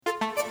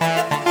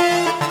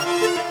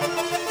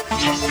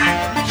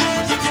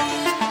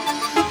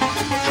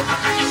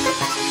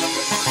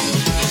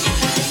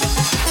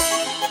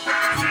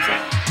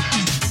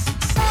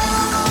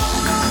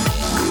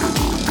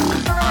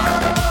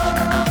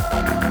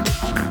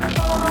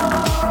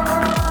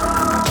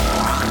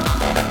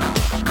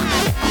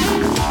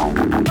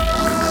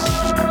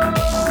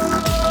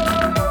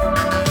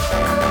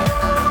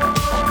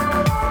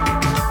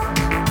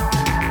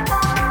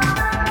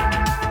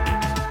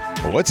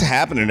What's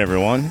happening,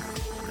 everyone?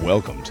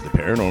 Welcome to the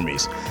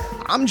Paranormies.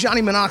 I'm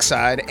Johnny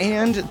Monoxide,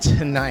 and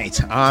tonight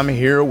I'm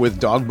here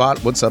with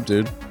Dogbot. What's up,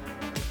 dude?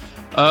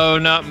 Oh,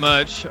 not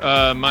much.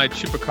 My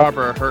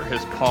chupacabra hurt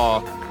his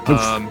paw.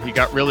 He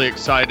got really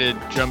excited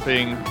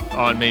jumping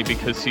on me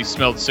because he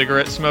smelled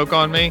cigarette smoke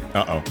on me.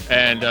 Uh-oh.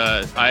 And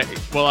I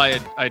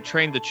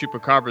trained the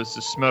chupacabras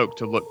to smoke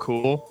to look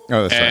cool.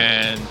 Oh, that's right.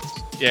 And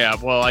yeah,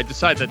 well, I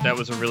decided that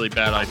was a really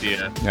bad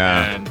idea.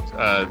 Yeah. And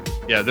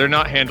they're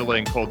not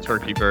handling cold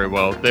turkey very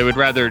well. They would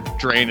rather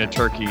drain a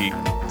turkey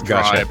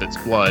dry of its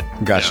blood.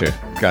 Gotcha.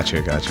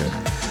 Yeah.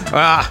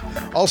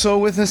 Gotcha. Also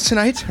with us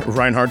tonight,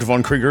 Reinhard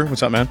von Krieger.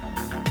 What's up, man?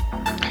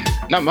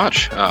 Not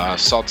much.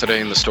 Saw today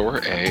in the store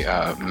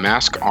a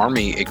mask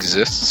army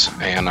exists,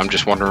 and I'm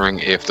just wondering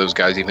if those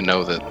guys even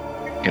know that,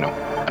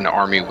 an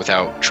army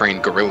without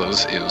trained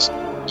guerrillas is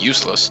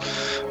useless.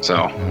 So,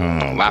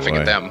 laughing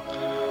at them.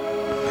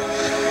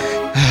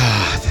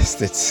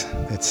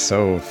 It's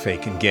so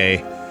fake and gay.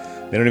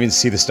 They don't even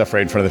see the stuff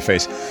right in front of their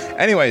face.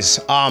 Anyways,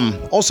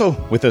 also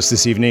with us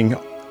this evening,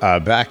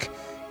 back,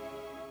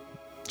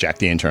 Jack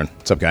the intern.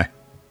 What's up, guy?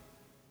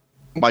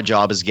 My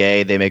job is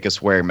gay. They make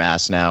us wear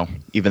masks now,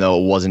 even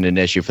though it wasn't an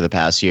issue for the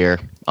past year.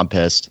 I'm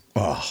pissed.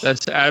 Oh.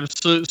 That's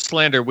absolute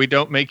slander. We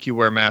don't make you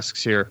wear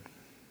masks here.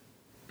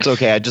 It's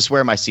okay. I just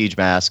wear my siege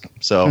mask.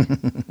 So,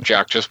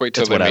 Jack, just wait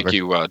till they make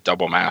you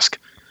double mask.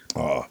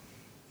 Oh.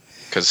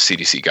 Because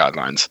CDC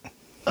guidelines.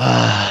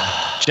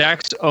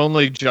 Jack's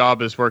only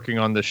job is working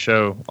on the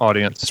show,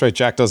 audience. That's right.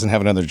 Jack doesn't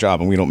have another job,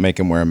 and we don't make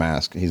him wear a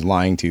mask. He's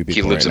lying to people.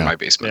 He lives in now. my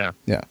basement.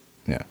 Yeah.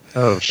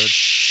 Oh,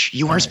 shh!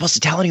 You weren't supposed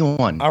to tell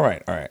anyone. All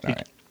right.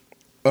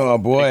 Oh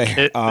boy,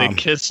 they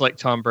kiss like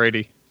Tom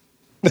Brady.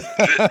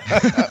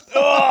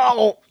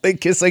 Oh, they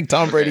kiss like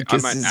Tom Brady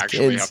kisses I might his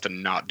actually kids. have to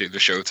not do the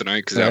show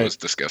tonight because that was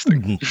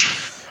disgusting.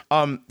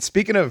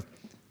 Speaking of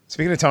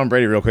Tom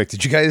Brady, real quick,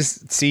 did you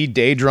guys see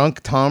day drunk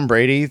Tom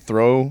Brady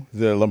throw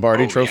the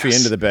Lombardi Trophy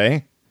into the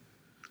bay?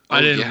 I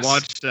didn't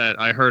watch that.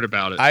 I heard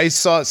about it. I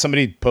saw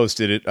somebody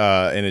posted it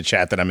in a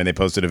chat that I'm in. They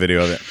posted a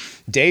video of it.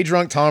 Day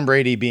drunk Tom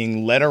Brady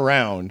being led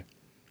around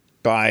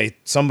by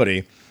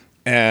somebody,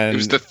 and it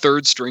was the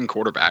third string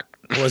quarterback.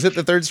 Was it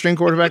the third string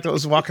quarterback that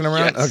was walking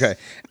around? Yes. Okay,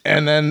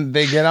 and then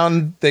they get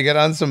on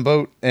some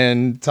boat,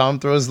 and Tom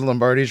throws the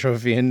Lombardi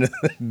Trophy into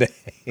the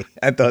bay.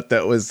 I thought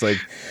that was like,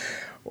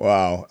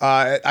 wow.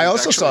 I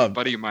also saw a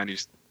buddy of mine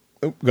who's.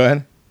 Oh, go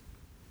ahead.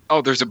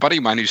 Oh, there's a buddy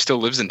of mine who still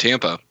lives in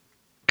Tampa.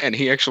 And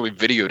he actually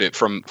videoed it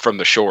from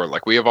the shore.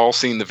 Like, we have all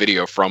seen the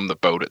video from the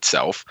boat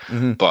itself,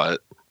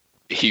 but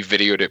he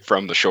videoed it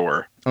from the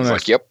shore. Oh, He's nice.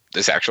 like, "Yep,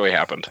 this actually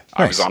happened.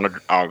 Nice.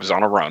 I was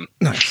on a run."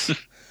 Nice.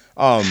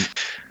 I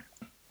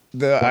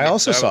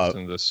also saw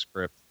in the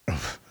script.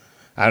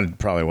 I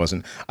probably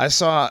wasn't. I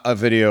saw a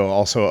video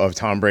also of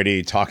Tom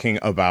Brady talking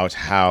about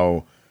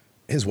how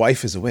his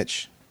wife is a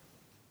witch.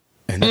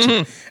 And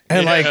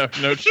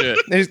No shit.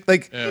 There's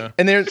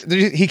and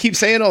he keeps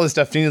saying all this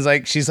stuff,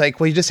 and she's like,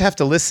 well, you just have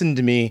to listen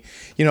to me.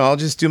 I'll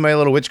just do my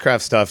little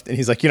witchcraft stuff. And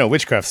he's like,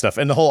 witchcraft stuff.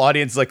 And the whole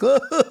audience is like,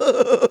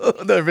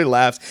 everybody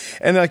laughs.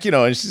 And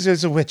and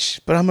she's a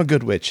witch, but I'm a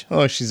good witch.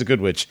 Oh, she's a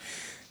good witch.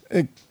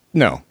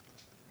 No,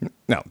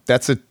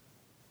 that's a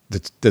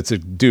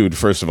dude,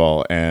 first of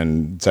all,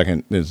 and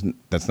second,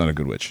 that's not a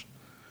good witch.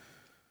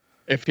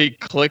 If he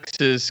clicks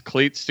his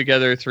cleats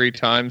together 3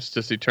 times,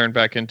 does he turn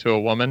back into a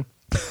woman?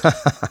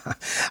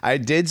 I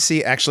did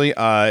see, actually,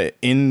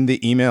 in the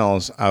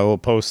emails, I will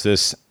post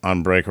this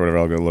on break or whatever.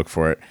 I'll go look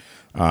for it.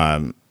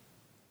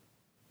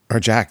 Or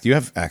Jack, do you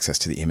have access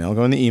to the email?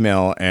 Go in the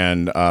email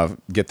and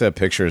get the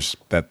pictures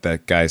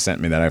that guy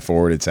sent me that I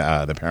forwarded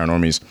to the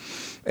Paranormies.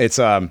 It's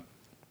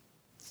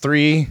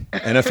 3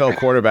 NFL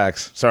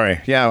quarterbacks.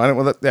 Sorry. Yeah,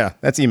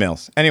 that's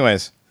emails.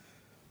 Anyways,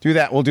 do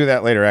that. We'll do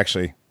that later,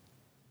 actually.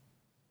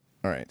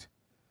 All right.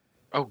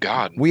 Oh,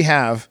 God. We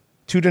have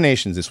 2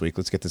 donations this week.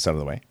 Let's get this out of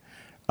the way.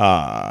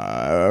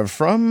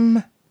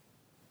 From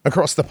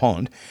across the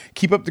pond.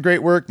 Keep up the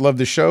great work. Love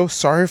the show.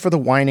 Sorry for the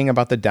whining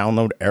about the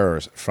download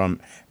errors. From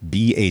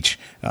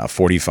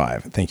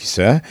BH45. Thank you,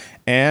 sir.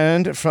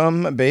 And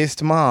from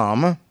Based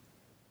Mom.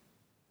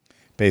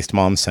 Based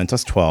Mom sent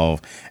us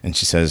 12, and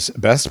she says,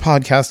 best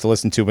podcast to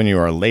listen to when you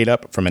are laid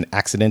up from an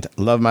accident.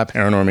 Love my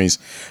Paranormies.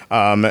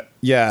 I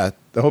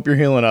hope you're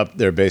healing up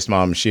there, Based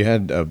Mom. She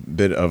had a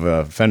bit of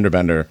a fender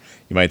bender,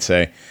 you might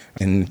say,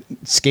 and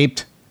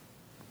escaped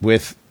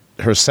with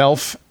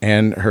herself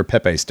and her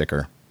Pepe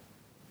sticker.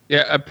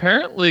 Yeah,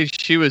 apparently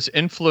she was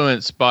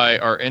influenced by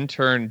our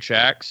intern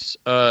Jack's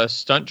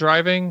stunt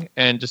driving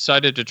and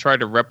decided to try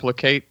to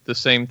replicate the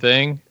same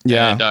thing.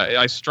 Yeah. And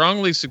I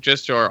strongly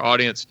suggest to our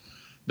audience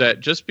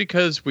that just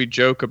because we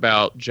joke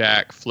about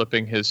Jack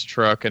flipping his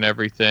truck and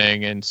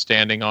everything and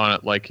standing on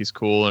it like he's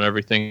cool and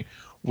everything,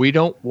 we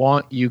don't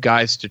want you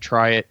guys to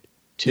try it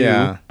too.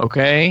 Yeah.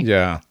 Okay?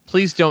 Yeah.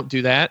 Please don't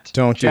do that.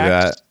 Don't do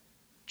that.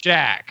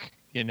 Jack,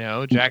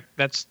 Jack,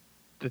 that's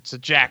a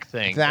Jack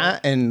thing.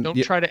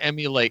 Don't try to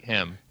emulate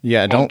him.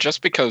 Yeah, Well,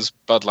 just because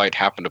Bud Light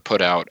happened to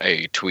put out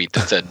a tweet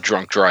that said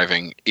drunk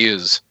driving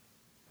is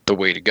the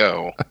way to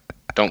go,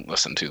 Don't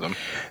listen to them.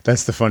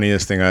 That's the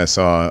funniest thing I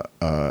saw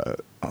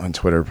on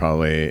Twitter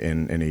probably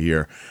in a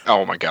year.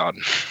 Oh my God.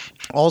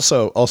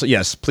 Also,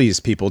 yes,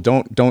 please, people,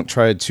 don't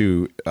try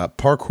to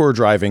parkour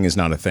driving is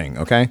not a thing.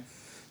 Okay,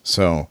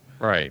 so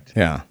Right.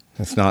 yeah,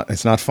 it's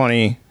not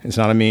funny. It's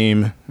not a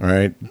meme. All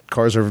right,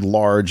 cars are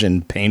large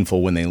and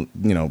painful when they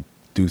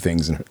do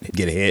things and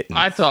get hit. And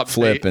I thought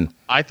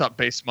I thought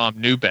Base Mom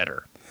knew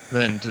better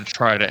than to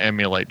try to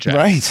emulate Jack.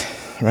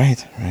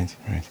 Right.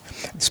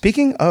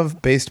 Speaking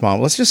of Based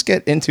Mom, let's just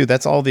get into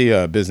that's all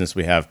the business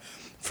we have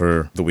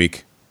for the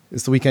week.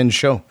 It's the weekend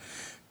show.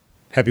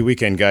 Happy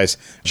weekend, guys.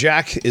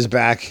 Jack is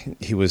back.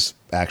 He was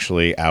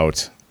actually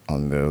out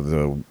on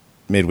the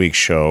midweek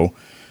show,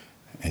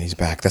 and he's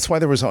back. That's why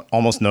there was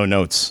almost no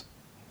notes,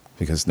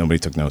 because nobody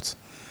took notes.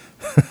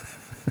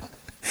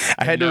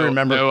 I had to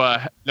remember.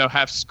 No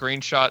half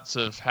screenshots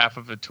of half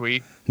of a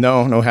tweet.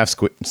 No half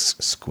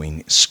screenshots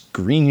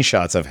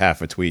of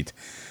half a tweet.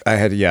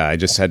 I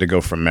just had to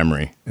go from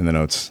memory in the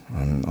notes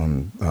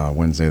on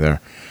Wednesday there.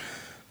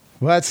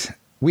 But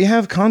we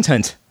have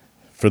content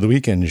for the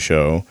weekend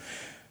show.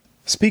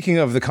 Speaking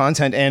of the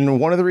content,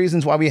 and one of the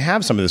reasons why we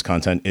have some of this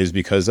content is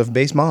because of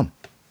Base Mom.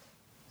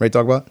 Right,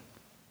 Dogbot?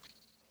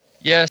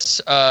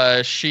 Yes,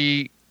 I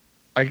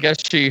guess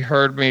she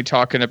heard me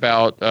talking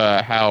about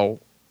how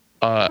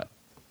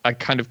I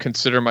kind of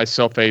consider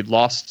myself a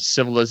lost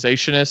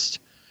civilizationist.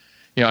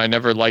 I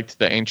never liked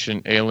the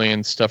ancient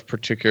alien stuff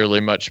particularly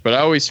much, but I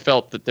always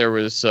felt that there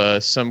was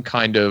some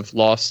kind of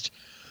lost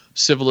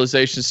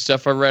civilization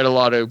stuff. I read a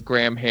lot of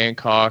Graham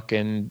Hancock,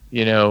 and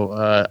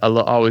I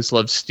always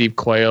loved Steve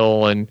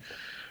Quayle and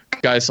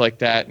guys like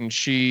that. And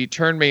she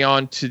turned me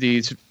on to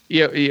these.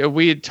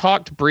 We had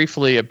talked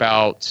briefly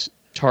about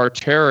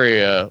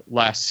Tartaria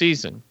last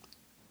season,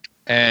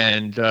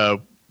 and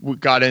we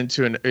got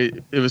into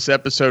it was an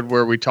episode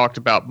where we talked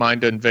about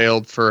Mind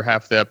Unveiled for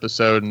half the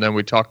episode, and then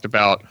we talked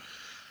about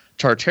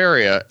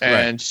Tartaria.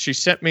 And right. She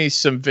sent me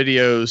some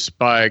videos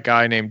by a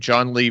guy named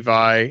John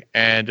Levi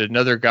and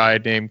another guy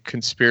named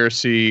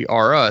Conspiracy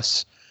R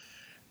Us.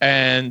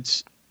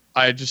 And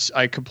I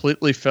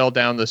completely fell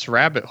down this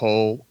rabbit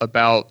hole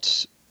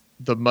about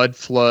the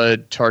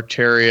Mudflood,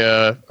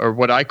 Tartaria, or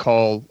what I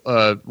call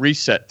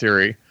reset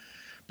theory,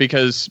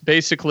 because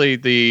basically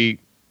the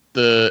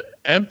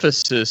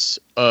emphasis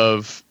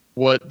of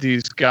what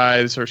these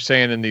guys are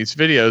saying in these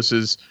videos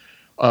is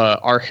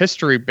our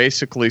history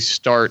basically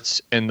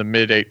starts in the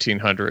mid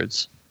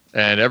 1800s,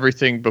 and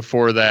everything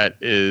before that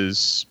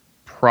is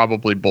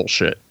probably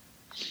bullshit.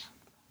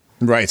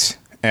 Right.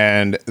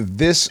 And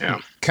this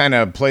kind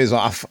of plays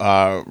off.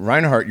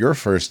 Reinhardt, your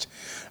first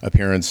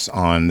appearance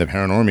on the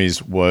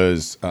Paranormies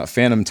was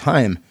Phantom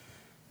Time.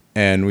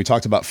 And we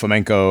talked about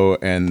flamenco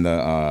and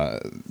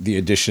the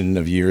addition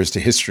of years to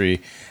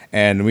history.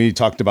 And we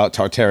talked about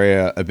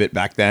Tartaria a bit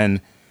back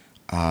then.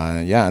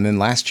 And then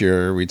last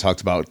year we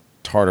talked about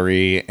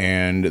Tartary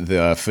and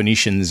the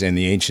Phoenicians and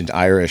the ancient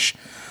Irish.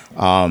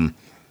 Right.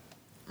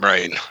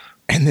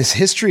 And this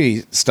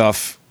history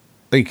stuff,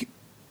 like,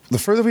 the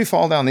further we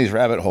fall down these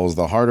rabbit holes,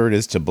 the harder it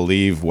is to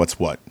believe what's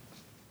what.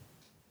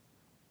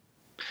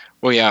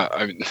 Well, yeah,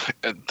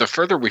 the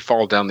further we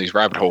fall down these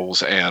rabbit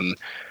holes, and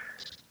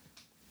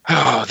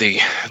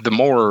the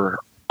more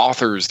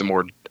authors, the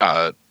more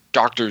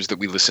doctors that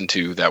we listen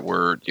to that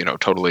were,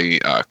 totally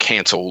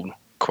canceled,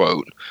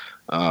 quote.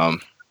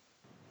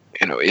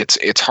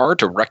 It's hard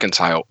to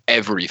reconcile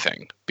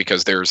everything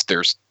because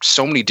there's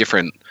so many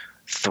different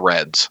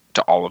threads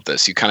to all of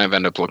this. You kind of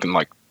end up looking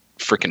like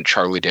freaking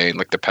Charlie Day in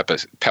like the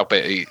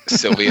Pepe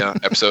Sylvia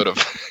episode of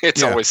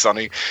It's Always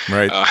Sunny.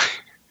 Right.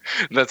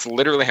 That's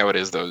literally how it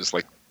is. Those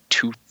like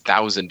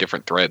 2,000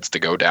 different threads to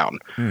go down.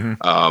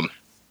 Mm-hmm.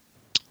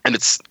 And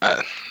it's,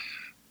 there's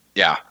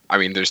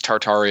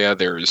Tartaria,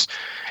 there's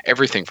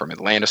everything from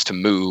Atlantis to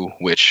Mu,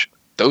 which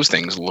those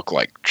things look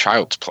like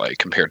child's play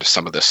compared to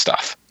some of this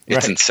stuff.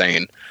 It's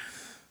insane.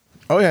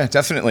 Oh yeah,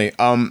 definitely.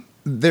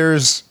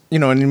 There's,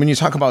 and when you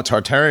talk about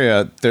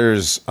Tartaria,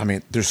 there's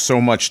so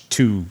much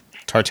to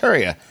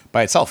Tartaria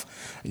by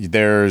itself.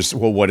 There's,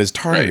 what is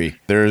Tartary? Right.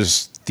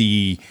 There's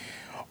the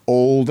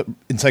old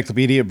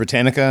Encyclopedia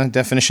Britannica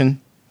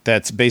definition.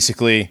 That's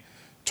basically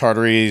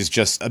Tartary is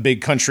just a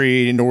big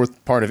country,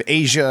 north part of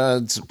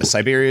Asia.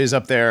 Siberia is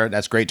up there.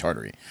 That's Great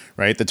Tartary,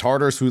 right? The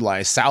Tartars who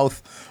lie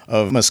south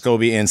of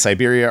Muscovy and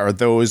Siberia are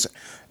those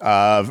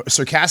of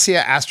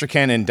Circassia,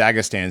 Astrakhan, and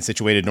Dagestan,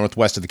 situated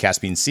northwest of the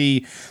Caspian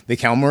Sea. The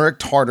Kalmykic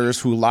Tartars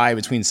who lie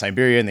between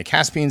Siberia and the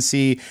Caspian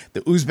Sea.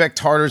 The Uzbek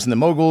Tartars and the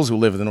Moguls who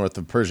live in the north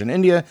of Persian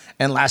India.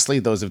 And lastly,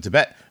 those of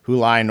Tibet who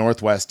lie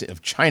northwest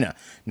of China.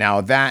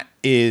 Now, that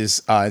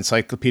is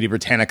Encyclopedia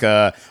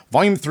Britannica,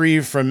 Volume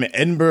 3 from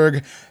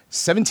Edinburgh,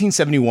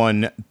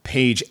 1771,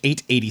 page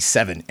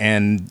 887.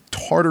 And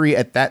Tartary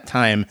at that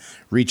time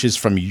reaches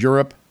from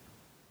Europe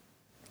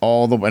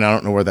all the way, and I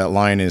don't know where that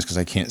line is because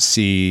I can't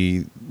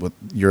see what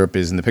Europe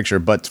is in the picture,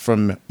 but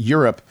from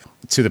Europe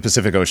to the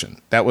Pacific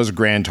Ocean. That was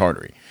Grand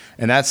Tartary.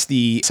 And that's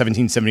the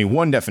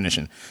 1771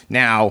 definition.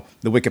 Now,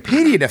 the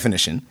Wikipedia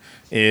definition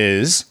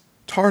is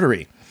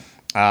Tartary.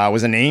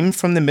 was a name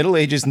from the Middle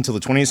Ages until the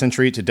 20th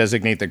century to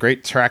designate the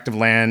great tract of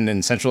land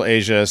in Central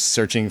Asia,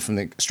 stretching from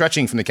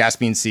the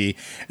Caspian Sea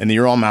and the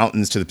Ural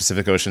Mountains to the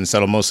Pacific Ocean,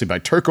 settled mostly by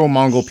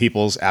Turco-Mongol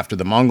peoples after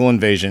the Mongol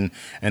invasion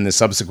and the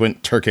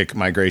subsequent Turkic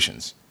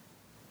migrations.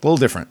 A little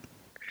different.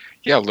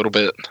 Yeah, a little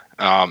bit.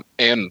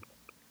 And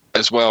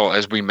as well,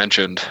 as we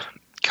mentioned,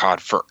 God,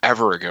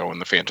 forever ago in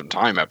the Phantom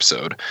Time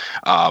episode,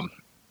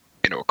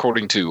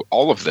 according to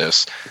all of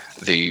this,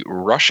 the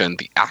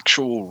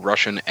actual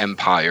Russian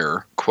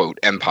empire, quote,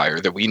 empire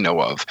that we know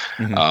of,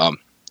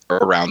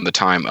 around the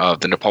time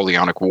of the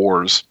Napoleonic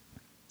Wars,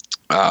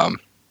 around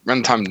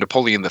the time of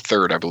Napoleon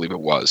III, I believe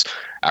it was,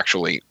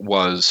 actually,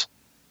 was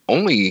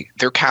only,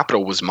 their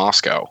capital was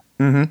Moscow.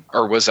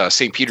 Or was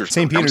St. Petersburg.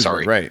 St. Petersburg, I'm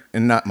sorry. Right,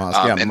 and not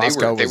Moscow. Yeah, and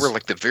Moscow they were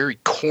like the very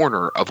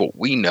corner of what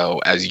we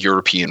know as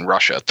European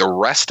Russia. The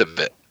rest of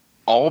it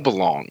all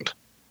belonged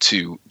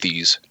to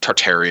these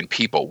Tartarian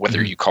people,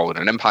 whether you call it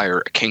an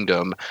empire, a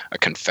kingdom, a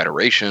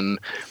confederation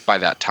by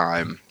that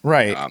time.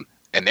 Right.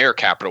 And their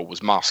capital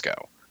was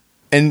Moscow.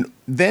 And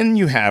then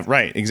you have,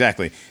 right,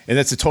 exactly. And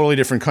that's a totally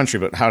different country,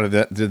 but how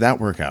did that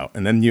work out?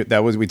 And then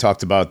we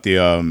talked about the,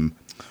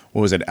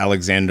 what was it,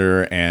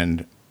 Alexander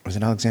and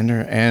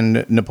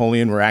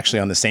Napoleon were actually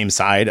on the same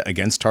side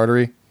against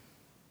Tartary?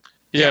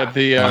 Yeah,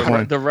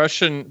 the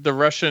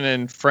Russian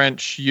and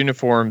French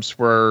uniforms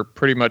were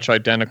pretty much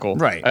identical,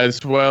 right?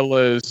 As well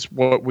as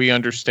what we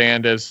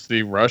understand as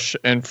the Russian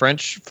and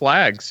French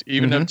flags,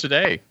 even of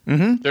today.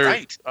 They're,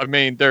 right. I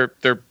mean, they're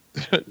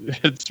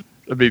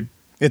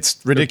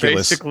it's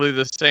ridiculous. Basically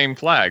the same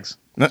flags.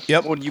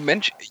 Yep. Well,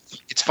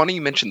 it's funny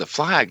you mentioned the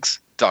flags,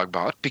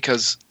 Dogbot,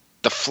 because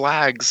the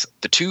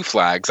two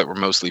flags that were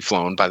mostly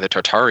flown by the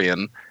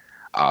Tartarian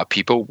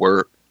people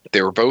were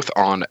both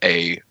on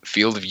a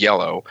field of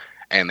yellow,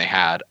 and they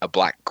had a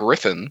black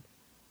griffin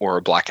or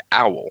a black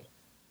owl.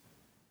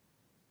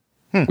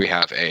 We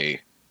have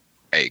a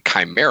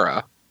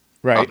chimera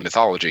of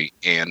mythology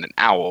and an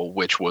owl,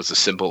 which was a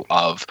symbol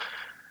of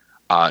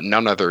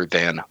none other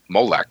than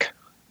Molech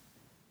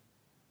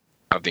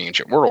of the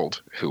ancient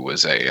world, who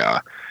was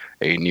a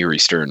Near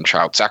Eastern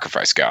child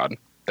sacrifice god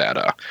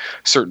that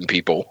certain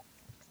people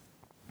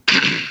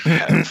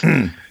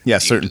have.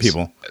 Yes, certain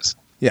people.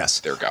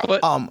 Yes, their god.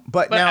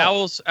 But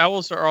now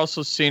owls are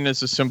also seen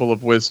as a symbol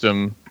of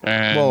wisdom,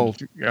 and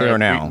they are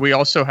now. We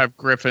also have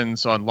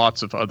griffins on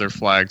lots of other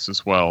flags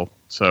as well.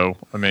 So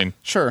I mean,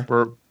 sure.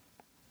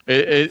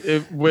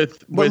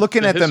 With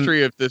looking the at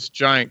history of this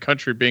giant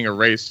country being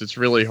erased, it's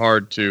really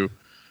hard to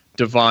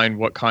divine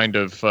what kind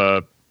of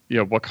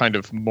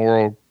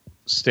moral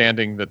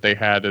standing that they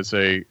had as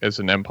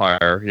an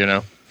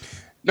empire.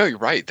 No, you're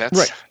right.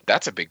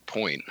 That's a big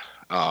point.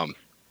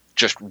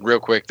 Just real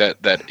quick,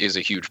 that is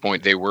a huge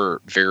point. They were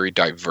very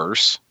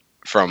diverse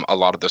from a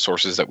lot of the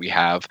sources that we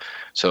have.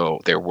 So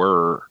there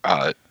were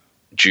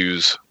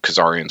Jews,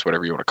 Khazarians,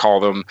 whatever you want to call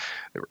them.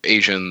 There were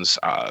Asians,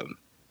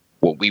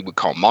 what we would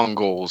call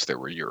Mongols. There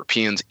were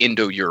Europeans,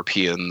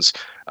 Indo-Europeans,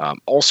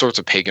 all sorts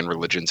of pagan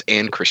religions,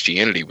 and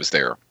Christianity was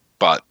there.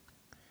 But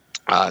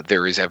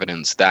there is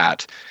evidence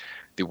that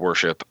the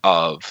worship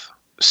of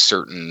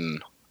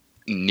certain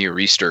Near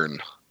Eastern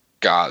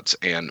gods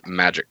and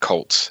magic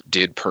cults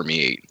did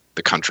permeate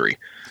the country.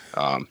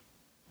 And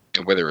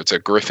whether it's a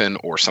griffin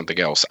or something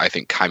else, I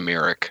think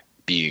chimeric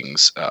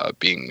beings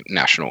being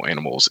national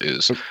animals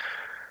is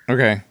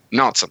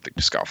not something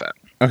to scoff at.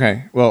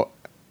 Okay, well,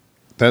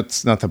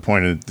 that's not the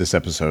point of this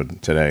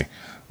episode today.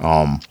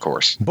 Of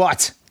course.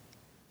 But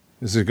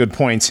this is a good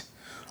point.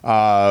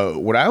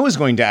 What I was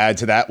going to add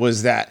to that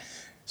was that,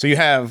 so you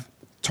have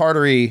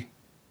Tartary,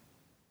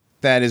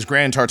 that is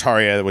Grand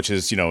Tartaria, which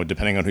is,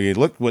 depending on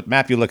what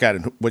map you look at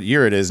and what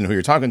year it is and who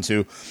you're talking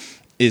to,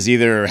 is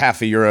either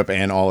half of Europe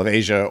and all of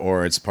Asia,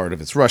 or it's part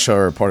of it's Russia,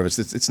 or part of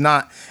it's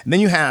not. And then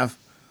you have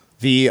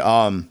the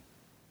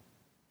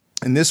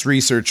in this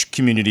research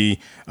community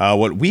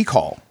what we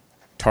call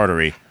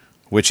Tartary,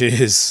 which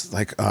is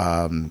like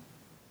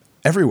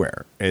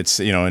everywhere. It's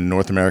in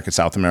North America,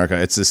 South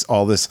America. It's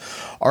all this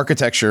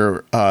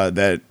architecture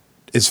that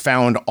is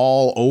found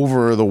all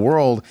over the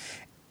world.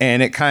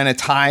 And it kind of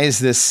ties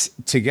this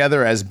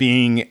together as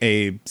being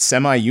a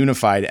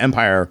semi-unified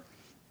empire,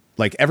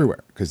 like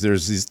everywhere, because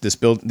there's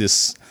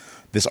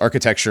this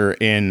architecture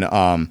in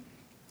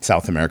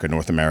South America,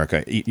 North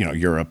America,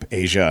 Europe,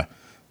 Asia.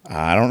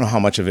 I don't know how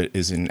much of it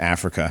is in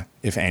Africa,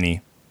 if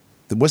any.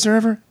 Was there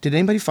ever? Did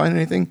anybody find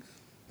anything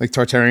like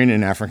Tartarian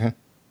in Africa?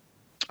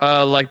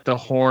 Like the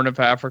Horn of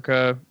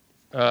Africa.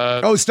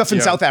 Stuff in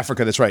South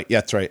Africa. That's right. Yeah,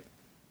 that's right.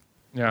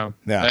 Yeah.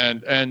 Yeah.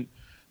 And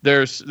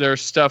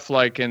there's stuff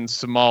like in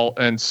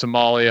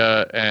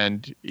Somalia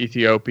and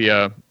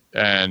Ethiopia,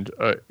 and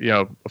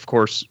of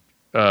course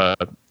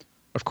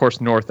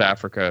North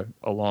Africa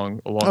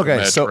along the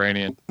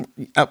Mediterranean.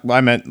 So,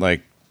 I meant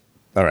like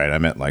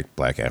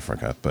Black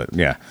Africa, but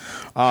yeah.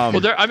 No. Well,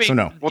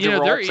 there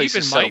were all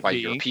places settled by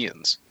be.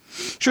 Europeans.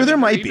 Sure, there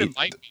might be.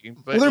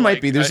 There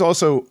might be. There's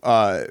also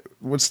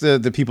what's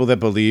the people that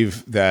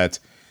believe that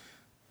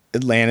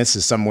Atlantis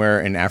is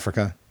somewhere in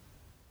Africa?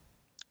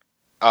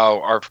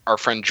 Oh, our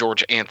friend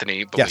George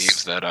Anthony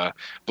believes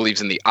believes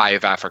in the Eye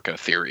of Africa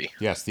theory.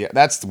 Yes, yeah,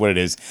 that's what it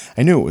is.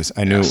 I knew it was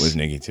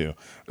Niggy too.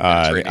 The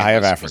Eye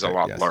of Africa was a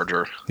lot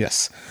larger.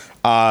 Yes,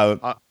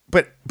 but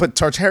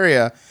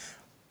Tartaria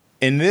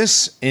in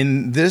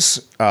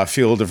this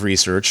field of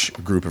research,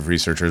 group of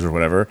researchers or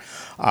whatever,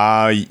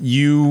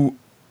 you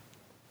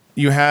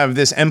have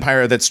this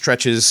empire that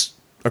stretches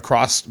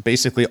across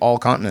basically all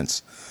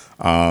continents,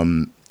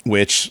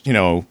 which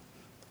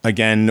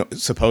again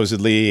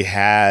supposedly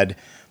had.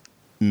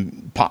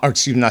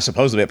 Not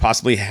supposedly, it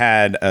possibly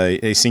had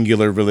a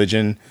singular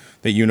religion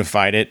that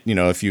unified it.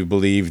 If you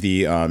believe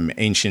the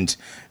ancient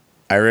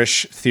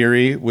Irish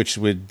theory, which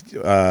would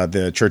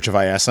the Church of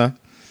Iessa.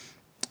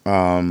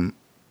 But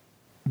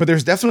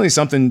there's definitely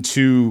something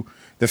to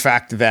the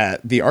fact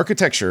that the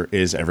architecture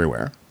is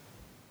everywhere.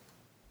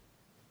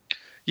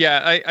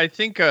 Yeah, I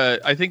think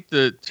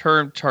the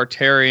term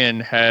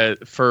Tartarian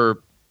had for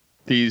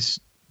these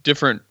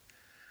different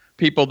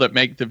people that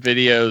make the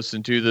videos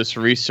and do this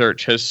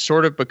research has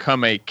sort of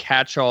become a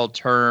catch-all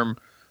term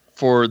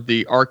for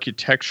the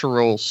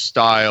architectural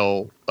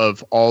style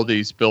of all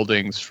these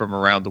buildings from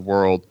around the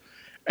world.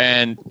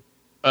 And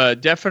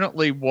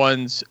definitely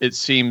ones, it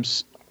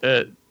seems,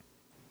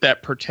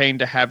 that pertain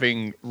to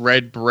having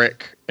red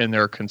brick in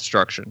their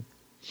construction.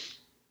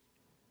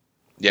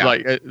 Yeah,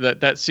 like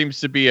that seems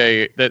to be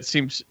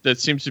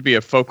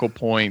a focal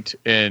point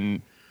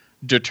in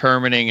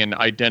determining and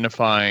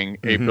identifying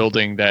a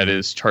building that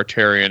is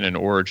Tartarian in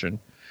origin.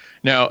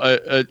 Now,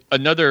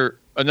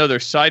 another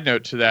side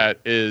note to that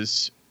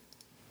is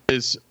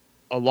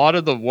a lot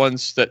of the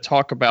ones that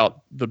talk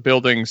about the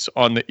buildings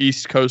on the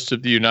east coast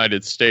of the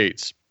United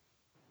States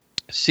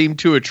seem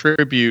to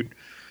attribute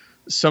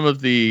some of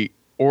the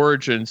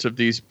origins of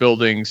these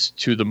buildings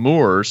to the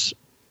Moors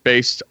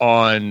based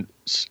on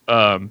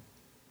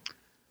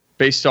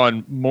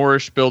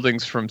Moorish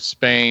buildings from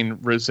Spain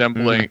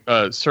resembling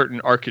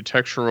certain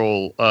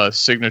architectural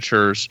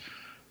signatures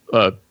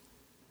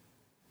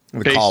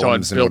based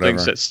on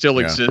buildings that still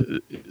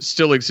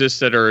exist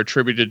that are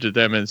attributed to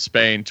them in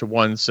Spain to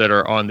ones that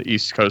are on the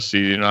east coast of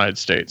the United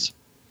States.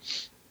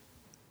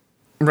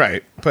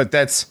 Right, but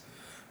that's,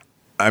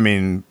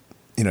 you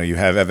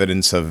have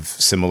evidence of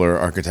similar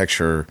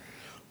architecture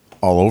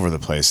all over the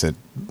place. That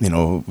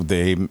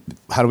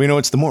how do we know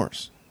it's the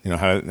Moors?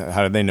 How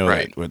did they know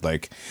right.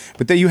 that?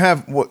 But then you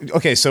have,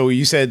 okay, so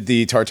you said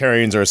the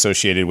Tartarians are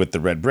associated with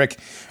the red brick,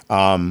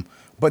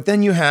 but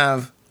then you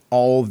have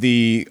all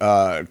the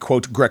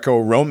quote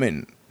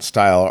Greco-Roman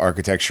style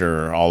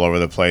architecture all over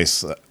the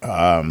place.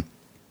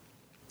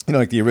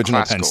 Like the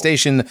original Penn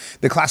Station,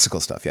 the classical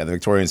stuff, the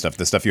Victorian stuff,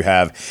 the stuff you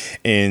have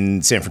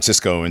in San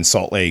Francisco, in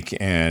Salt Lake,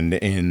 and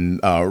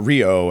in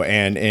Rio,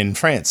 and in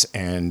France,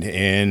 and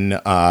in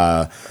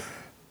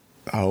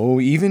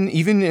even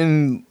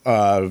in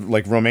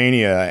like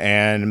Romania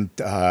and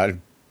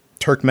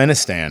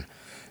Turkmenistan.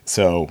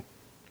 So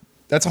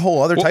that's a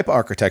whole other type of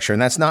architecture,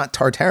 and that's not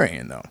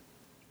Tartarian, though.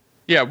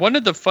 Yeah, one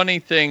of the funny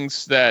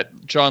things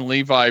that John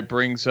Levi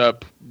brings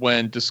up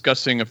when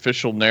discussing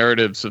official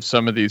narratives of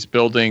some of these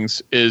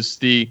buildings is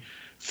the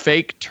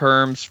fake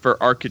terms for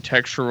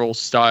architectural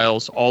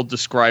styles all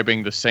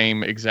describing the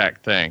same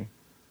exact thing.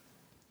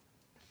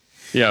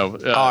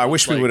 I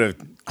wish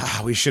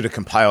we should have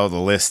compiled a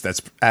list.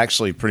 That's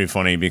actually pretty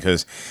funny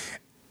because,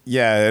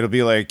 it'll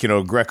be like,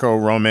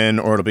 Greco-Roman,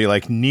 or it'll be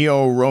like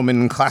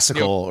Neo-Roman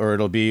classical, or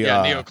it'll be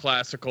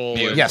neoclassical.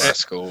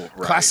 Neoclassical,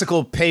 right.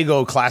 Classical,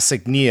 Pago,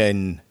 classic,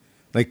 Neon.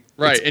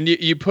 Right, and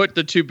you put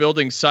the two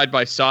buildings side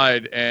by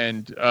side,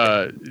 and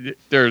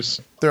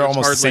there's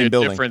almost the same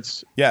building.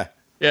 Difference. Yeah,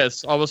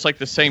 it's almost like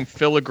the same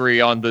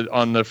filigree on the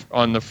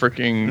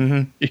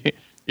freaking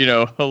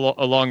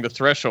along the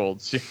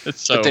thresholds.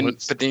 So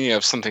but then you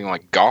have something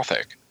like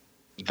Gothic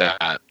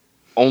that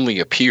only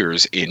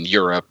appears in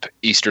Europe,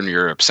 Eastern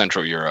Europe,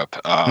 Central Europe.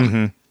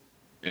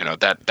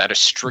 That is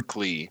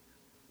strictly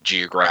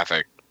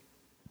geographic.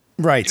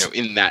 Right.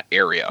 In that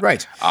area.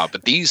 Right.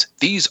 But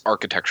these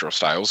architectural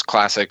styles,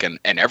 classic and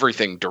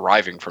everything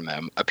deriving from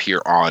them,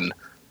 appear on,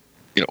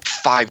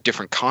 5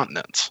 different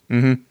continents.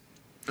 Mm-hmm.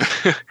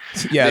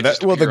 They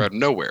just appear out of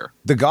nowhere.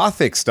 The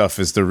Gothic stuff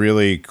is the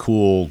really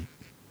cool,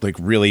 like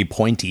really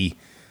pointy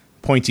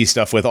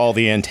stuff with all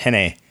the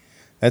antennae.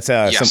 That's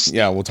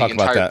we'll talk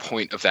about that. The entire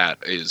point of that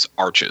is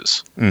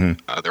arches.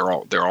 Mm-hmm.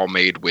 They're all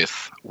made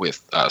with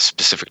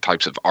specific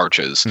types of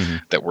arches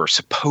that were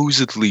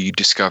supposedly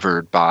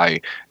discovered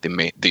by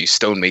the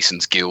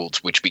stonemasons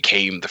guilds, which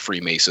became the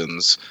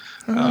Freemasons.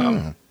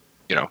 Not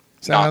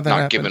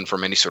given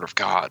from any sort of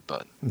god,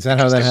 but is that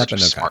how that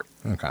happened? Okay. Smart.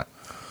 Okay.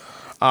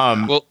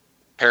 Well,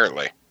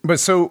 apparently.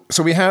 But so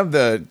we have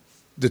the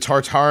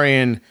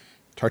Tartarian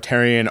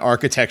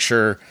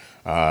architecture.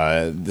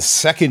 The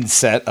second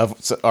set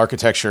of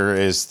architecture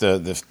is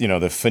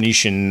the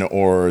Phoenician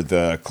or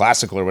the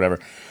classical or whatever.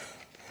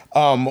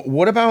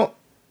 What about?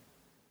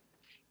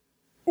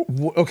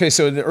 Okay,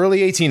 so the early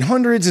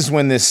 1800s is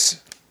when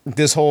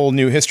this whole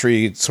new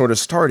history sort of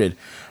started,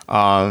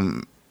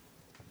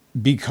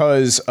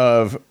 because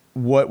of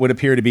what would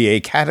appear to be a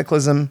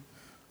cataclysm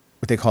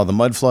what they call the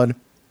Mudflood.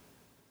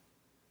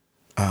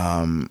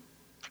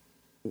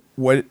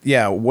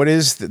 What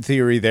is the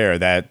theory there,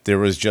 that there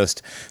was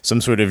just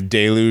some sort of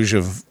deluge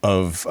of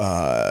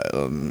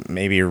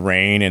maybe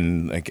rain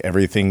and like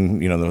everything,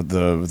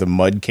 the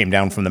mud came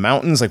down from the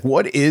mountains? Like,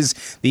 what is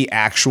the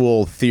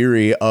actual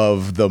theory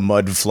of the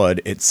mud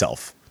flood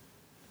itself?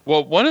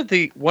 Well, one of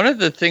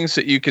the things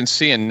that you can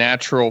see in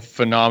natural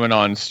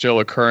phenomenon still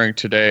occurring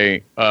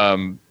today,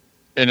 in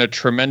a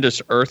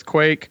tremendous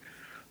earthquake,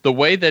 the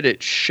way that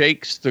it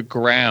shakes the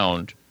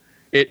ground,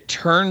 it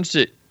turns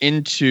it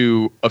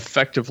into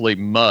effectively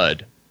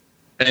mud,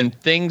 and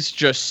things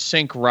just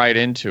sink right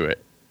into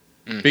it,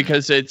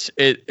 because it's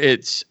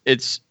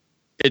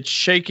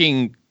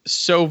shaking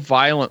so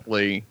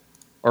violently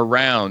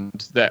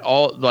around that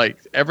all, like,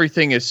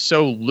 everything is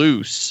so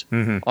loose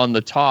on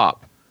the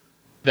top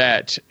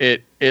that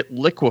it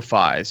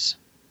liquefies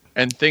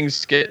and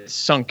things get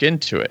sunk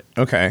into it.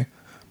 Okay.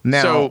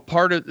 Now,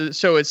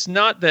 so it's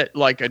not that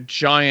like a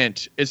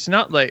giant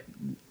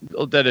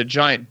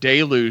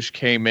deluge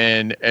came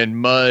in and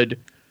mud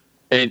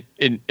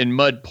and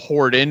mud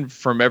poured in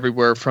from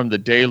everywhere from the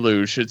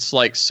deluge. It's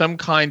like some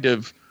kind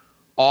of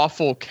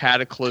awful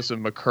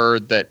cataclysm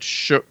occurred that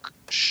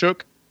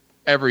shook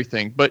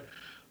everything. But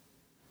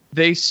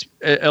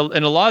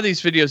in a lot of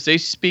these videos, they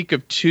speak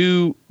of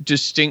two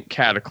distinct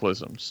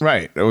cataclysms.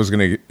 Right. I was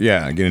going to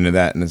get into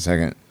that in a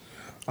second.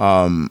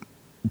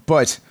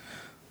 But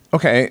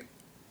okay,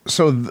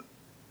 so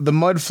the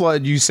mud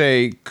flood, you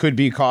say, could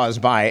be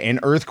caused by an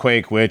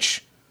earthquake,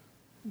 which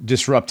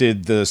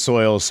disrupted the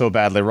soil so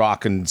badly,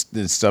 rock and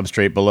the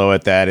substrate below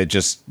it, that it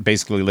just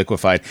basically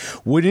liquefied.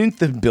 Wouldn't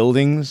the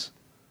buildings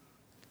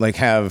like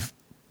have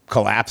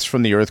collapsed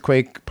from the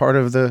earthquake part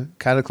of the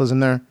cataclysm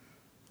there?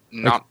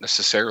 Not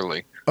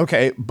necessarily.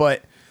 Okay,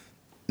 but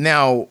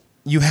now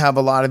you have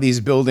a lot of these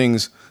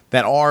buildings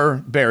that are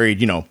buried,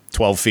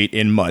 12 feet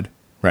in mud,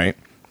 right?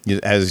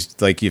 As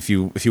like if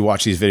you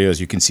watch these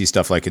videos, you can see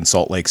stuff like in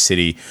Salt Lake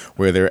City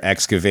where they're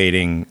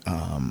excavating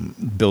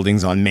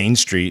buildings on Main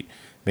Street,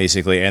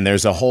 basically, and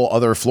there's a whole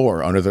other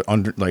floor under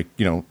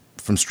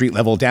from street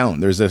level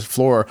down. There's a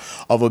floor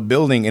of a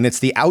building, and it's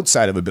the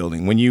outside of a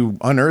building. When you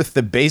unearth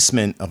the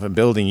basement of a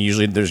building,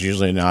 there's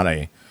usually not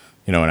an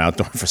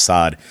outdoor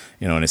facade,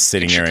 in a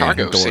sitting area.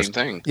 Chicago, indoors. Same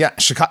thing. Yeah,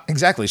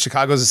 exactly.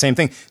 Chicago's the same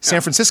thing.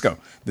 San Francisco,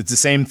 it's the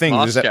same thing.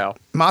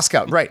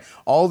 Moscow, right.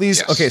 All these,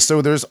 yes. Okay,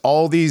 so there's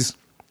all this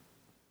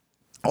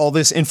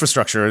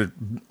infrastructure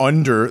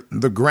under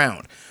the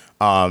ground.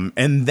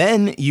 And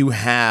then you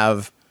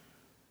have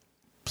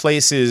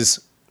places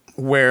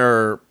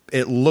where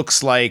it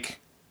looks like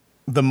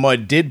the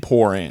mud did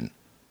pour in.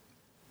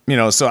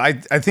 So I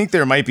think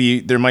there might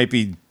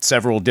be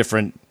several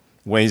different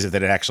ways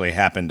that it actually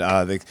happened,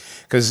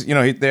 because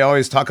they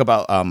always talk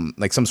about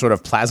like some sort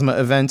of plasma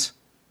event.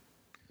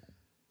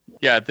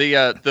 Yeah,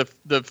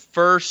 the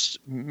first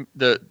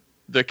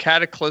the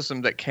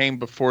cataclysm that came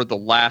before the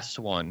last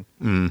one,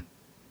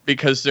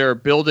 because there are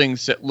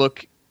buildings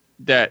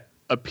that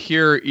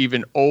appear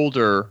even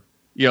older,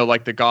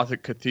 like the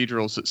Gothic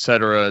cathedrals, et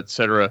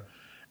cetera,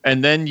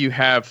 and then you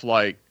have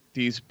like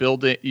these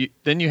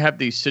then you have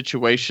these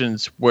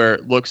situations where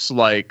it looks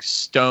like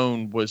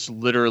stone was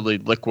literally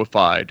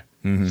liquefied.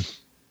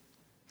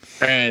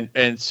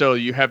 And so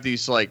you have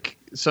these, like,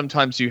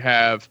 sometimes you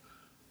have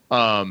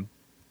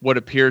what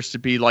appears to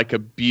be like a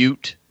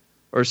butte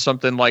or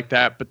something like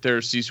that, but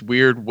there's these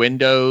weird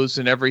windows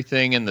and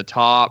everything in the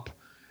top,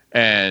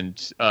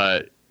 and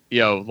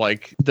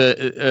like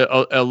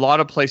a lot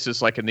of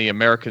places, like in the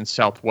American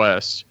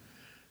Southwest,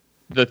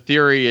 the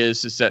theory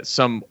is that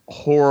some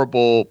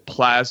horrible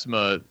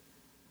plasma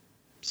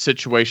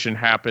situation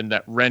happened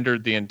that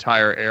rendered the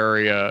entire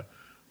area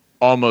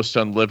almost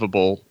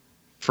unlivable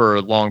for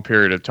a long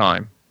period of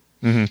time.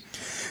 Mm-hmm.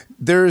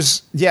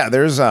 There's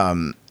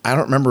I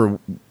don't remember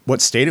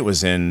what state it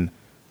was in,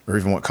 or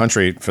even what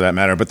country for that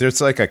matter, but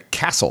there's like a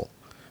castle.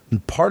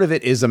 Part of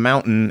it is a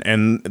mountain,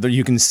 and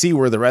you can see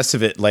where the rest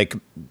of it, like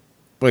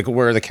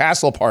where the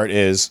castle part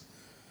is,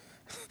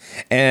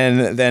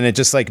 and then it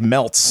just like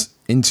melts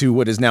into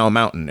what is now a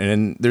mountain.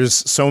 And there's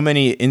so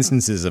many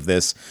instances of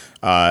this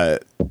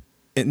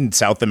in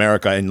South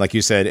America, and like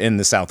you said, in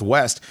the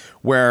Southwest,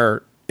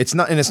 where it's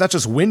not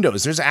just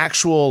windows. There's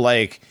actual,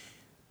 like,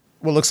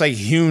 what looks like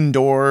hewn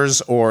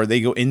doors, or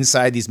they go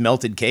inside these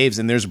melted caves,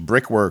 and there's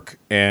brickwork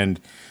and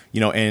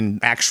and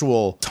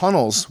actual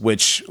tunnels,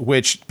 which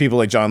people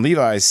like John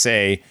Levi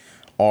say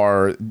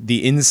are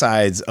the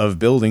insides of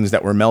buildings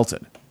that were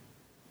melted.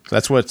 So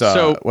that's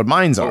what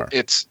mines are.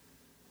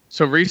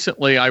 So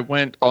recently I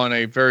went on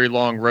a very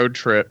long road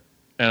trip,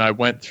 and I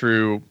went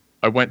through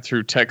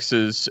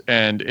Texas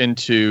and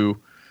into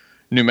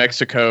New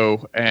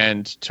Mexico,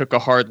 and took a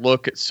hard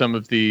look at some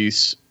of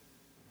these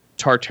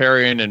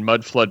Tartarian and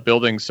mudflood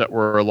buildings that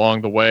were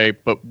along the way.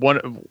 But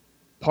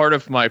part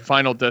of my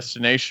final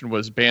destination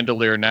was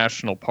Bandelier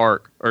National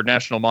Park, or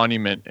National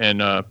Monument, in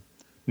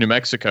New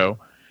Mexico.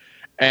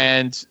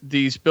 And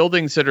these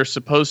buildings that are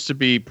supposed to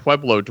be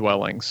Pueblo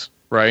dwellings,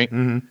 right,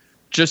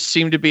 just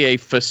seem to be a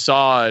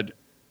facade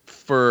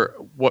for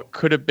what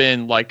could have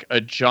been like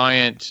a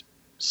giant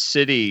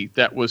city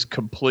that was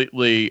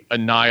completely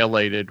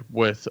annihilated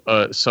with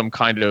some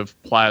kind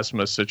of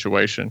plasma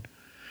situation,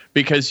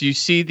 because you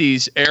see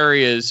these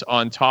areas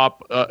on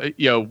top,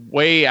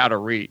 way out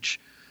of reach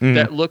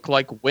that look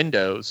like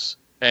windows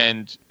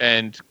and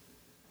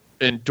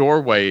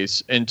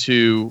doorways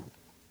into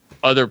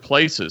other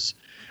places.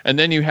 And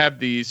then you have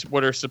these,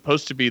 what are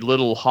supposed to be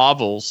little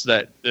hovels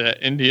that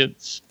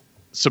Indians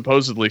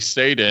supposedly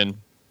stayed in.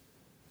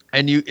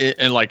 And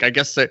I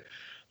guess that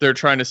they're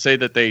trying to say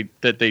that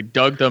they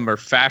dug them or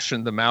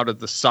fashioned them out of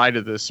the side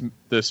of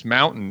this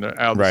mountain,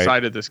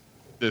 outside of this,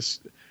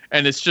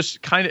 and it's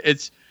just kind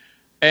of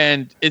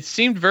and it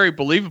seemed very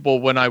believable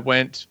when I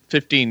went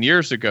 15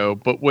 years ago,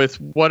 but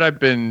with what I've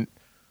been,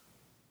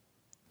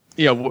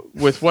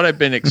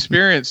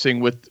 experiencing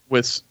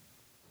with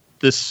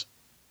this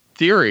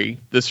theory,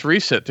 this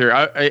reset theory,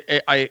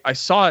 I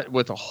saw it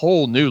with a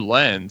whole new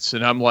lens,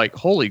 and I'm like,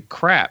 holy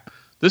crap,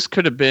 this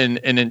could have been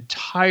an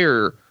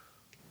entire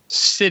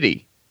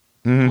city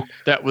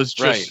that was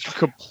just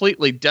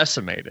completely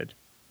decimated.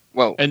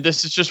 Well, and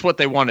this is just what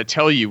they want to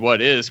tell you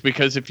what is,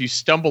 because if you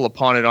stumble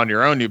upon it on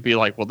your own, you'd be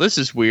like, well, this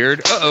is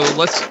weird.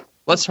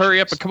 Let's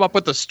hurry up and come up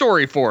with a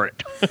story for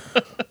it.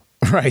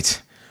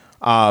 Right.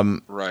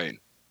 Right.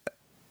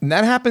 And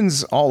that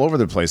happens all over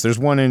the place. There's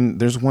one in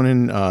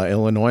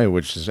Illinois,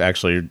 which is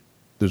actually,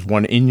 there's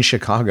one in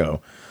Chicago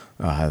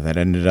that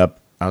ended up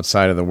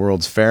outside of the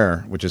World's Fair,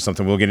 which is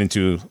something we'll get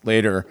into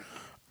later.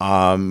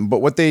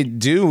 But what they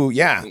do,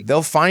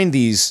 they'll find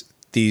these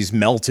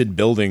melted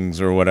buildings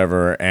or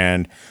whatever,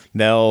 and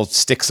they'll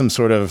stick some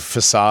sort of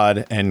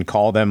facade and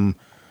call them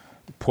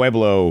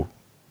pueblos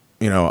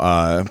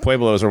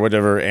or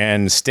whatever,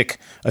 and stick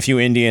a few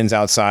Indians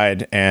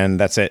outside, and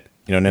that's it.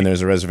 And then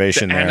there's a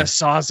reservation there.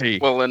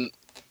 Anasazi. Well, and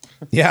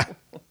yeah.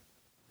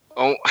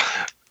 Oh,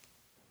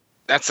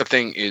 that's the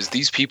thing, is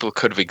these people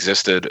could have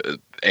existed,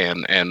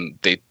 and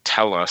they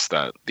tell us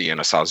that the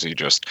Anasazi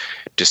just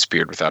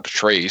disappeared without a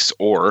trace,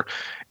 or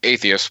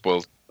atheists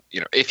will,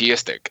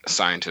 atheistic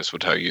scientists will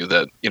tell you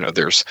that,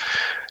 there's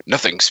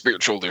nothing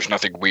spiritual, there's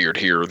nothing weird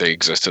here, they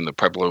exist in the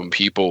Puebloan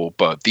people.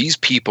 But these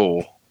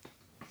people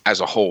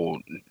as a whole,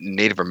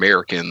 Native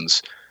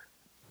Americans,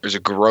 there's a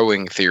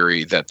growing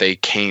theory that they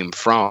came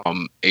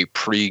from a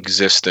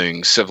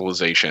pre-existing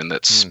civilization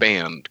that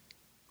spanned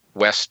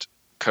West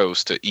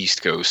Coast to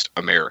East Coast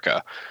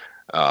America.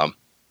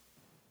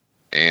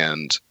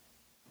 And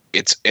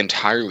it's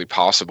entirely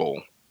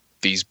possible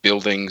these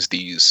buildings,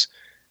 these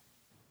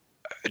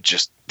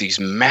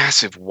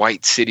massive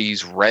white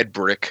cities, red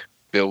brick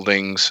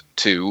buildings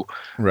too,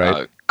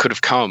 could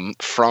have come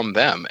from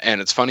them.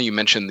 And it's funny you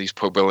mentioned these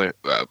Puebloan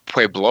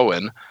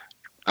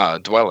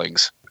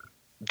dwellings,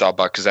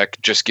 because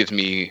that just gives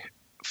me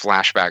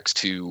flashbacks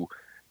to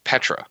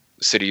Petra,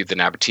 the city of the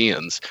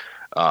Nabateans,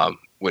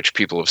 which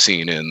people have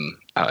seen in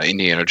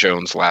Indiana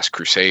Jones' Last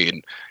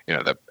Crusade.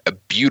 A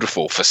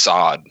beautiful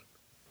facade,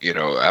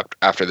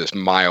 after this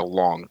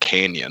mile-long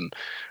canyon.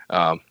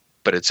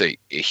 But it's a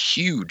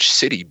huge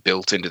city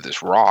built into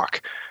this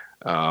rock.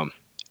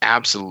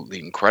 Absolutely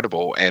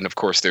incredible. And, of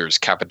course, there's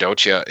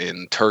Cappadocia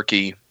in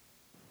Turkey.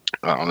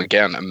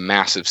 Again, a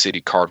massive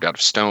city carved out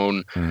of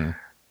stone. Mm-hmm.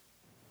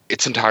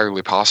 It's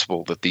entirely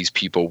possible that these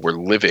people were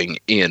living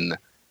in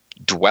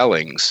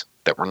dwellings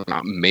that were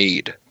not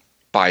made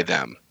by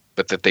them,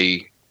 but that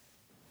they,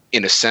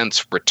 in a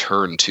sense,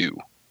 returned to.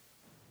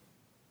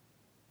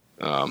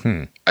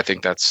 I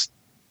think that's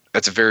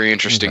a very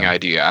interesting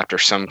idea. After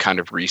some kind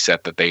of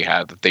reset that they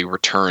had, that they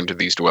returned to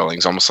these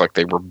dwellings, almost like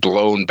they were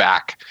blown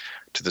back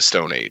to the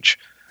Stone Age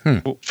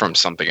from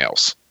something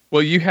else.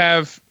 Well, you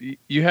have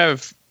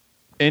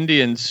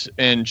Indians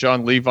in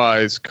John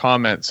Levi's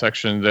comment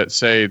section that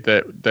say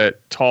that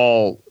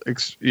tall,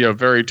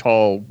 very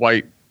tall,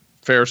 white,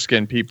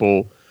 fair-skinned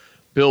people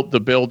built the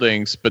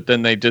buildings, but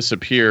then they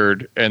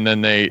disappeared, and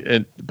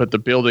then but the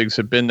buildings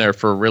have been there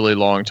for a really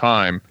long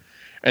time.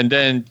 And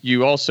then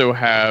you also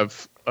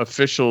have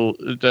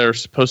that are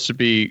supposed to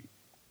be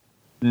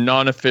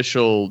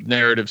non-official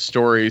narrative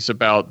stories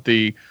about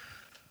the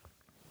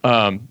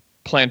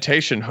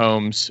plantation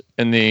homes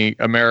in the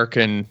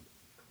American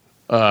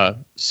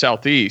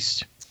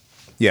Southeast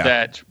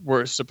that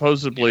were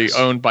supposedly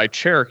owned by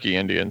Cherokee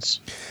Indians.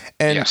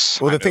 And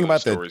the thing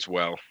about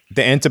the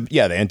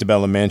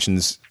antebellum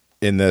mansions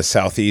in the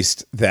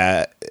Southeast,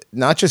 that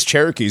not just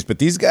Cherokees, but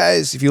these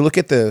guys, if you look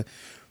at the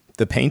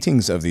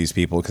paintings of these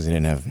people, because they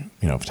didn't have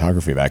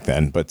photography back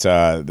then, but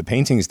the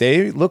paintings,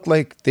 they look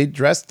like they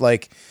dressed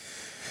like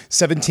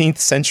 17th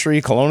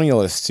century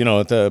colonialists,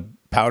 the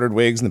powdered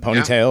wigs and the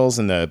ponytails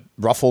and the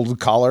ruffled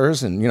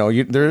collars, and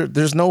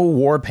there's no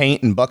war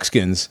paint and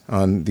buckskins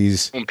on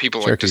these. When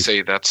people Cherokees.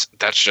 like to say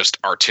that's just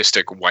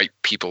artistic white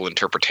people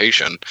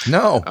interpretation.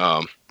 No.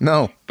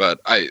 But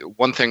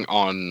one thing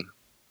on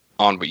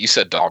what you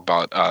said,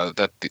 Dogbot,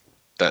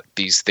 that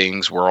these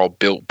things were all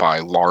built by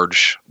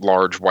large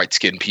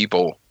white-skinned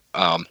people.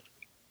 Not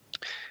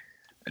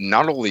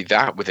only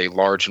that, with a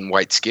large and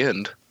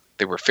white-skinned,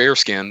 they were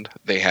fair-skinned.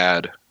 They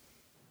had,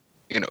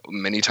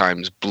 many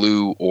times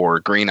blue or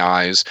green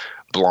eyes,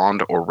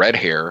 blonde or red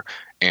hair,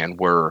 and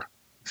were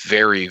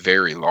very,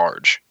 very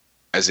large,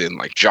 as in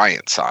like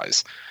giant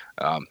size.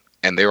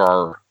 And there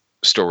are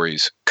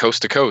stories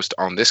coast to coast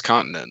on this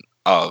continent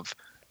of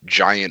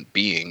giant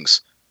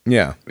beings.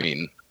 Yeah. I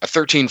mean, a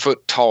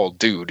 13-foot tall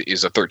dude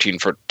is a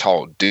 13-foot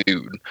tall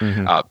dude,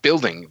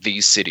 building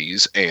these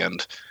cities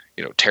and,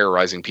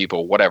 terrorizing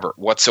people,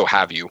 whatso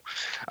have you,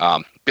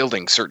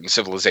 building certain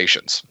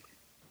civilizations.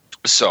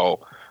 So,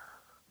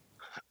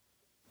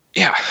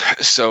 yeah,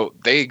 so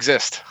they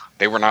exist.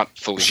 They were not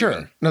fully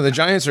human. No, the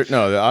giants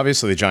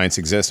obviously the giants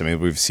exist. I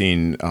mean, we've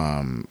seen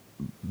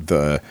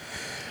the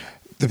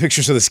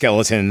pictures of the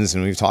skeletons,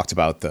 and we've talked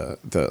about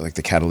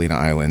the Catalina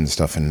Island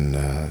stuff in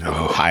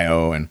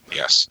Ohio, and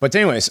yes. But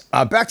anyways,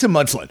 back to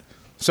Mudflood.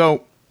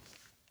 So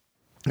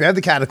we had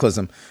the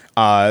Cataclysm.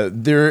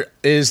 There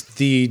is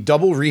the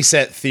double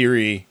reset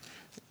theory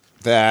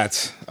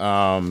that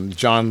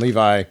John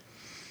Levi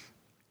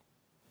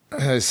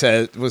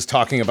was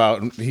talking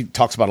about. He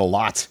talks about a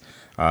lot.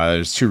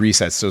 There's two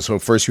resets. So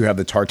first you have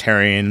the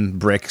Tartarian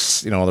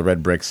bricks, the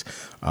red bricks,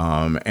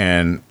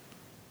 and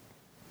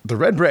the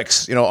red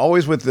bricks,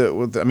 always with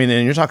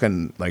and you're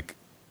talking like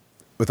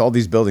with all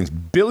these buildings,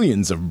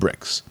 billions of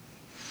bricks.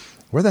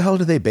 Where the hell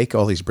do they bake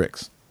all these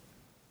bricks?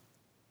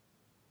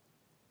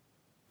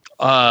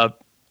 I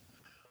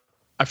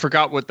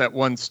forgot what that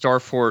one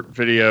Starfort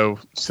video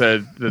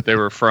said that they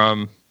were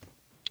from,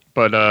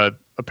 but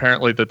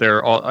apparently that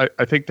they're all.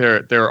 I think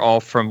they're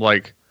all from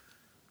like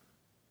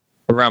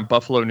around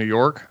Buffalo, New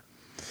York.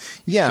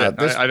 Yeah,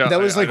 that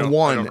was like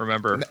one. I don't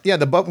remember. Yeah,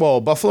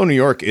 Buffalo, New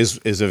York is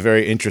a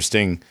very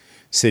interesting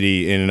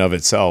city in and of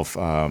itself,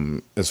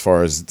 as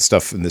far as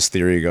stuff in this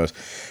theory goes.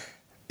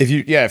 If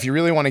you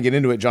really want to get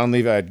into it, John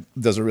Levi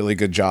does a really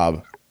good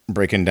job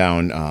breaking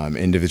down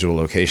individual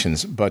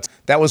locations. But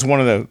that was one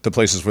of the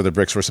places where the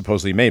bricks were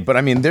supposedly made. But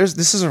I mean,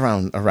 this is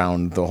around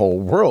the whole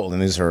world,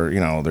 and these are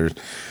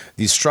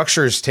these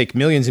structures take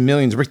millions and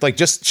millions of bricks. Like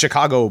just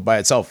Chicago by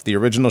itself, the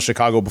original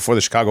Chicago before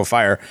the Chicago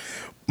fire,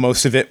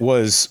 most of it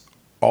was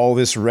all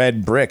this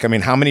red brick. I mean,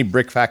 how many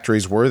brick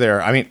factories were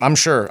there? I mean, I'm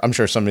sure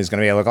somebody's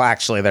going to be able to go,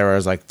 actually, there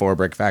was like 4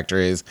 brick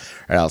factories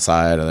right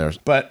outside of there.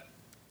 But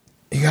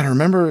you got to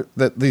remember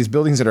that these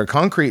buildings that are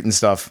concrete and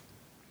stuff,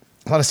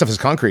 a lot of stuff is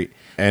concrete.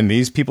 And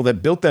these people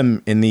that built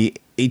them in the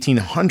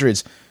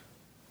 1800s,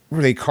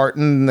 were they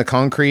carting the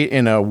concrete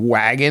in a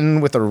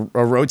wagon with a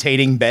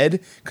rotating bed?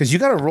 Because you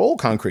got to roll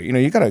concrete.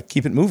 You got to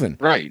keep it moving.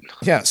 Right.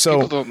 Yeah.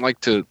 So people don't like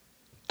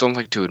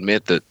to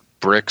admit that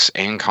bricks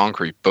and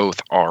concrete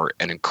both are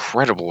an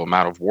incredible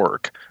amount of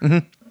work.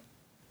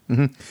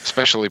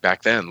 Especially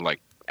back then. Like,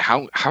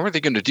 how are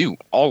they going to do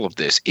all of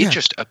this? It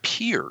just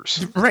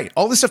appears. Right.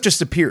 All this stuff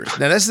just appears.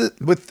 Now that's so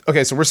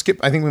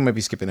I think we might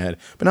be skipping ahead,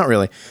 but not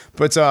really.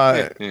 But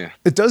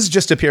it does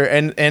just appear,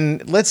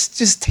 and let's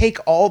just take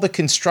all the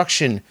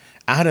construction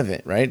out of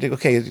it, right?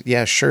 Okay,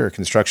 yeah, sure,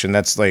 construction.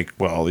 That's like,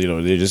 well, they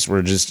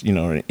were just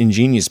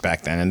ingenious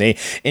back then, and they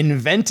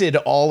invented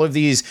all of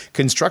these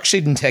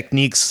construction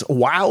techniques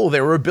while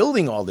they were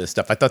building all this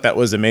stuff. I thought that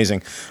was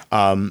amazing.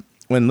 When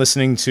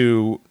listening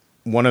to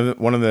one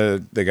of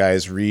the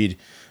guys read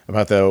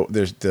about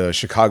the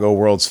Chicago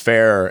World's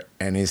Fair,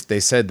 and they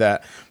said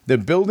that the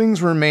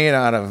buildings were made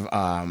out of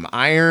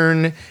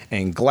iron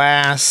and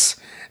glass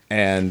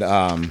and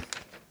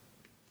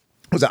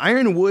it was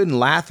iron, wood, and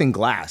lath and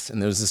glass.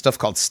 And there was this stuff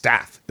called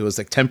staff. It was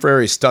like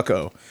temporary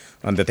stucco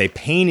that they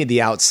painted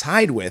the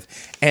outside with.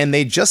 And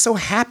they just so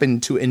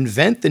happened to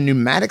invent the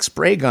pneumatic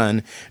spray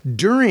gun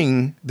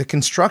during the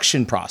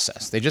construction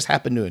process. They just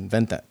happened to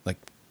invent that. Like,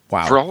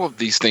 wow. For all of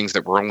these things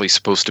that were only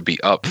supposed to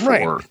be up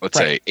for, let's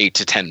say, 8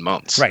 to 10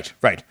 months. Right.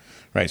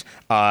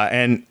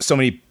 And so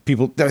many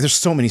people, there's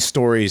so many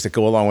stories that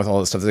go along with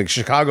all this stuff. Like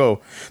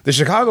the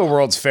Chicago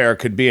World's Fair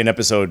could be an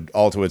episode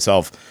all to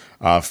itself,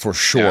 for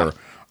sure. Yeah.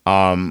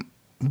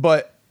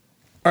 But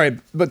all right,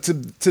 but to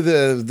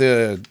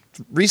the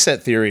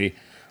reset theory.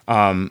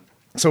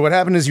 So what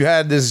happened is you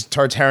had this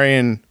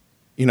Tartarian,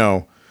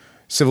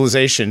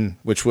 civilization,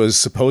 which was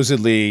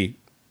supposedly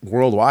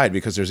worldwide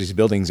because there's these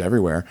buildings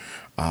everywhere.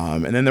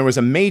 And then there was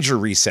a major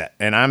reset,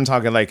 and I'm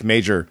talking like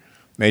major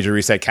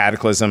reset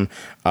cataclysm,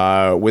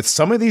 with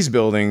some of these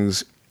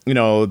buildings.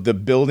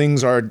 The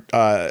buildings are,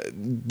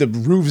 the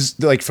roofs,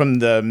 like from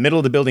the middle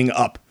of the building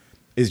up,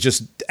 is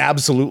just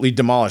absolutely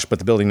demolished, but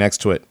the building next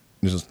to it,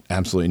 there's just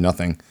absolutely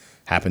nothing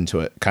happened to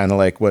it. Kind of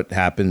like what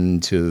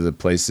happened to the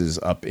places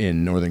up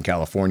in Northern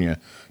California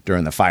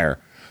during the fire.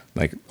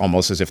 Like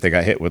almost as if they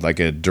got hit with like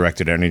a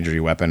directed energy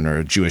weapon or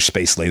a Jewish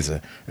space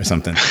laser or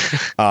something.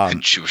 A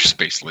Jewish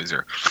space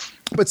laser.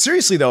 But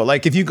seriously though,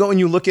 like if you go and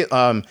you look at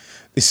the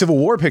Civil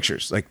War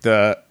pictures, like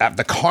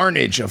the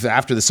carnage of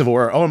after the Civil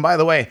War. Oh, and by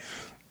the way,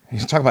 you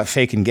talk about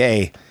fake and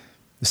gay.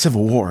 The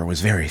Civil War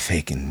was very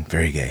fake and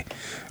very gay.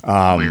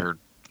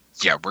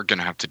 We're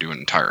gonna have to do an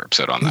entire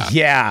episode on that.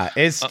 Yeah,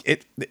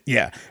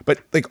 but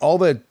like all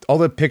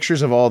the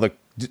pictures of all the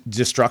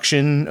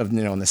destruction of,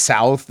 in the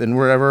South and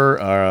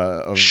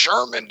wherever.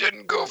 Sherman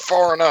didn't go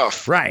far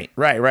enough. Right.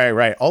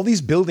 All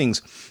these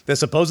buildings that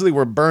supposedly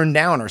were burned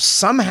down are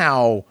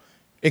somehow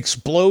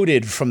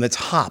exploded from the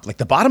top. Like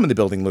the bottom of the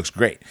building looks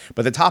great,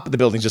 but the top of the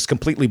building just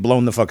completely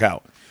blown the fuck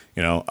out.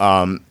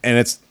 And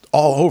it's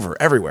all over,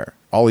 everywhere.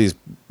 All these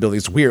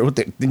buildings, weird.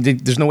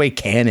 There's no way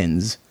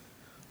cannons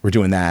were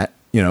doing that.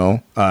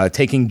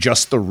 Taking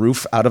just the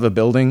roof out of a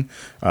building,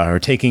 or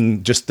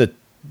taking just the,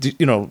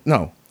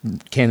 no,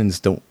 cannons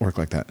don't work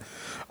like that.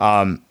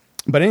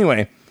 But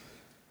anyway,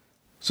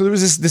 so there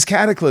was this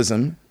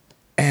cataclysm,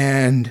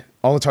 and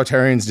all the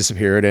Tartarians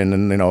disappeared,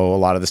 and a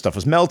lot of the stuff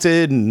was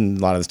melted, and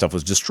a lot of the stuff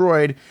was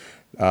destroyed.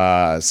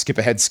 Skip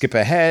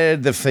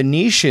ahead. The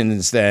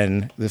Phoenicians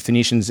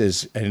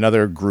is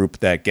another group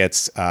that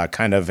gets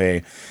kind of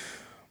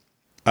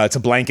it's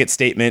a blanket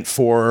statement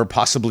for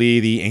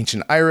possibly the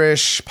ancient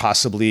Irish,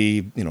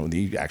 possibly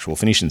the actual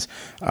Phoenicians,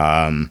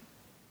 or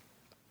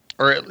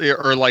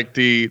like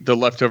the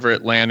leftover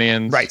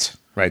Atlanteans, right.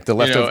 The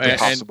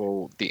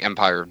leftover, the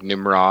Empire of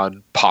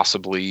Nimrod,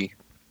 possibly.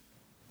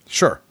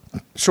 Sure.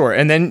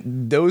 And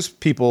then those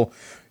people,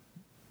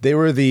 they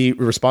were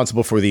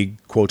responsible for the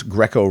quote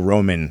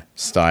Greco-Roman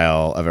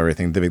style of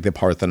everything, the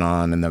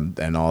Parthenon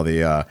and all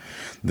the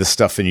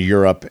stuff in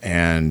Europe,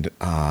 and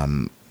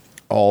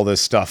all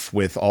this stuff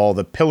with all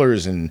the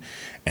pillars and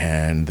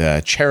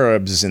the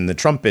cherubs and the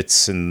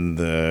trumpets and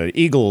the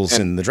eagles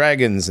and the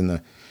dragons and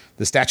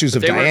the statues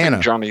of Diana.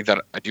 Johnny,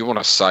 that I do want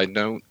a side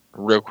note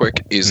real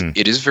quick is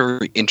it is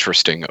very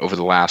interesting over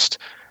the last,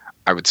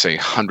 I would say,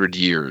 100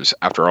 years,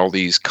 after all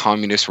these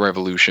communist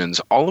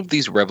revolutions, all of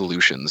these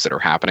revolutions that are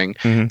happening,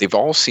 they've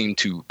all seemed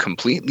to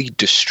completely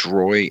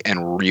destroy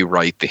and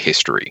rewrite the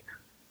history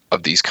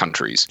of these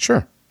countries.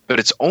 Sure. But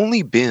it's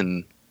only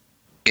been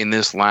in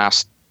this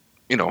last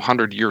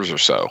 100 years or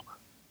so.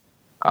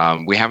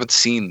 We haven't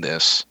seen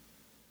this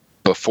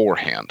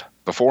beforehand.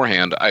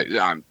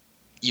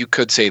 You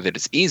could say that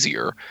it's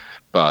easier,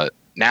 but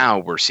now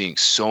we're seeing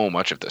so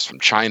much of this from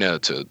China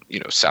to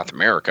South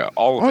America.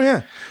 All of it.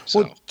 Yeah.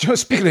 So, well,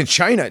 just speaking of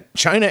China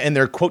and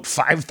their quote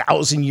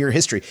 5,000 year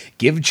history.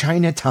 Give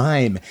China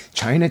time.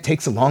 China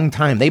takes a long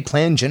time. They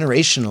plan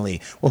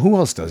generationally. Well, who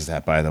else does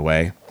that, by the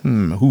way?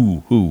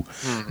 Who?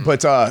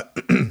 But no,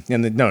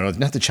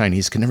 not the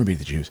Chinese. Can never be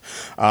the Jews.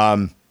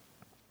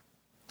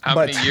 How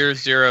many year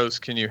zeros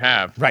can you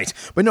have? Right.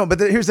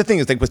 But here's the thing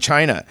is, like, with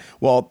China,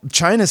 well,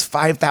 China's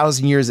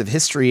 5,000 years of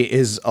history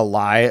is a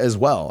lie as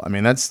well. I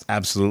mean, that's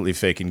absolutely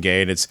fake and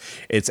gay. And it's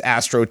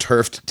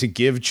astroturfed to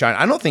give China.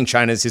 I don't think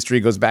China's history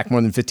goes back more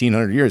than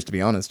 1,500 years, to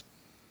be honest.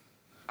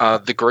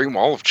 The Great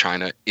Wall of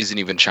China isn't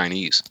even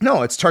Chinese.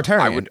 No, it's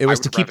Tartarian. It was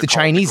to keep the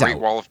Chinese out. The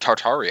Great Wall of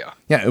Tartaria.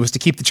 Yeah, it was to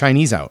keep the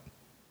Chinese out.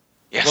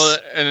 Yes. Well,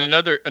 and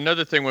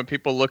another thing, when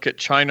people look at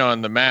China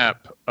on the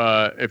map,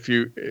 if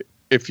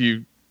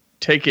you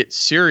take it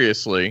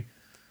seriously,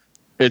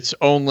 it's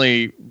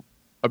only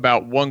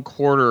about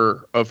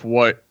 1/4 of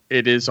what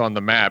it is on the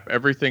map.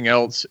 Everything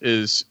else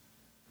is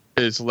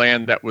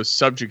land that was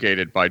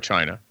subjugated by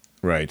China.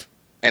 Right.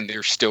 And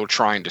they're still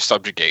trying to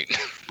subjugate.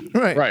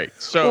 Right.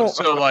 So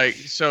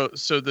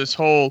this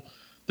whole,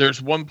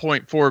 there's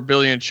 1.4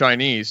 billion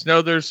Chinese.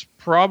 No, there's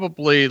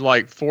probably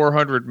like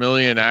 400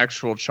 million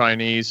actual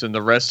Chinese, and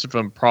the rest of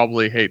them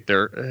probably hate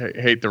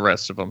the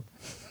rest of them.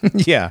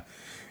 Yeah.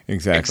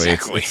 Exactly.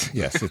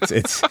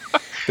 It's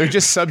they're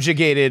just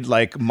subjugated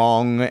like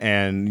Hmong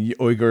and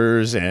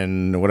Uyghurs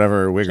and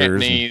whatever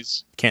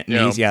Uyghurs.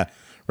 Cantonese, yeah.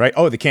 Right.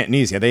 Oh, the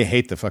Cantonese, yeah. They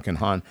hate the fucking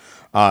Han.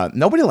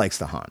 Nobody likes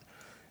the Han.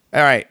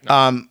 All right.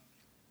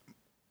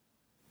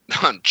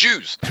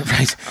 Jews.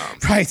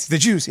 Right. The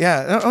Jews.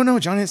 Yeah. Oh no,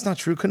 Johnny, it's not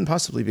true. Couldn't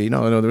possibly be.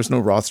 No. There was no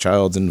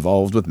Rothschilds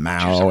involved with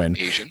Mao and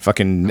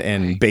fucking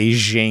and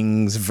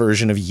Beijing's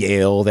version of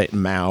Yale that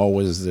Mao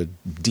was the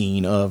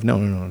dean of. No,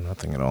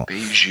 nothing at all.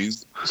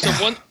 Beijing.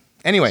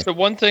 So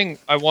one thing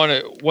I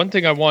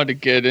wanted to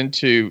get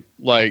into,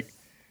 like,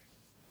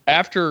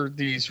 after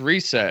these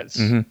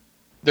resets,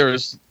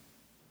 there's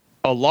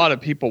a lot of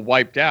people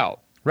wiped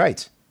out.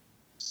 Right.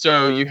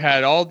 So you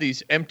had all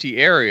these empty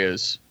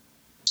areas.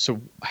 So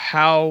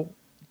how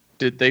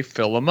did they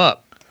fill them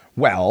up?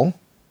 Well,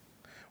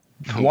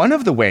 one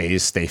of the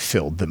ways they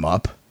filled them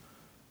up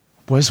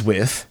was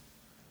with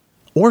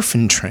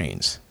orphan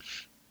trains.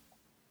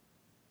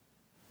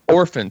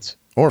 Orphans.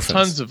 Orphans.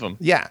 Tons of them.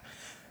 Yeah.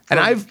 And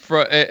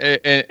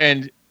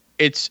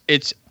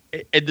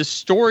the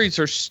stories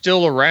are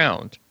still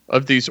around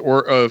of these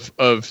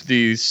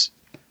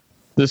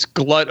this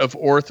glut of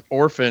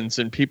orphans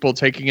and people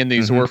taking in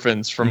these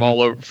orphans from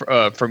all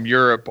over, from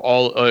Europe,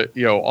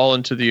 all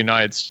into the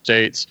United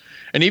States,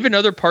 and even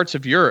other parts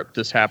of Europe.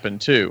 This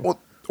happened too. Well,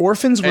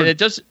 orphans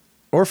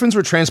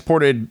were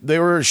transported. They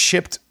were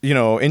shipped,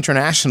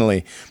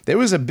 internationally. It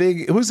was a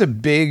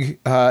big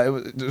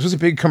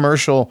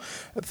commercial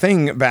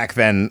thing back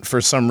then for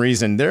some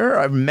reason. There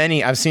are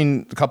many. I've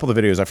seen a couple of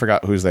videos. I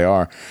forgot whose they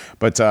are,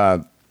 but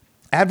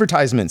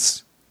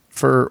advertisements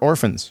for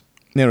orphans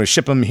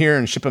ship them here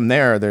and ship them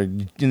there.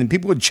 And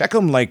people would check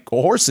them like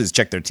horses,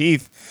 check their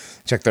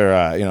teeth, check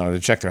their,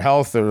 check their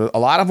health. A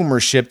lot of them were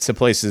shipped to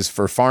places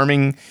for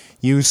farming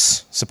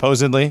use,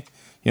 supposedly,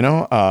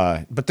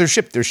 but they're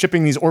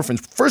shipping these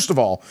orphans. First of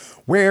all,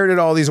 where did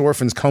all these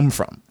orphans come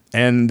from?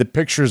 And the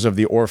pictures of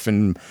the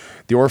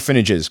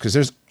orphanages, because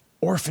there's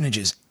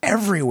orphanages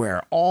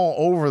everywhere, all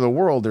over the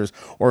world. There's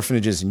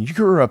orphanages in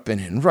Europe and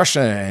in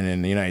Russia and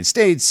in the United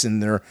States,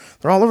 and they're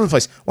all over the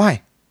place.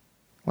 Why?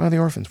 Why are they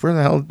orphans? Where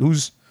the hell?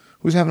 Who's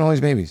having all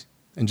these babies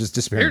and just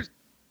disappearing?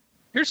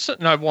 Here's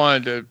something I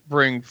wanted to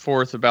bring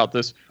forth about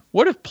this.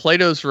 What if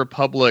Plato's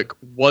Republic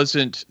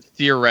wasn't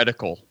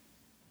theoretical?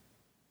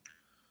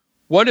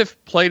 What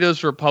if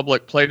Plato's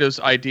Republic, Plato's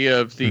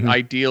idea of the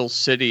ideal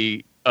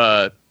city,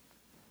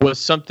 was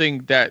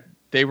something that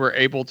they were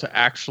able to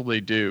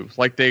actually do?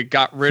 Like they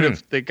got rid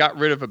of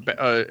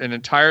an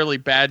entirely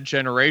bad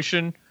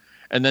generation,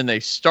 and then they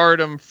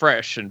started them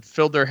fresh and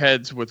filled their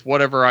heads with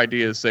whatever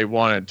ideas they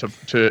wanted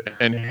to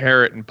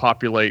inherit and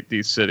populate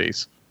these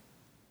cities.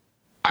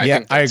 I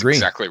think that's agree.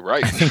 Exactly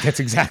right. I think that's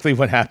exactly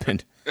what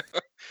happened.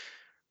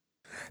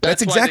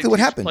 That's exactly what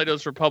happened.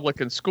 Plato's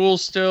Republic in school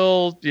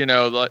still,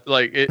 I've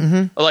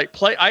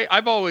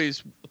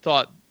always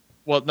thought,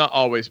 well, not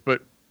always,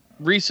 but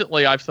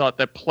recently I've thought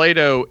that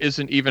Plato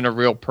isn't even a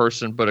real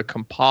person, but a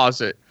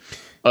composite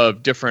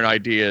of different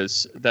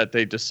ideas that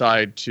they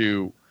decide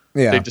to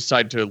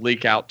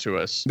leak out to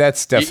us.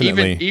 That's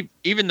definitely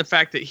even the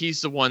fact that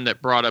he's the one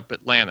that brought up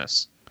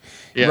Atlantis.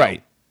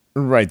 Right.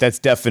 That's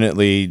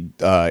definitely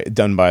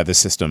done by the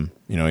system.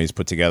 He's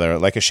put together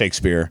like a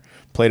Shakespeare,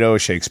 Plato,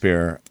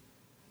 Shakespeare,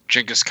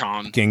 Genghis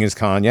Khan.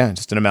 Yeah,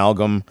 just an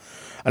amalgam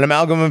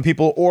of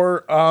people,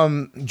 or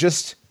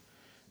just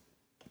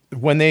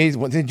when they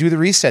do the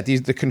reset,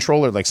 the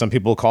controller, like some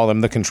people call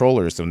them the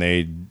controllers, when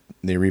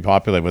they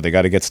repopulate, but they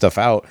got to get stuff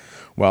out.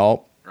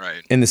 Well,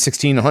 right. In the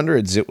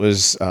 1600s, it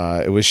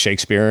was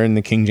Shakespeare and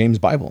the King James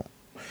Bible.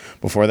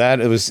 Before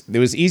that, it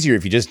was easier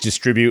if you just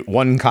distribute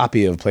one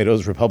copy of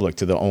Plato's Republic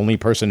to the only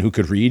person who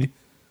could read,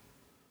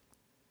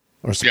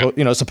 or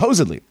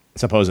supposedly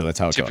that's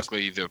how it goes.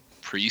 Typically, the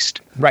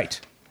priest.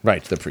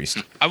 Right, the priest.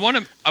 I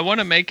want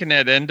to make an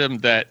addendum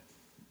that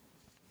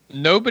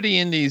nobody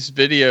in these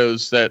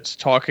videos that's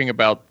talking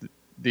about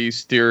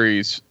these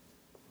theories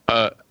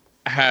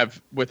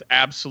have with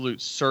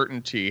absolute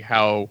certainty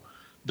how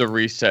the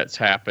resets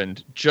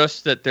happened.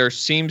 Just that there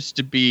seems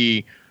to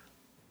be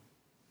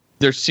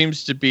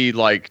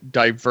like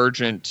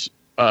divergent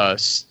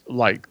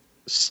like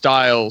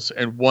styles,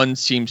 and one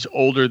seems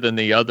older than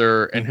the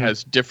other and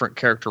has different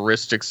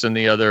characteristics than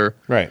the other.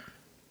 Right.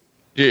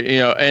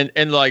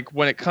 And like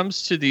when it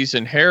comes to these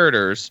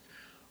inheritors,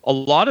 a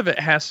lot of it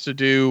has to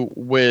do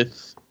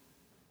with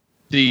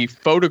the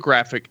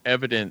photographic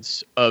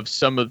evidence of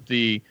some of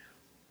the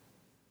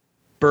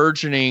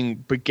burgeoning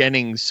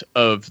beginnings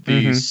of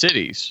these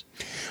cities.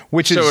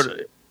 Well,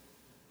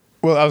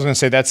 I was going to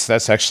say that's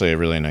actually a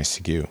really nice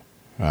skew.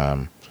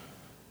 The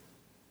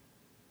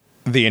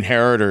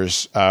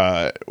inheritors.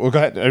 Well, go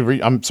ahead.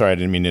 I'm sorry, I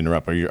didn't mean to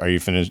interrupt. Are you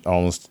finished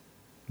almost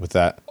with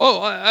that?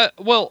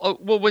 Well,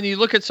 when you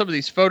look at some of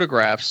these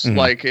photographs,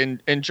 like in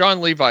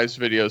John Levi's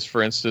videos,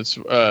 for instance,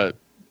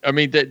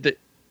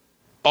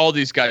 all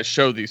these guys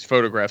show these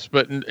photographs,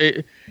 but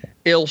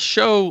it'll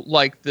show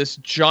like this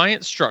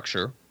giant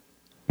structure,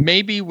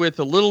 maybe with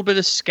a little bit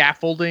of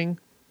scaffolding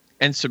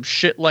and some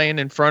shit laying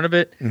in front of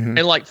it,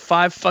 and like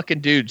 5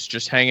 fucking dudes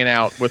just hanging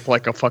out with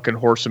like a fucking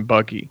horse and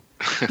buggy.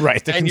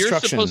 Right. The and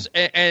construction. You're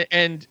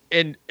supposed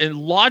and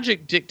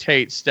logic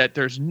dictates that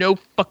there's no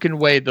fucking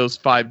way those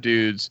 5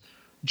 dudes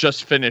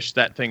just finished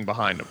that thing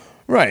behind them.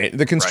 Right.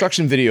 The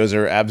construction videos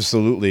are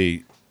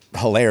absolutely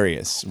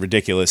hilarious,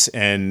 ridiculous,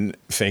 and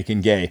fake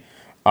and gay.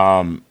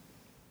 But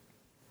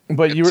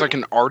it's like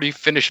an already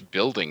finished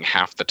building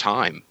half the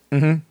time.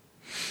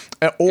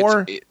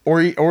 Or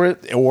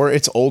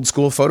it's old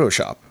school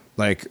Photoshop,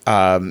 like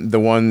the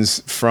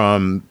ones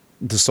from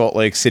the Salt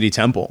Lake City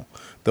Temple.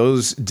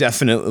 Those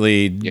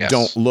definitely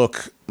don't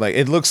look like,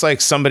 it looks like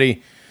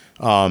somebody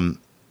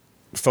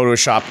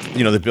photoshopped,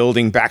 the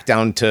building back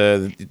down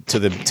to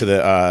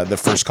the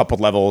first couple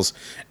levels,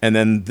 and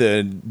then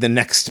the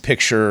next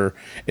picture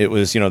it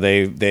was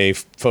they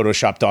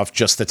photoshopped off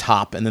just the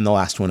top, and then the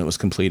last one it was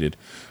completed.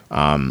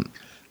 But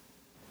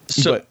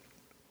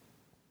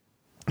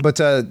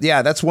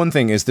that's one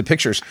thing, is the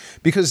pictures,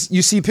 because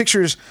you see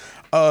pictures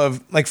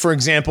of, like, for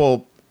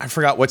example, I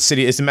forgot what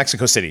city. It's in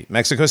Mexico City.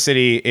 Mexico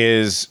City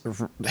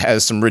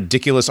has some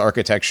ridiculous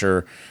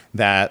architecture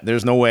that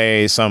there's no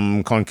way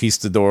some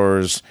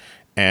conquistadors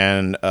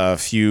and a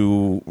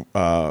few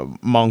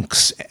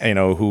monks,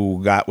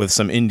 who got with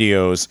some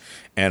Indios,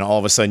 and all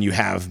of a sudden you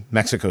have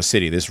Mexico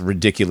City, this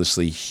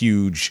ridiculously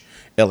huge,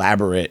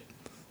 elaborate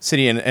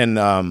city, and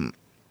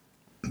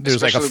there's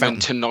especially like a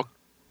fountain.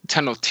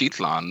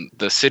 Tenochtitlan,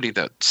 the city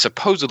that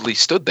supposedly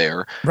stood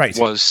there, right,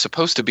 was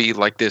supposed to be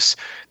like this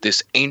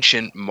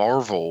ancient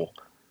marvel,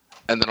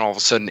 and then all of a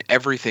sudden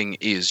everything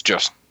is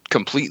just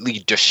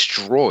completely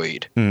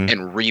destroyed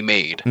and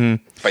remade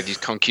by these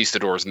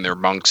conquistadors and their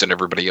monks and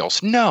everybody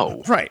else.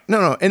 No. Right.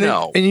 No. And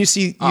No. and you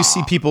see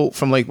people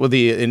from like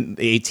in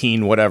the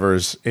 18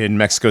 whatevers in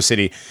Mexico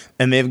City,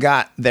 and they've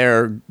got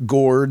their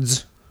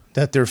gourds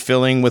that they're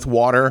filling with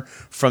water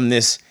from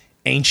this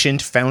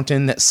ancient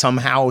fountain that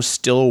somehow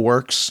still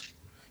works.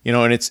 You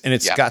know, and it's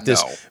got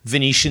this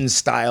Venetian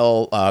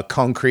style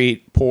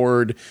concrete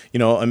poured, you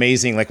know,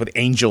 amazing, like with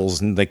angels,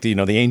 and like the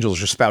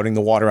angels are spouting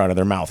the water out of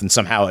their mouth, and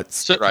somehow it's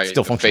still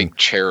functioning. Fake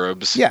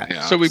cherubs.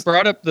 Yeah. So we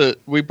brought up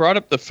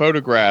the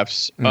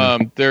photographs.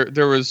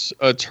 There was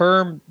a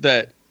term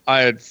that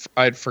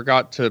I'd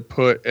forgot to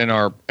put in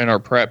our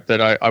prep that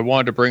I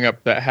wanted to bring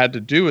up that had to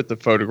do with the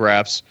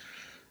photographs.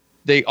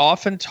 They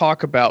often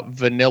talk about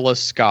vanilla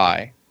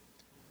sky.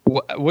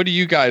 What do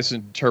you guys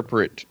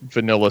interpret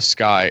vanilla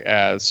sky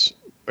as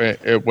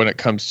when it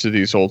comes to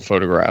these old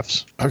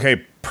photographs? Okay,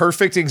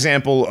 perfect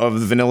example of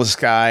the vanilla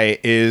sky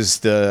is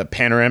the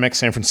panoramic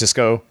San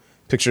Francisco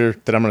picture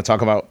that I'm going to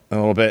talk about in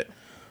a little bit.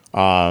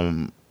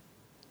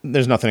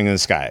 There's nothing in the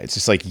sky. It's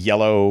just like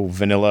yellow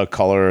vanilla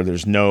color.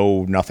 There's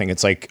nothing.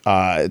 It's like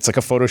a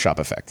Photoshop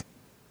effect.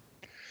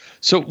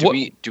 So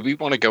do we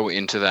want to go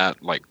into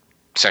that like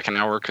second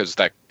hour, because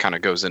that kind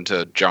of goes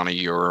into Johnny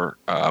your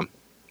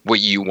what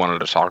you wanted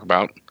to talk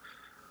about?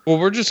 Well,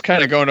 we're just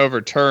kind of going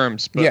over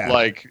terms, but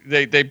like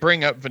they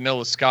bring up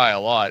vanilla sky a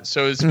lot.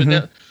 So is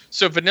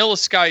vanilla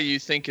sky, you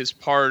think, is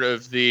part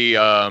of the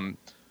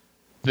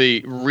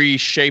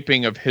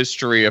reshaping of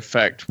history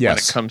effect when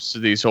it comes to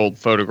these old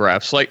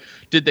photographs? Like,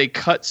 did they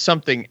cut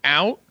something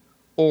out,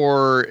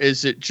 or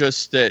is it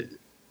just that,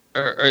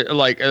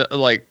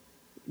 like,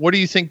 what do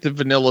you think the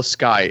vanilla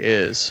sky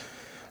is?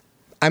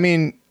 I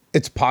mean,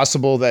 it's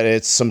possible that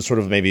it's some sort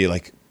of maybe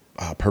like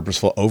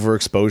purposeful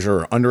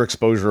overexposure or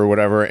underexposure or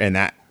whatever, and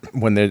that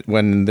when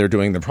they're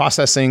doing the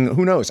processing,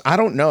 who knows? I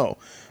don't know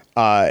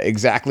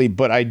exactly,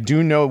 but I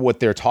do know what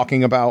they're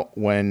talking about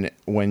when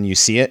you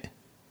see it.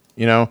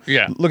 You know,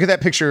 Look at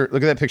that picture.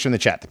 Look at that picture in the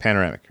chat, the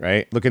panoramic,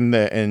 right?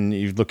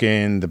 You look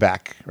in the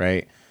back,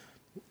 right?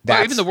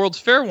 Even the World's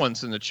Fair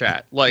one's in the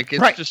chat. Like,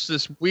 it's just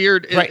this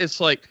weird. It's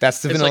like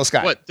that's the vanilla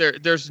sky. What?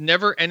 There's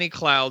never any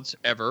clouds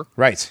ever.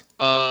 Right.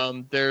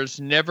 There's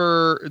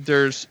never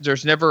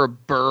a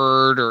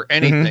bird or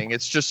anything.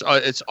 It's just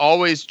it's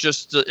always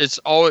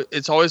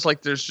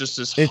like there's just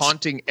this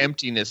haunting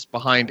emptiness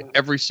behind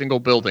every single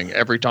building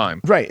every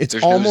time. Right.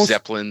 There's no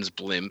zeppelins,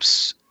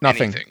 blimps,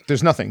 nothing. Anything.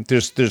 There's nothing.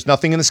 There's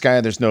nothing in the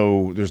sky. There's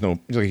no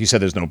like you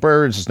said, there's no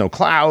birds, there's no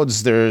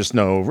clouds, there's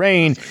no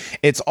rain.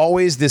 It's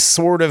always this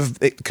sort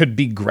of, it could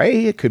be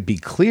gray, it could be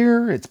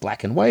clear, it's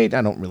black and white,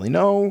 I don't really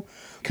know.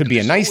 Could be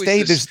a nice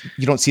day.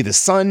 You don't see the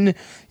sun,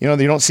 you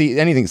don't see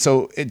anything.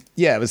 So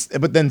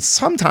but then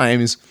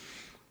sometimes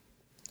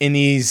in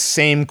these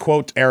same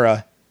quote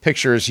era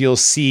pictures, you'll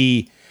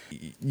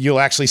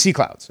actually see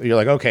clouds. You're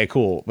like, okay,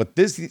 cool. But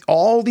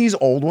all these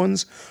old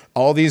ones,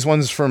 all these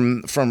ones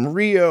from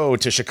Rio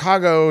to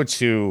Chicago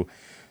to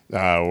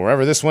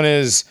wherever this one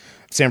is,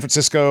 San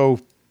Francisco,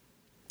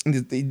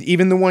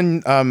 even the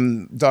one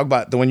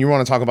Dogbot, the one you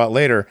want to talk about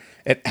later,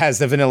 it has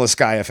the vanilla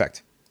sky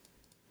effect.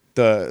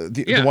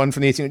 The one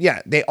from the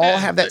 18. They all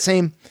have that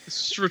same.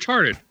 It's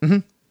retarded.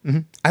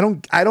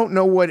 I don't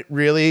know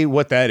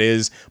what that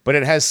is, but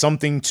it has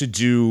something to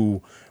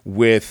do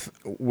with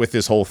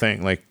this whole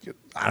thing. Like,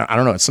 I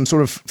don't know. It's some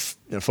sort of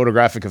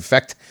photographic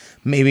effect.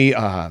 Maybe.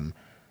 I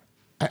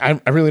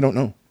really don't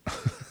know.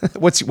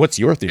 What's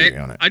your theory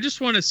on it? I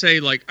just want to say,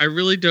 like, I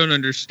really don't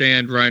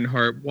understand,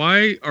 Reinhardt.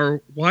 Why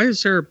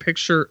is there a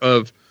picture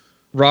of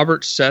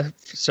Robert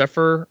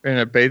Seffer in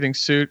a bathing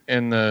suit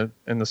in the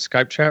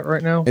Skype chat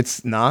right now?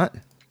 It's not.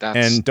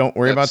 And don't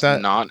worry about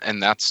that.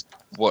 And that's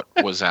what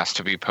was asked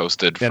to be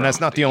posted. And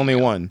that's not the only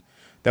one.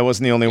 That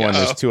wasn't the only one.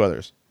 There's two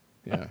others.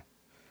 Yeah.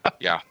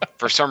 Yeah.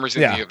 For some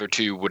reason, the other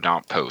two would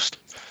not post.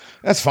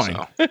 That's fine.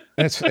 So.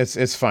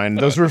 It's fine.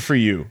 Those were for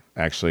you,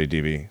 actually,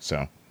 DB.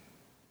 So.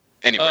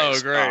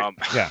 Anyways, great.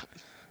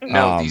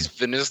 No,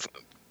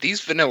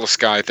 these vanilla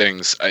sky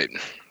things,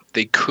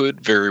 they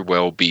could very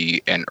well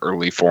be an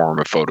early form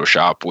of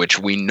Photoshop, which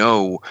we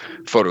know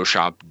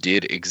Photoshop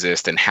did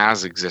exist and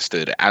has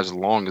existed as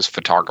long as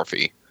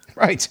photography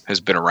has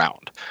been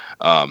around.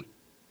 I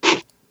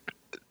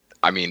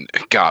mean,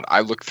 God,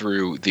 I looked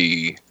through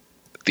the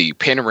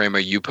panorama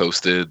you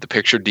posted, the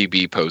picture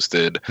DB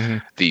posted,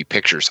 the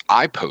pictures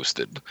I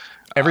posted.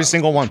 Every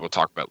single one. Which we'll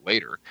talk about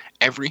later.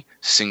 Every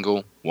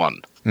single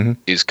one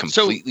is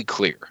completely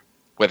clear,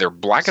 whether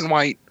black and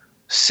white,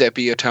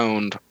 sepia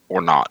toned,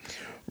 or not.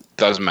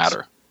 Doesn't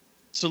matter.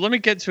 So let me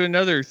get to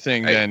another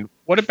thing then.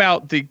 What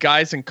about the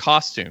guys in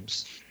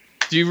costumes?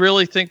 Do you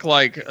really think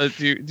like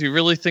do you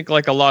really think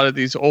like a lot of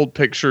these old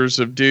pictures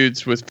of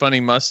dudes with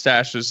funny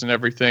mustaches and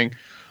everything,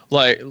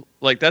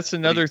 like that's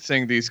another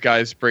thing these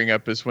guys bring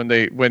up is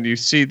when you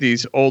see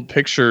these old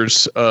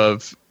pictures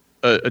of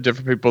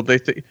different people, they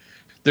think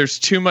there's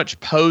too much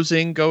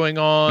posing going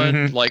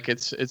on. Like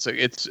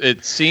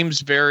it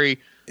seems very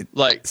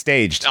like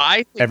staged.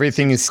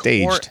 Everything is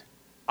staged.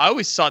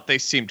 always thought they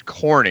seemed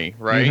corny,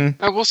 right?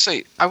 Mm-hmm. I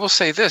will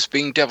say this,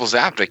 being devil's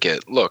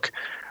advocate, look,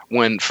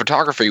 when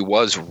photography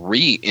was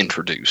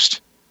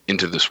reintroduced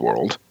into this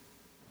world,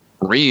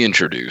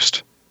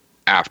 reintroduced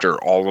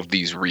after all of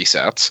these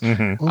resets,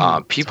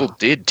 people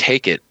did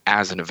take it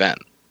as an event.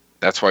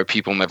 That's why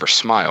people never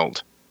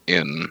smiled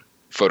in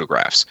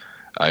photographs.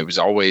 It was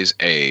always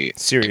a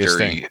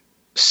very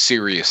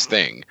serious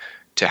thing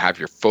to have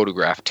your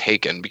photograph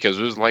taken, because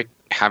it was like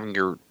having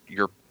your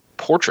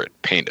portrait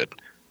painted,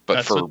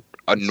 but for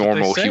a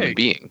normal human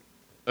being.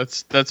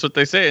 That's what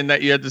they say, and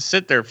that you had to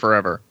sit there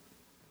forever.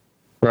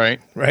 Right.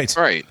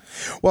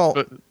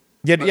 Well,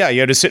 you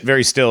had to sit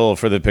very still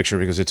for the picture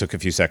because it took a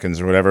few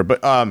seconds or whatever.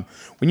 But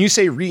when you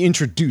say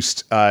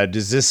reintroduced,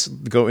 does this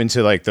go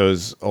into like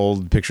those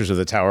old pictures of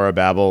the Tower of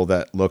Babel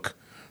that look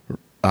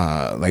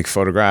like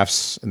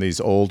photographs and these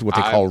old, what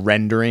they call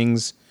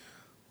renderings?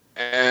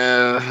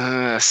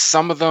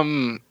 Some of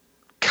them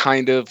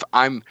kind of.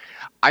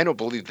 I don't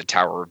believe the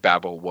Tower of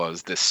Babel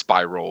was this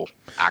spiral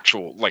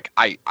actual. Like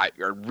I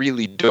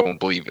really don't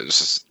believe it was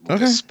just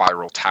this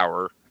spiral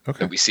tower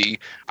that we see.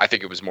 I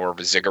think it was more of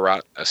a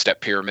ziggurat, a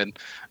step pyramid,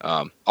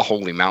 a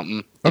holy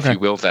mountain, if you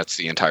will. That's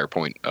the entire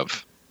point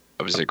of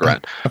a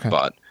ziggurat.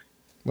 But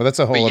well, that's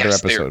a whole other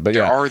episode. But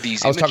there are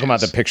these. I was talking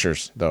about the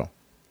pictures, though.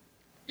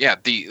 Yeah,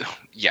 the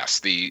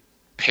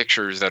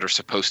pictures that are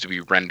supposed to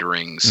be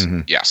renderings.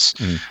 Yes,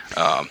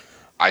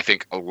 I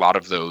think a lot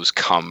of those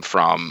come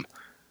from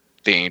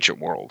the ancient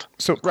world.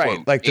 So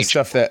like the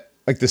stuff that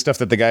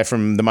the guy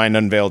from The Mind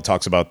Unveiled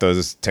talks about,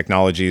 those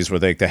technologies where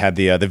they had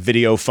the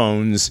video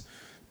phones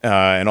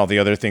and all the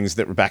other things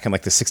that were back in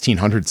like the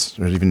 1600s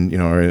or even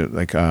or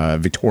like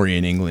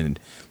Victorian England.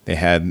 They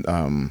had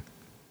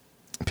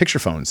picture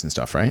phones and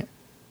stuff, right?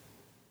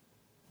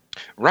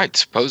 Right,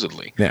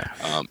 supposedly.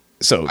 Yeah.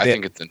 So I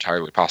think it's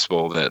entirely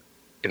possible that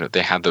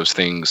they had those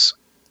things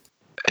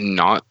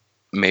not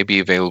maybe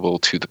available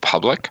to the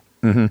public.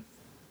 Mm-hmm.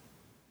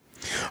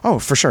 Oh,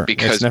 for sure.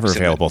 Because it's never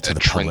available to the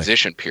public.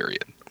 Transition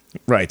period.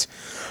 Right.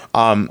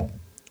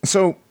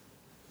 So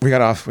we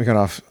got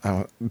off.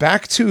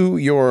 Back to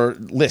your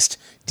list,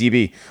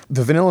 DB.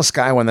 The Vanilla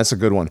Sky one, that's a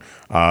good one.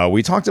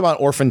 We talked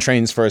about orphan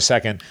trains for a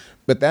second,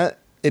 but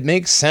it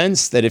makes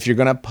sense that if you're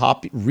going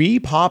to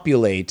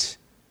repopulate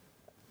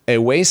a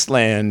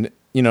wasteland,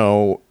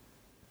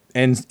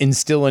 and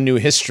instill a new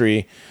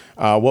history,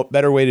 what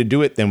better way to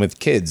do it than with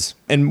kids?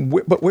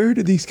 But where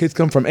did these kids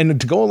come from? And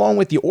to go along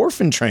with the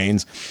orphan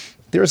trains,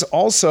 there's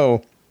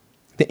also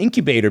the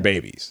incubator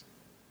babies,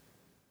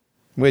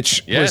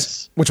 which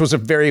was a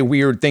very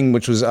weird thing,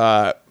 which was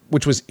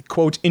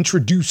quote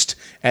introduced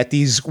at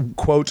these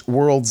quote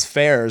world's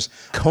fairs.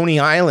 Coney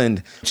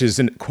Island, which is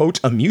an quote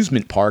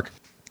amusement park,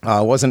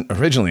 wasn't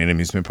originally an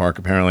amusement park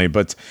apparently,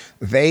 but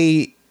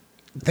they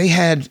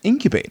had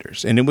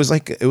incubators, and it was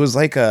like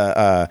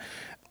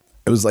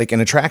an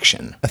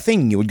attraction, a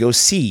thing you would go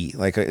see,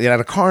 like at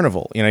a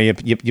carnival. You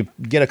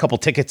get a couple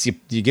tickets. You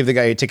give the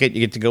guy a ticket. You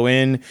get to go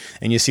in,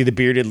 and you see the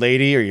bearded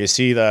lady, or you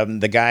see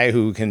the guy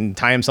who can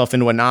tie himself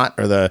into a knot,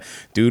 or the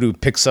dude who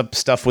picks up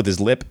stuff with his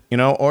lip.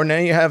 Or now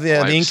you have the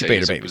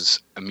incubator baby. It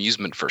was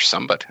amusement for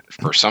some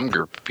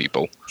group of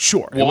people.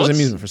 Sure, it was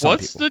amusement for some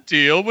people. What's the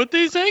deal with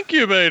these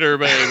incubator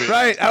babies?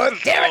 Right,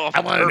 damn it! I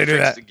wanted to do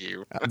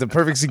that. The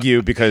perfect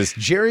segue, because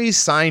Jerry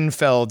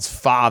Seinfeld's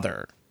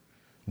father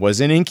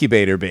was an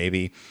incubator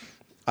baby.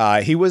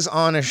 He was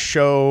on a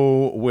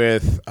show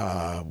with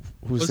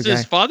who's the guy?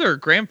 His father or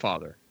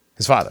grandfather?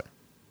 His father.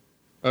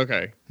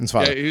 Okay. His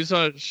father. Yeah, he was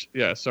on.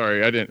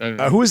 Sorry, I didn't.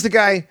 Who was the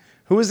guy?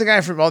 Who was the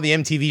guy from all the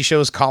MTV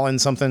shows? Colin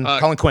something.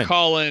 Colin Quinn.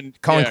 Colin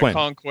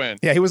Quinn.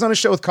 Yeah, he was on a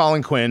show with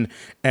Colin Quinn,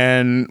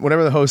 and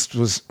whoever the host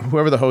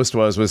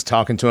was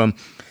talking to him.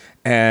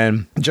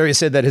 And Jerry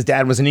said that his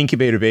dad was an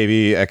incubator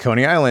baby at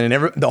Coney Island,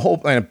 and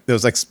there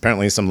was like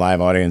apparently some live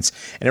audience,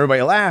 and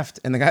everybody laughed.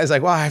 And the guy's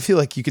like, "Well, I feel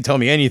like you could tell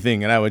me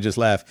anything, and I would just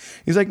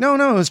laugh." He's like,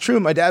 "No, it's true.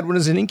 My dad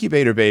was an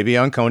incubator baby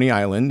on Coney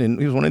Island, and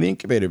he was one of the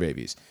incubator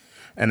babies."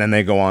 And then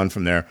they go on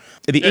from there.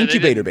 The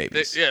incubator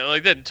babies. They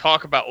didn't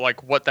talk about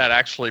like what that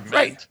actually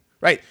meant.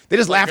 Right. They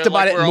just laughed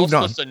about it and moved on.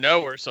 We're all supposed to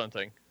know or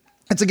something.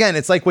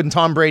 It's like when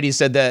Tom Brady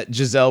said that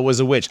Giselle was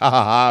a witch. Ha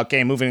ha ha.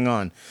 Okay, moving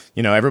on.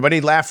 Everybody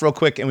laugh real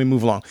quick and we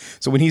move along.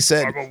 So when he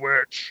said, "I'm a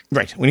witch,"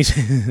 right? When he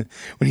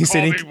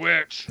said,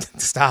 "witch,"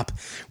 stop.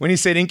 When he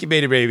said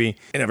incubator baby,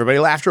 and everybody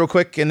laughed real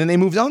quick, and then they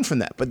moved on from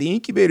that. But the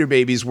incubator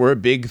babies were a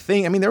big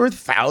thing. I mean, there were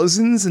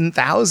thousands and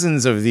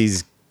thousands of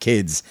these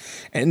kids,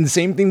 and the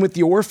same thing with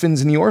the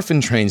orphans and the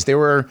orphan trains. There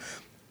were,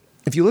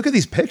 if you look at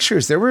these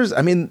pictures, there's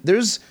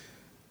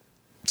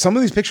some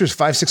of these pictures,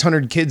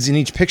 500-600 kids in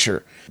each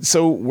picture.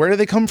 So where do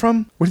they come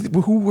from?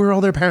 Who were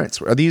all their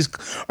parents? Are these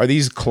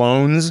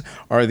clones?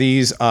 Are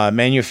these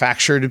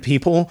manufactured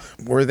people?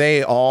 Were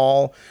they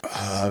all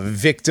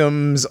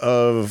victims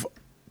of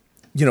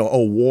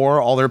a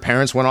war? All their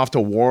parents went off to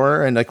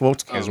war, and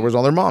where's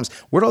all their moms?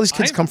 Where do all these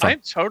kids come from?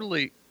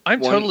 I'm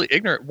totally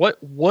ignorant.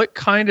 What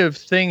kind of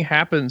thing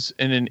happens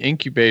in an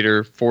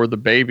incubator for the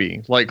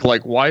baby? Like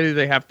why do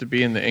they have to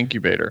be in the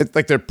incubator? It's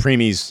like they're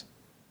preemies.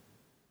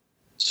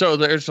 So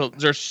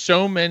there's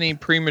so many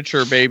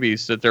premature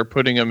babies that they're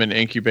putting them in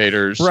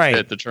incubators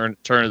at the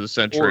turn of the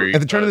century.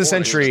 At the turn of the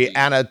century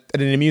at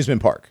an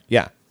amusement park.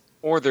 Yeah.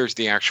 Or there's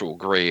the actual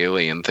gray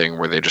alien thing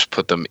where they just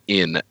put them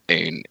in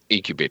an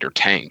incubator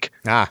tank.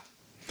 And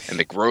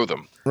they grow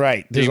them.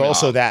 Right. There's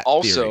also that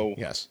also theory.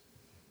 Yes.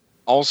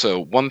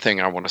 Also, one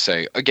thing I want to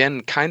say,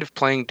 again, kind of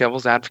playing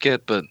devil's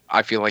advocate, but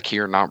I feel like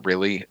here not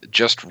really,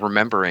 just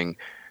remembering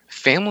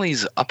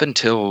families up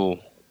until,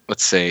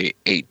 let's say,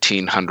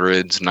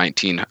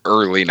 1800s,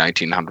 early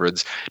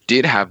 1900s,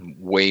 did have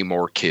way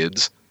more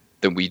kids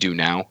than we do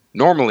now.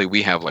 Normally,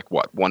 we have,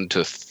 1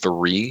 to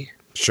 3?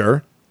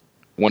 Sure.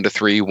 1 to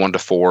 3, 1 to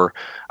 4.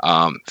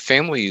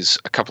 Families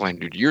a couple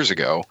hundred years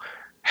ago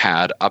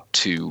had up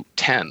to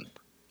 10.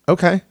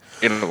 Okay.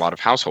 In a lot of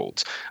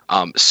households.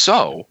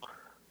 So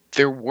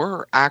there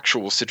were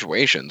actual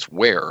situations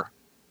where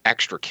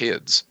extra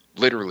kids,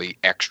 literally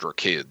extra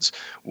kids,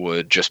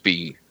 would just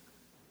be,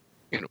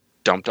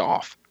 dumped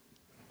off.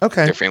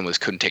 Okay. Their families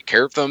couldn't take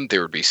care of them.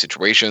 There would be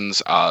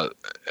situations.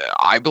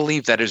 I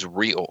believe that is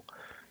real.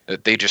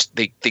 That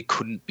they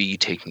couldn't be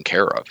taken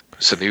care of.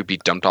 So they would be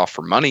dumped off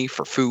for money,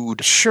 for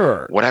food,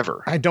 sure,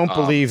 whatever. I don't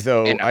believe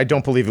I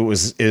don't believe it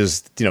was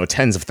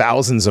tens of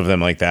thousands of them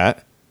like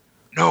that.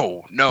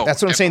 No.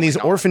 That's what I'm saying. These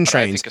orphan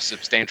trains. I think a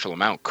substantial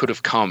amount could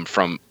have come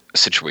from a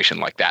situation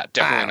like that.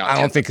 Definitely not.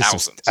 I don't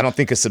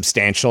think a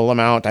substantial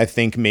amount. I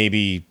think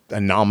maybe a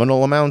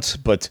nominal amount,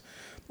 but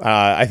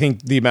I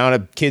think the amount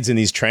of kids in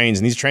these trains,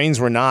 and these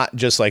trains were not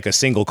just like a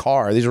single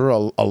car. These were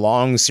a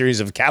long series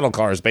of cattle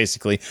cars,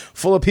 basically,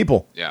 full of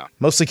people. Yeah,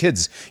 mostly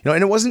kids.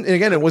 And it wasn't. And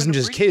again, it wasn't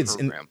just kids.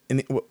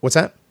 What's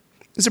that?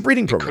 It's a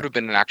breeding program. It could have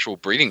been an actual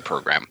breeding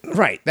program.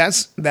 Right.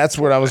 That's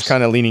what I was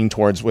kind of leaning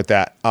towards with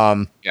that.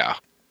 Yeah.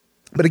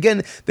 But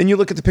again, then you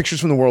look at the pictures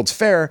from the World's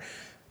Fair,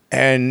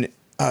 and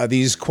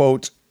these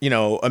quote,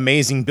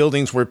 amazing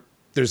buildings where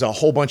there's a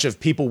whole bunch of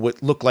people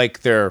would look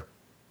like they're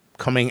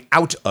coming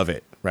out of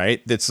it.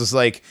 Right. This is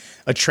like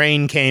a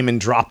train came and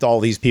dropped all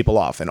these people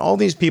off, and all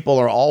these people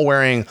are all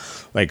wearing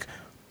like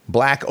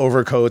black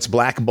overcoats,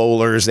 black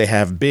bowlers. They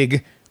have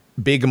big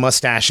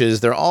mustaches.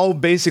 They're all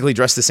basically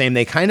dressed the same.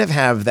 They kind of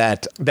have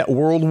that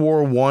World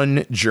War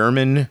I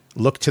German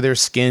look to their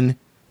skin.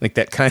 Like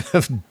that kind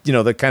of,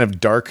 the kind of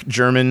dark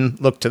German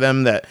look to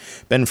them that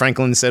Ben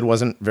Franklin said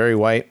wasn't very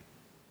white.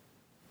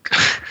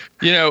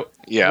 Yeah.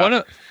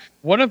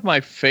 One of my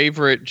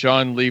favorite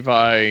John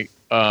Levi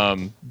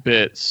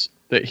bits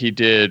that he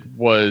did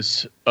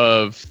was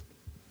of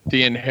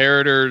the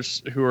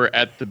inheritors who are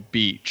at the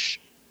beach.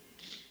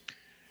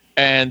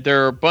 And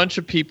there are a bunch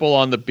of people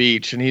on the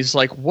beach, and he's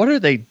like, what are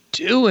they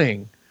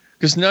doing?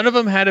 Because none of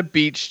them had a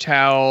beach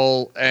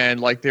towel,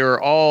 and they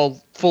were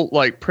all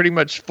pretty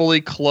much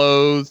fully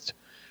clothed.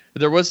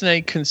 There wasn't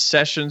any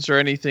concessions or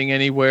anything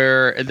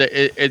anywhere.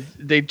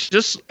 They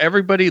just,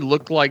 everybody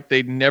looked like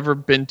they'd never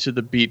been to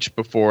the beach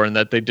before and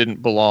that they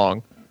didn't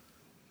belong.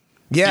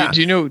 Yeah.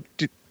 Do you know?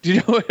 Do you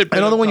know what I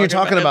know the one you're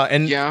talking about,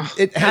 and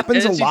it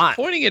happens a lot.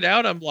 He's pointing it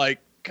out, I'm like,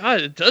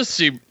 God, it does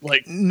seem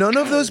like none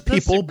of those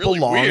people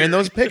belong in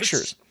those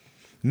pictures.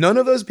 None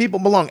of those people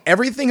belong.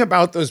 Everything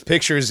about those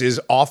pictures is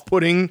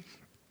off-putting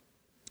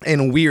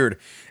and weird.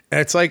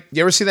 And it's like,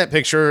 you ever see that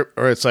picture,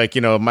 or it's like,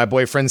 my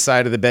boyfriend's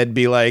side of the bed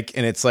be like,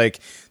 and it's like,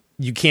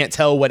 you can't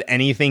tell what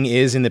anything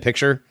is in the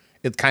picture.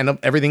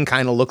 Everything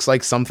kind of looks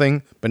like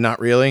something, but not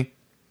really.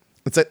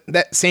 It's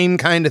that same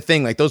kind of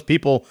thing. Like those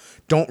people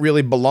don't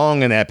really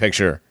belong in that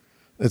picture.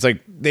 It's like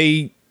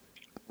they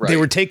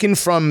were taken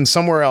from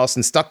somewhere else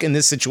and stuck in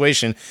this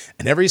situation.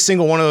 And every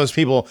single one of those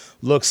people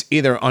looks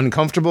either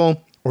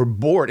uncomfortable or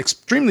bored,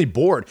 extremely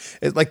bored.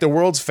 It's like the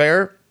World's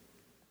Fair,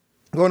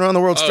 going around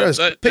the World's Fair,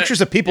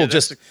 pictures of people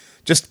just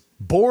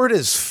bored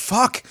as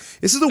fuck.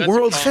 This is the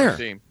World's Fair.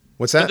 Theme.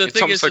 What's that? It's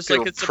almost like they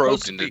were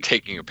probed into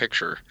taking a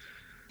picture.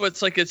 But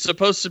it's like it's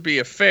supposed to be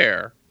a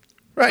fair.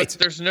 Right. But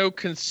there's no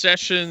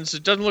concessions.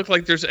 It doesn't look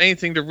like there's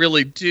anything to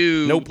really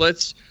do. Nope.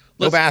 Let's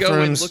no bathrooms.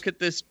 Go and look at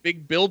this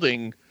big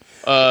building.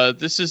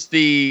 This is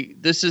the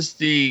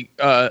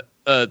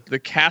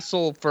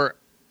castle for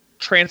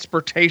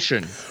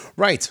transportation.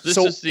 Right.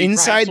 So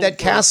inside that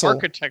castle,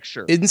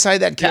 architecture. Inside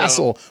that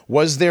castle,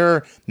 was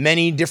there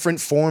many different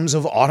forms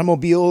of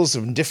automobiles,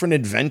 of different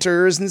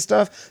inventors and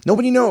stuff?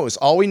 Nobody knows.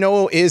 All we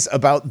know is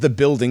about the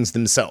buildings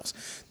themselves.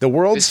 The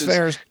World's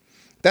Fairs.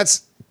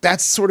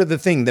 That's sort of the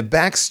thing. The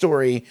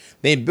backstory,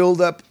 they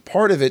build up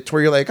part of it to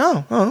where you're like,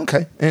 oh,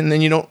 okay. And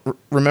then you don't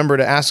remember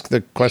to ask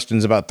the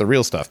questions about the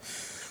real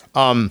stuff.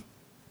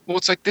 Well,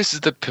 it's like this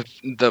is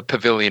the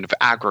pavilion of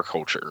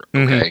agriculture,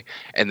 okay?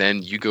 Mm-hmm. And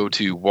then you go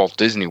to Walt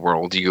Disney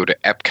World, you go to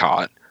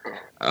Epcot,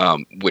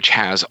 which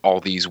has all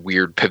these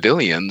weird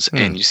pavilions,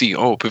 and you see,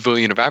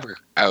 pavilion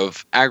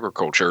of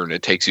agriculture, and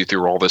it takes you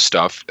through all this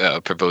stuff,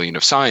 pavilion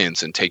of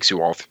science, and takes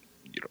you all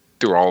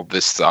through all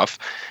this stuff,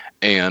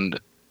 and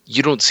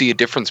you don't see a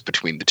difference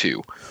between the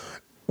two.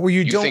 Well,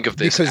 you don't think of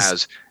this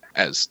as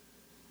this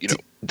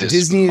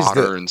Disney's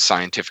modern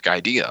scientific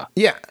idea.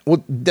 Yeah,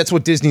 well, that's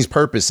what Disney's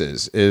purpose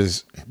is.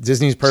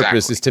 Disney's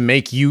purpose is to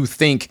make you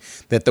think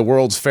that the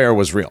World's Fair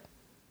was real.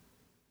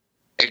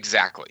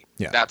 Exactly.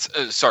 Yeah. That's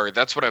sorry.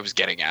 That's what I was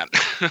getting at.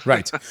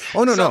 Right.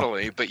 Oh no,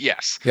 Subtly, but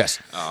yes. Yes.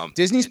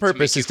 Disney's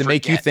purpose is to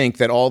make you think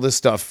that all this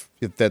stuff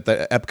that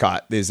the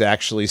Epcot is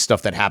actually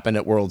stuff that happened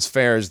at World's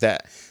Fairs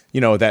that,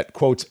 that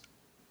quote,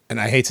 and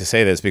I hate to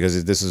say this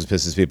because this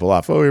pisses people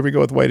off. Oh, here we go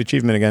with white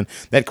achievement again.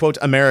 That quote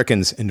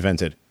Americans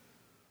invented.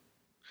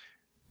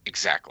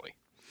 Exactly.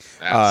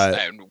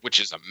 Which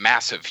is a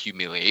massive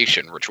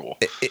humiliation ritual.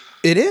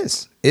 It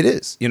is.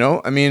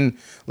 I mean,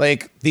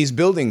 like these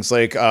buildings,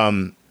 like,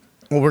 well,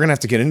 we're going to have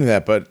to get into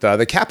that, but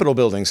the Capitol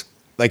buildings,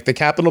 like the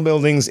Capitol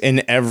buildings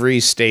in every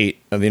state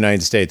of the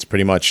United States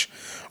pretty much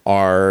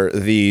are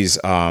these,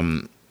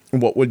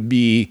 what would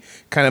be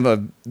kind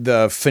of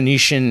the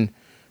Phoenician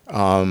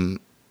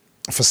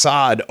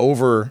facade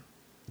over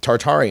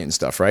Tartarian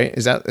stuff, right?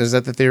 Is that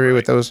the theory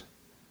with those?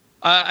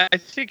 I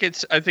think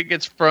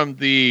it's from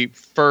the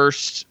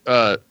first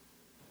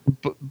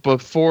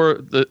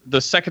before the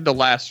second to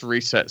last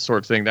reset sort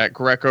of thing, that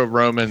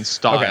Greco-Roman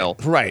style.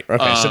 Okay. Right.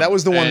 Okay. So that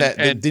was the one that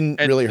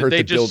didn't really hurt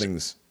the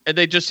buildings. And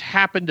they just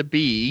happened to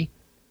be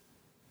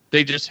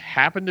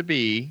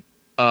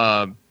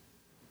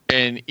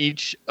in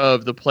each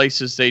of the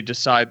places they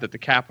decide that the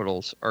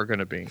capitals are going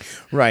to be.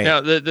 Right.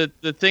 Now,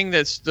 the thing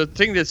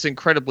that's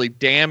incredibly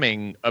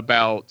damning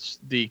about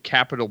the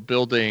Capitol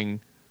building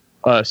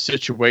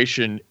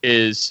situation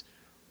is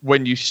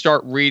when you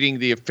start reading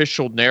the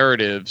official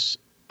narratives,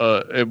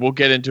 and we'll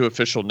get into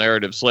official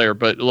narratives later,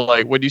 but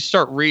like when you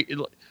start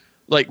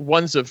like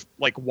ones of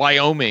like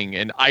Wyoming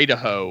and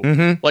Idaho,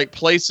 like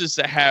places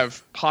that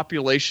have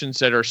populations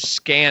that are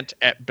scant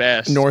at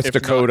best, North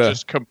Dakota,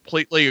 just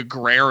completely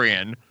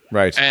agrarian,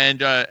 right?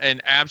 And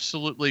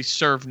absolutely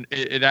serves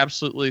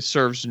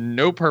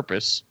no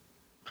purpose,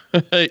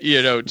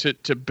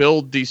 to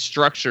build these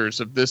structures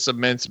of this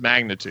immense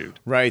magnitude,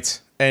 right?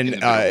 And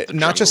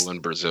not just in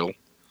Brazil.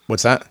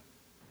 What's that?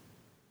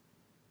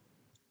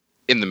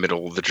 In the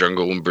middle of the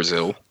jungle in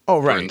Brazil. Oh,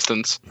 right. For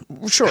instance.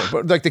 Sure,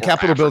 but like the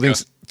Capitol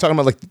buildings, talking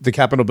about like the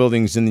Capitol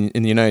buildings in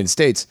the United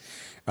States,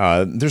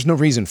 there's no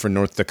reason for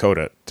North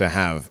Dakota to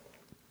have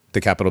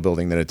the Capitol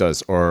building that it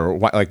does, or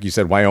like you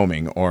said,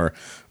 Wyoming, or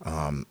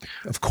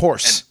of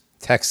course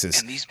Texas.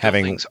 And these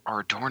buildings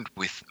are adorned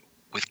with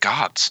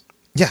gods.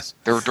 Yes,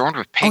 they're adorned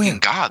with pagan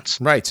gods.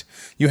 Right.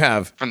 You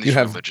have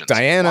religions.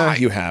 Diana. Why?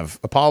 You have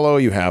Apollo.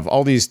 You have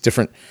all these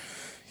different.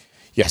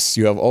 Yes,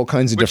 you have all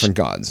kinds of different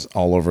gods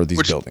all over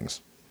these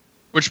buildings.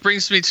 Which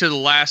brings me to the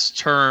last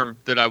term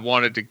that I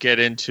wanted to get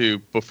into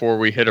before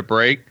we hit a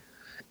break,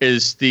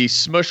 is the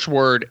smush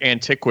word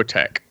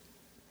antiquitech,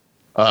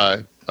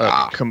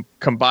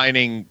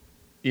 combining,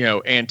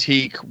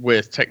 antique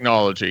with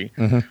technology.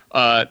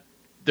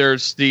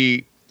 There's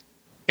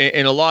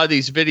in a lot of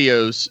these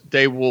videos,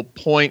 they will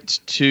point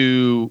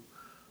to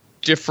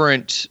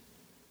different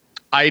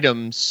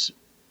items,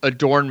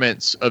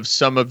 adornments of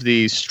some of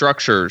these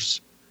structures.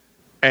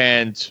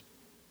 And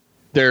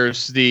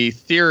there's the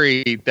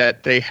theory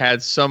that they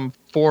had some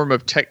form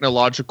of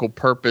technological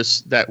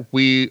purpose that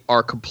we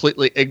are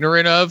completely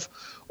ignorant of,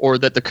 or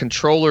that the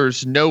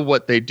controllers know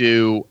what they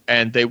do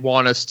and they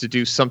want us to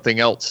do something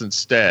else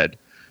instead.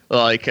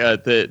 Like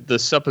the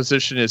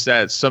supposition is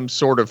that it's some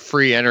sort of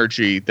free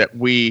energy that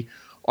we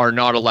are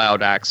not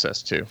allowed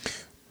access to.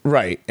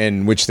 Right,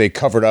 and which they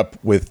covered up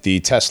with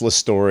the Tesla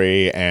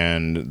story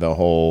and the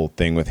whole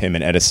thing with him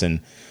and Edison.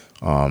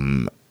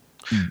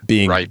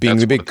 Being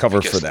the big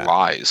cover for that.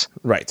 Lies.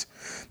 Right.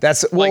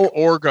 That's like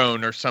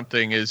orgone or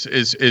something is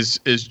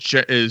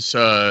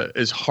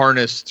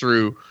harnessed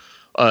through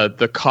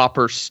the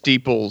copper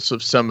steeples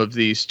of some of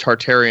these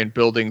Tartarian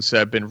buildings that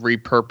have been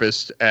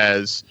repurposed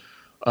as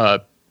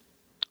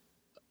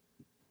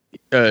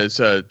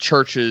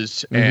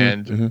churches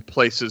and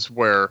places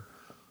where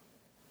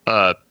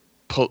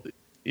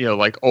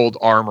like old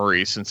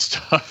armories and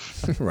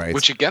stuff. Right.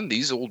 Which again,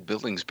 these old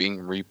buildings being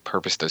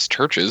repurposed as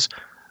churches.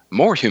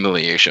 More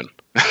humiliation.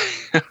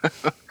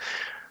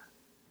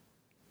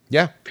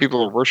 Yeah.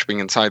 People are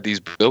worshiping inside these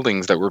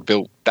buildings that were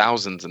built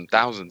thousands and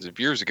thousands of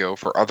years ago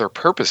for other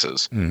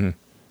purposes.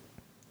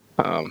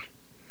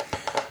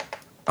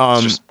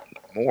 Just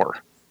more.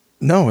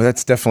 No,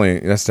 that's definitely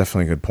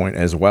a good point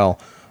as well.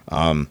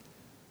 What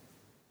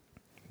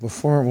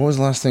was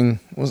the last thing?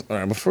 All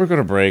right, before we go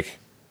to break.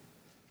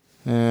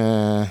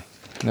 No,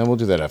 we'll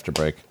do that after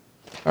break.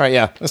 All right,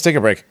 yeah, let's take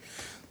a break.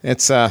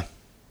 It's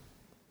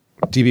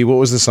DB, what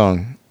was the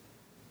song?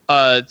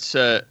 It's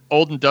an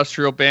old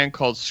industrial band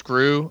called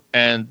Screw,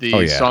 and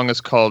the song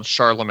is called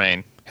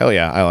Charlemagne. Hell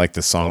yeah, I like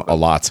this song a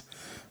lot.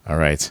 All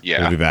right,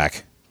 we'll be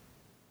back.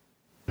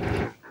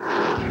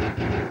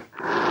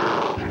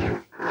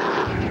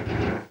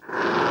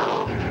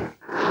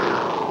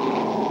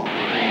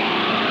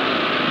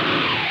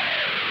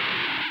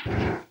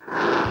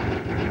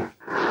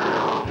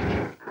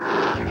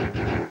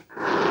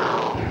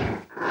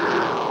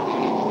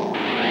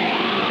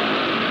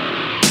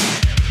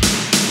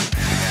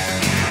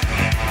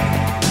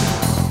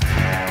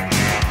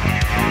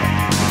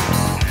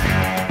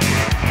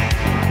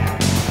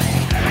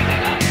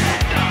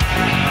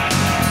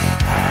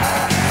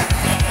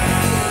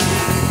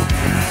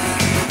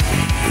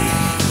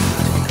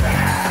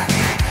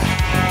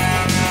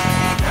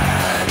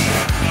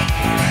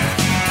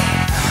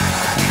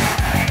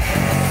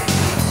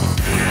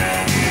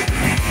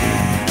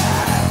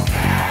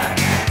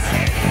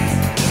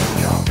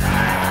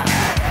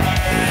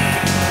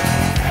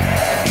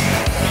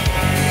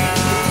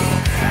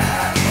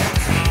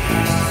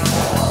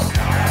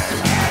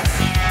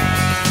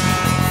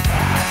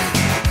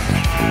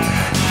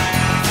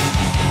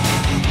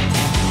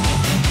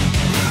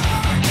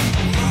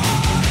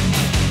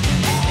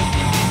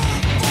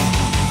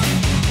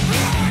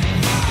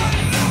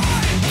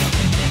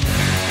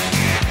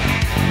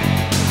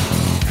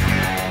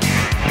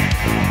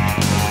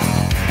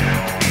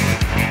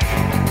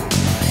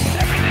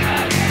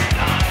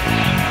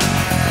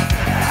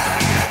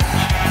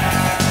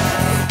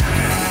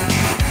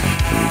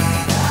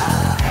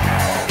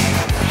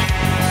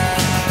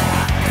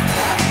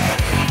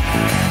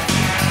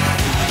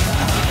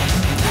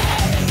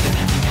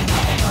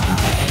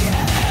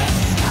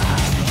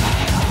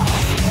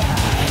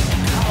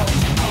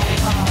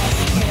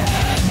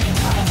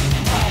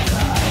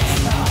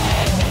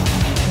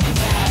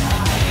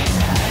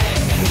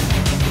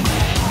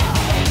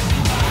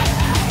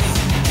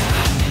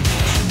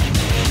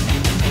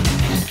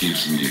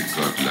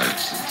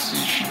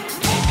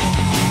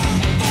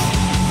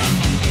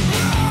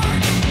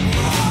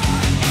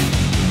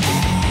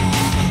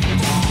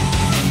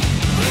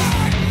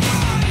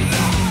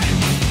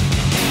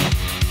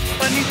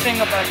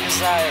 thing about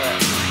desire.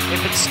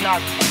 If it's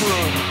not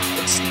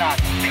crude, it's not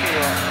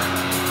pure.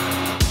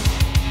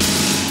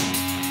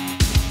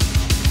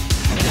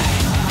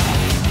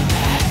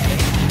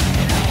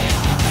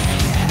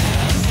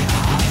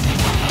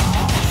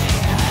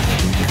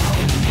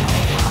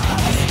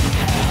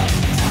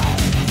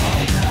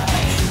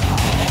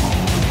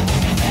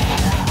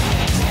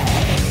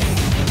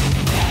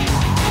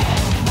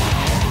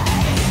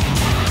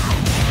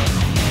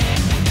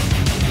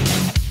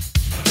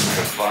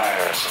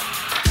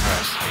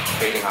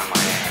 Feeding on my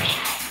energy.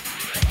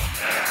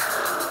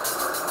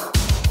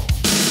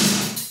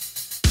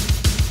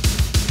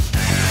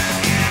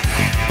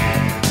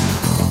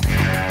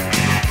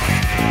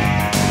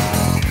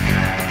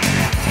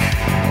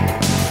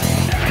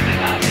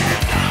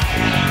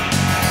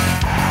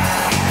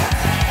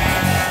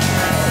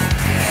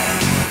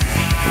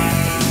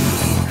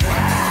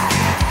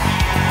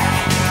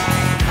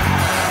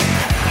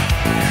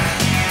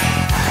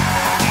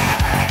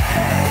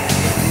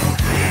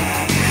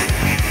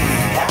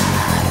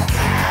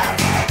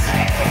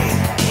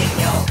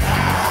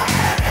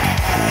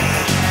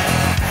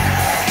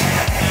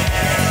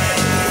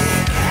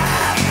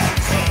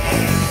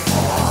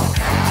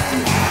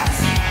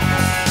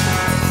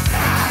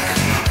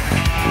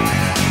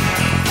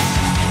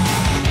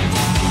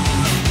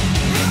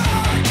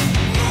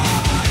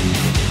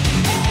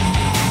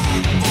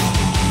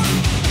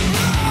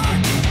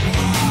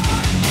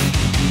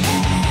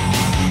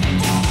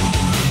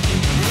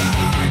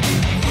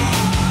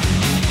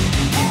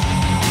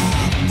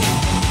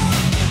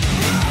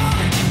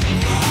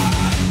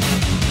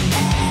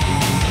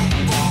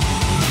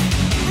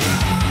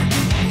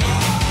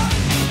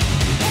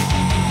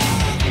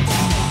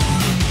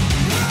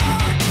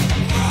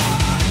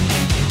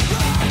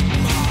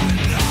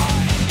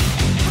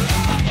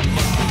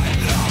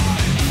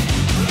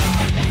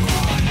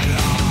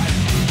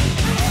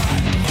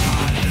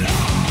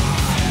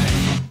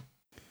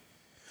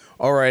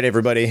 All right,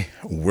 everybody,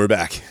 we're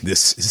back.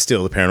 This is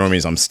still the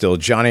Paranormies. I'm still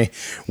Johnny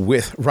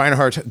with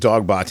Reinhardt,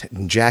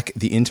 Dogbot, Jack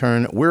the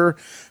Intern. We're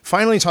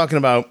finally talking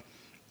about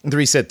the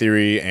reset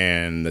theory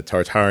and the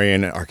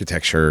Tartarian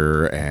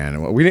architecture,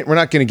 and we're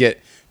not going to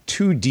get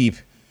too deep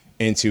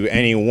into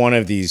any one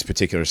of these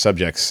particular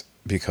subjects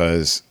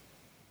because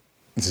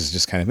this is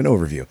just kind of an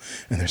overview.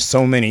 And there's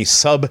so many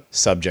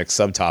sub-subjects,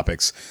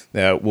 subtopics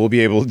that we'll be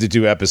able to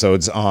do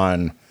episodes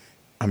on.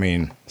 I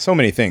mean, so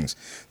many things.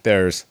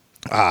 There's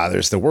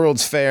the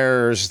World's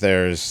Fairs.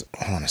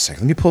 Hold on a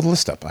second. Let me pull the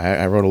list up.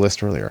 I wrote a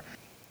list earlier.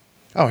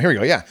 Oh, here we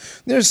go. Yeah.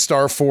 There's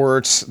Star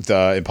Forts,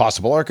 the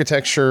Impossible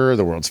Architecture,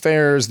 the World's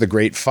Fairs, the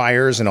Great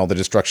Fires and all the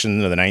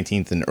destruction of the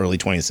 19th and early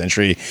 20th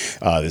century,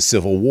 the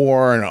Civil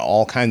War and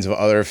all kinds of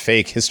other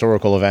fake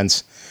historical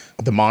events,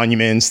 the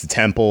monuments, the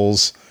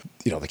temples,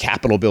 the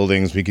Capitol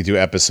buildings. We could do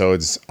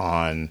episodes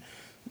on.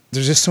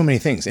 There's just so many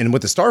things. And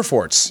with the Star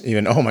Forts,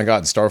 even, oh my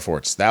God, Star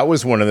Forts. That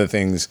was one of the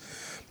things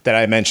that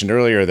I mentioned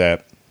earlier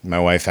that my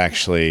wife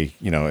actually,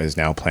 is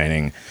now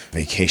planning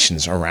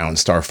vacations around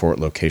Star Fort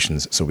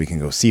locations so we can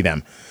go see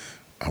them.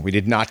 We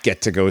did not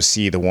get to go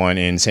see the one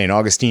in St.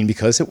 Augustine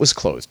because it was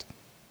closed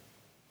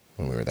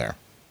when we were there.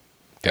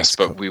 Yes,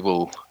 but we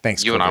will.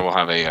 Thanks. You and I will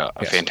have a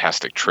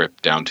fantastic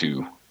trip down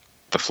to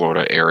the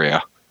Florida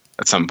area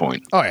at some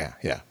point. Oh yeah,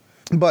 yeah.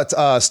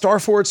 But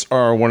Star Forts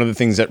are one of the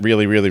things that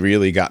really, really,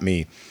 really got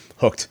me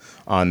hooked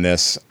on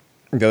this.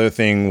 The other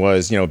thing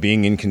was,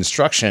 being in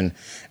construction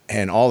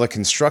and all the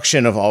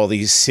construction of all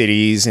these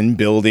cities and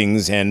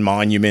buildings and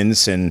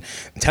monuments and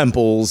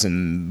temples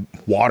and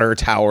water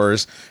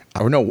towers.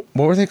 Or no,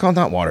 what were they called?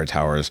 Not water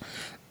towers.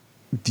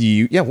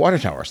 Water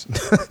towers.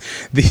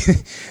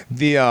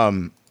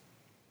 The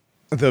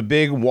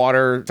big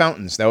water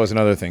fountains. That was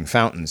another thing.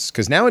 Fountains.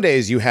 Because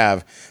nowadays you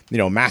have,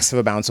 massive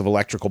amounts of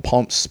electrical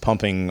pumps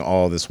pumping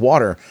all this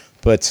water.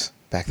 But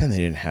back then they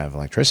didn't have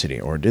electricity,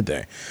 or did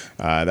they?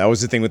 That was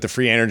the thing with the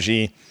free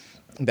energy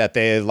that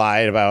they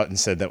lied about and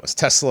said that was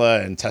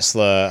Tesla, and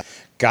Tesla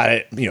got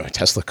it.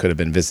 Tesla could have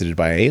been visited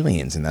by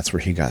aliens, and that's where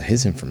he got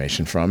his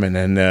information from. And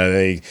then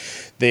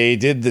they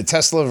did the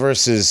Tesla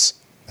versus,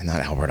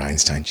 not Albert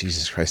Einstein,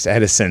 Jesus Christ,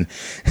 Edison,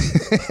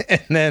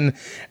 and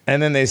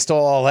then they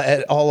stole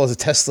all of the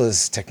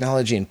Tesla's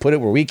technology and put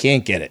it where we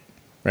can't get it.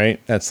 Right?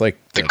 That's like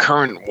the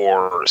current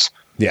wars.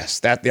 Yes,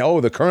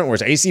 the current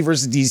wars, AC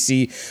versus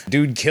DC.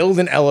 Dude killed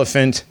an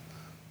elephant.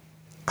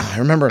 I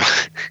remember.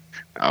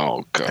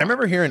 Oh God! I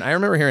remember hearing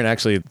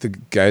actually the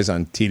guys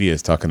on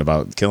TDS talking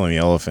about killing the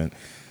elephant.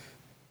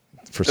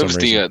 For some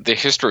reason, it was the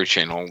History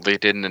Channel. They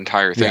did an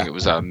entire thing. Yeah. It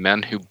was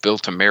Men Who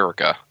Built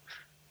America.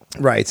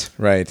 Right,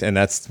 and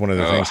that's one of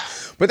the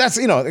things. But that's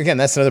again,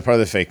 that's another part of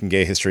the fake and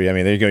gay history. I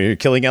mean, there you go. You're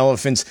killing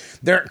elephants.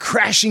 They're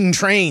crashing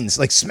trains,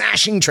 like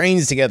smashing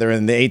trains together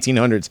in the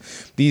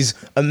 1800s. These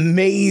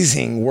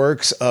amazing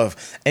works of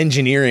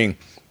engineering,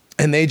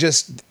 and they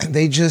just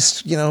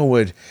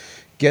would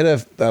get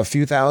a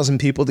few thousand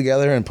people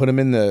together and put them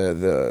in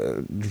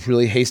the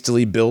really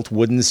hastily built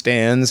wooden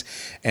stands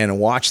and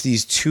watch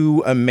these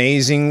two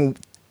amazing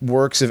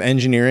works of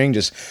engineering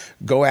just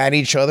go at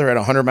each other at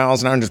 100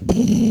 miles an hour and just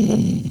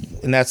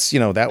and that's,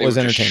 that They was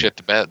would just entertaining. shit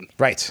the bed.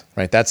 Right.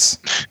 That's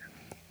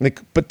like,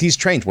 but these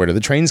trains, where do the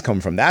trains come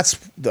from? That's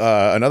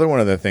another one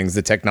of the things,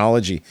 the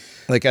technology.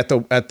 Like at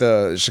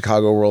the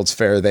Chicago World's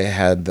Fair, they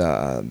had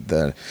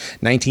the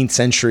 19th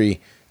century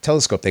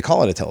telescope. They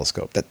call it a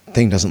telescope. That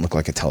thing doesn't look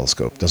like a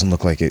telescope. Doesn't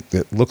look like it.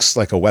 It looks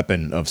like a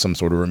weapon of some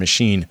sort, or a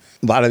machine.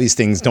 A lot of these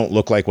things don't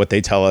look like what they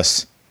tell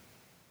us.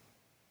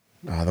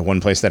 The one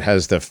place that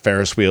has the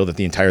Ferris wheel, that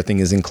the entire thing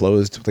is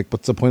enclosed. Like,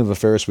 what's the point of a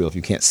Ferris wheel if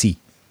you can't see?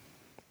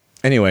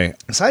 Anyway,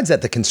 besides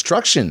that, the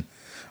construction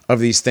of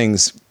these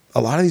things,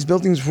 a lot of these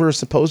buildings were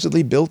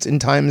supposedly built in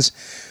times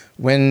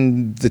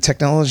when the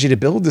technology to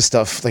build this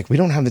stuff, like, we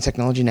don't have the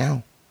technology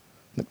now.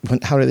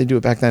 How did they do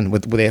it back then? Where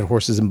they had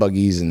horses and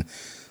buggies, and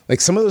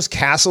like some of those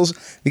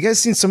castles. You guys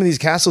seen some of these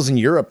castles in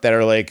Europe that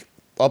are like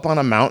up on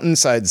a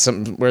mountainside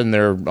somewhere, and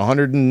they're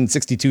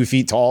 162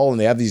 feet tall, and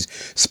they have these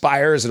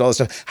spires and all this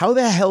stuff. How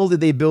the hell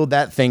did they build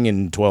that thing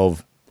in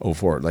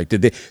 1204? Like,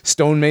 did they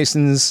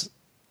stonemasons?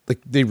 Like,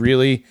 they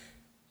really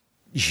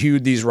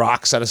hewed these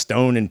rocks out of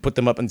stone and put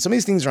them up, and some of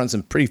these things are on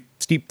some pretty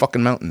steep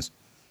fucking mountains.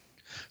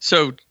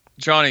 So,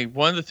 Johnny,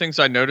 one of the things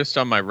I noticed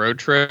on my road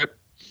trip,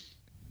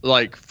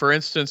 like, for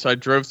instance, I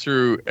drove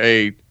through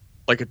a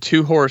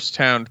 2-horse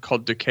town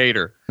called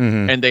Decatur,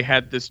 and they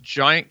had this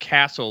giant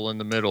castle in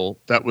the middle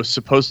that was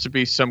supposed to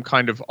be some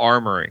kind of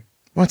armory.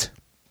 What?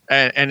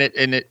 And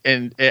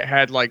it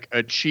had like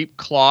a cheap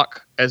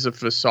clock as a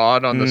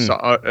facade on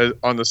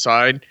the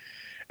side.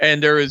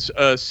 And there is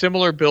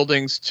similar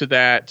buildings to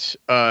that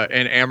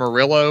in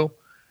Amarillo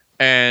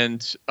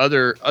and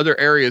other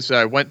areas that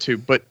I went to,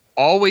 but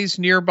always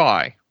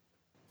nearby,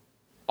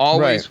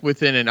 always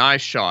within an eye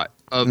shot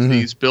of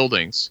these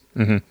buildings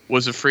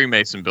was a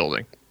Freemason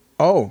building.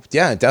 Oh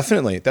yeah,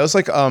 definitely. That was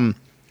like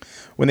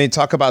when they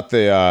talk about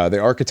the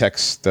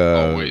architects,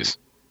 Always.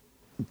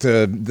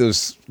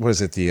 those, what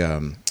is it,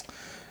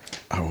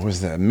 what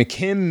was that,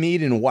 McKim,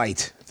 Mead, and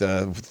White,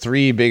 the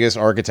 3 biggest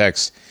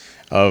architects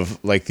of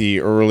like the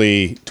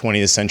early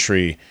 20th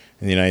century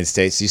in the United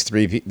States. These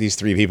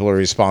three people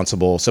are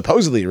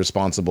supposedly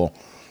responsible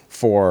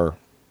for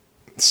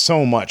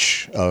so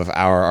much of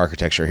our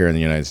architecture here in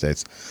the United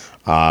States.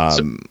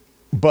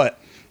 But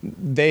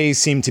they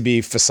seem to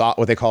be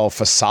what they call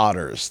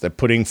facaders. They're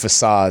putting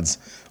facades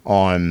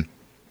on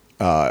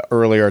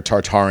earlier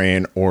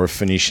Tartarian or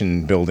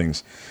Phoenician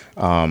buildings.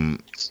 You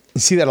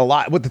see that a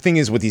lot. What the thing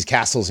is with these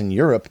castles in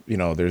Europe,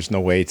 there's no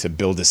way to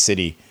build a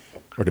city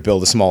or to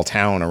build a small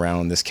town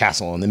around this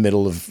castle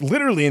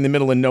literally in the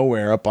middle of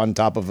nowhere, up on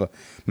top of a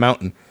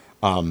mountain.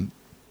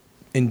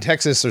 In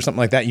Texas or something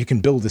like that, you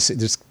can build a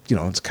city.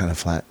 It's kind of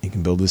flat. You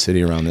can build a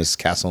city around this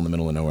castle in the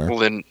middle of nowhere.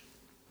 Well, in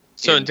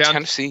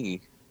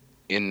Tennessee,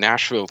 in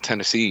Nashville,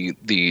 Tennessee,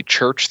 the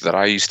church that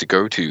I used to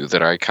go to,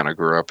 that I kind of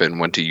grew up in,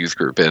 went to youth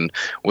group in,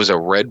 was a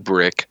red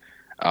brick,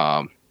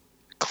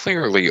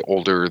 clearly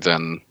older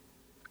than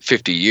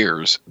 50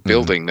 years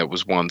building that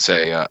was once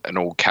an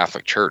old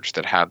Catholic church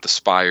that had the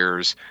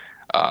spires.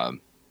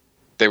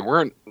 They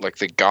weren't like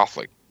the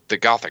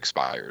Gothic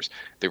spires.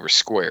 They were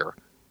square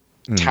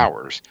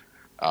towers.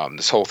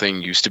 This whole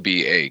thing used to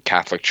be a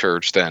Catholic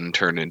church, then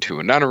turned into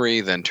a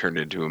nunnery, then turned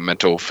into a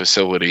mental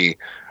facility.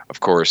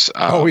 Of course,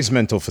 always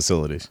mental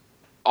facilities.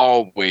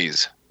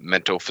 Always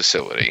mental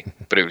facility,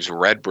 but it was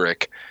red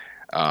brick.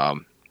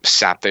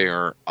 Sat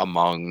there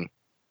among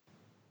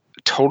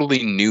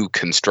totally new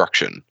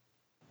construction.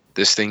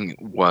 This thing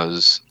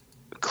was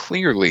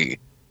clearly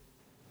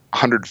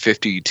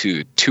 150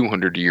 to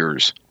 200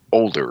 years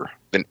older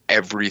than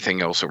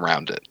everything else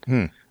around it.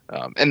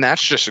 And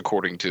that's just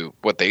according to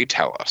what they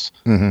tell us.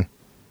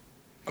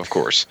 Of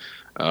course.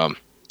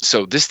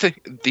 So these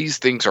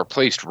things are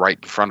placed right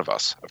in front of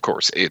us. Of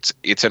course,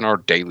 it's in our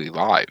daily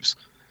lives.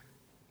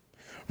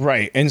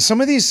 Right. And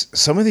some of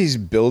these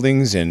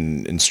buildings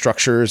and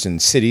structures and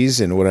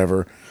cities and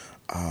whatever,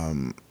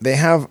 they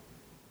have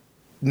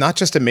not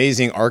just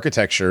amazing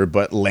architecture,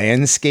 but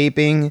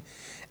landscaping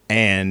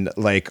and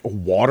like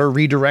water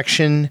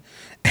redirection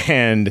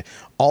and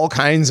all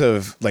kinds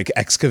of like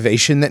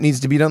excavation that needs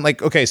to be done.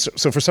 Like, okay,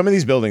 so for some of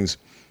these buildings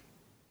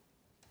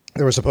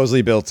that were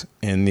supposedly built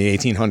in the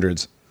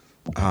 1800s,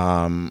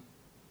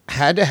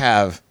 had to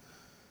have,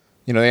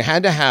 they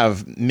had to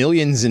have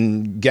millions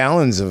and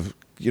gallons of,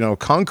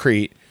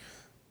 concrete.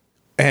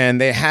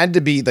 And they had to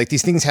be like,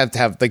 these things have to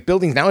have, like,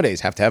 buildings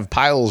nowadays have to have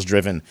piles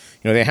driven.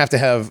 They have to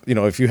have,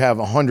 if you have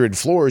 100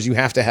 floors, you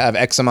have to have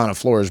X amount of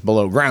floors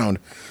below ground.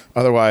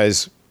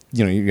 Otherwise,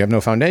 you have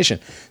no foundation.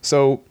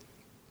 So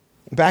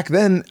back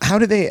then, how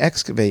did they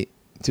excavate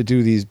to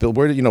do these build?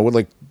 Where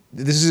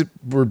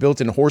were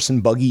built in horse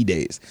and buggy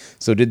days.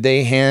 So did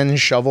they hand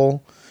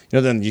shovel?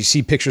 Then you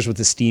see pictures with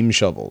the steam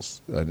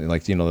shovels,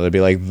 there'd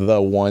be like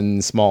the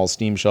one small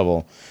steam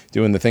shovel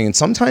doing the thing. And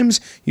sometimes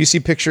you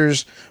see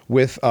pictures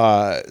with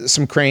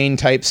some crane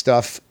type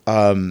stuff.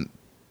 I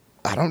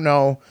don't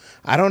know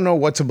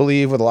what to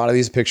believe with a lot of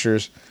these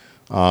pictures.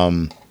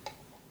 Because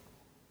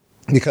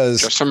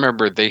just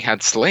remember they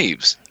had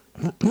slaves.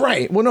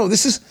 Right. Well, no,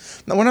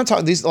 we're not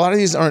talking these. A lot of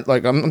these aren't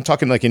like, I'm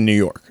talking like in New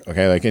York.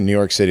 Okay. Like in New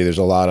York City, there's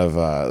a lot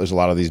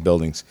of these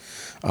buildings.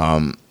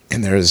 And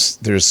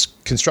there's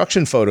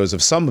construction photos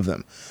of some of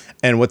them.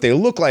 And what they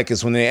look like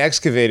is when they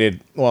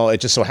excavated, well, it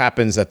just so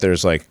happens that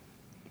there's like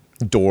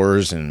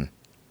doors and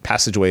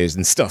passageways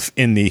and stuff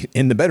in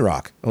the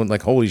bedrock.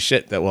 Like, holy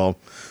shit, that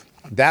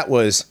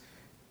was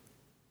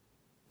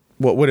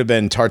what would have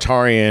been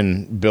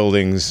Tartarian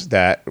buildings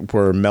that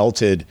were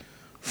melted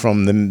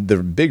from the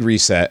big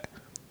reset,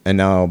 and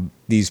now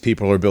these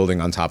people are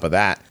building on top of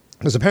that.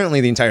 Because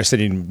apparently the entire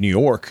city of New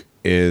York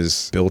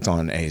is built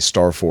on a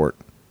star fort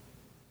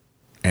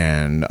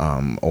and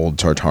old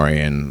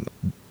Tartarian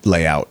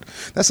layout.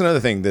 That's another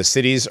thing. The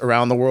cities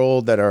around the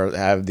world that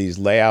have these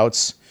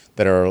layouts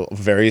that are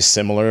very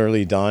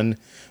similarly done,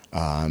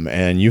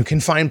 and you can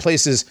find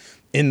places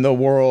in the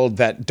world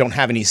that don't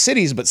have any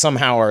cities, but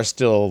somehow are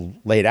still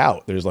laid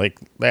out. There's like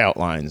layout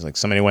lines. Like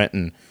somebody went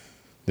and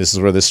this is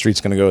where this street's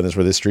going to go, this is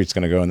where this street's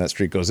going to go, and that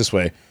street goes this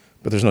way.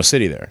 But there's no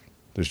city there.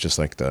 There's just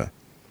like the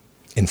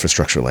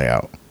infrastructure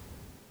layout.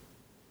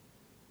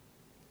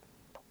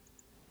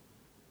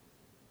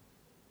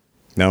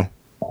 No?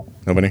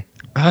 Nobody?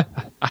 Nobody?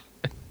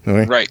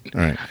 Right.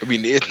 All right. I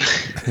mean, it.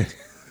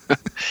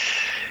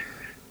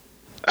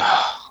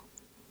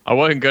 I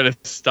wasn't going to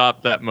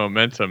stop that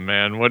momentum,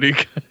 man. What do you...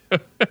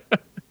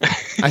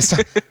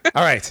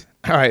 All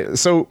right.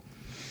 So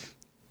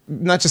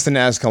not just the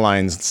Nazca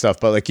lines and stuff,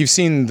 but like you've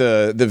seen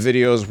the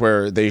videos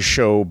where they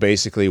show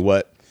basically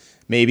what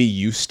maybe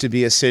used to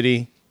be a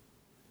city,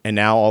 and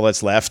now all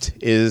that's left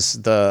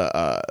is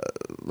the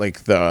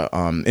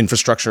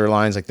infrastructure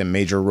lines, like the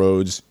major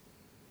roads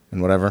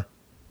and whatever.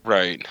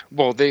 Right.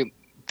 Well, they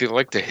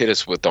like to hit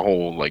us with the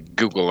whole like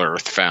Google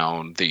Earth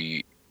found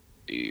the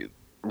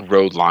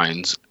road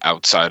lines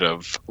outside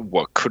of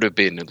what could have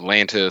been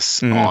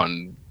Atlantis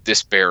on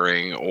this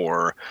bearing,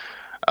 or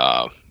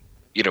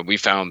we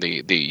found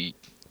the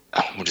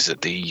what is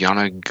it, the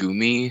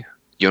Yonaguni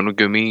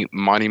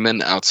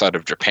monument outside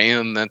of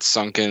Japan that's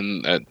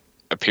sunken, that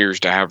appears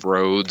to have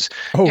roads.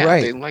 Oh, yeah,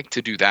 right. They like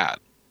to do that.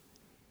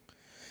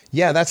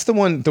 Yeah, that's the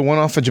one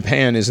off of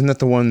Japan. Isn't that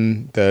the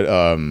one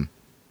that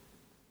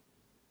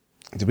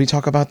did we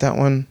talk about that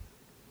one?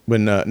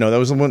 When no, that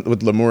was the one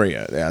with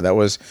Lemuria. Yeah, that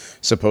was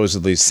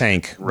supposedly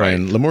sank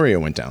when Lemuria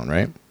went down,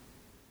 right?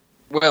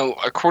 Well,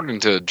 according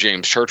to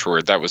James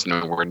Churchward, that was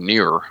nowhere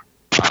near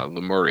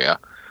Lemuria,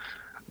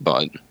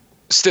 but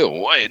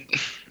still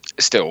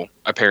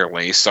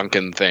apparently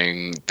sunken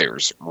thing.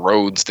 There's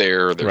roads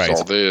there. There's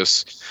all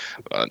this,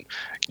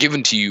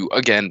 given to you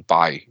again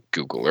by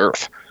Google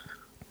Earth.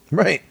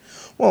 Right.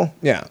 Well,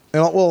 yeah.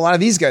 Well, a lot of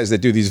these guys that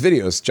do these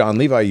videos, John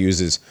Levi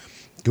uses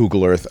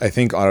Google Earth. I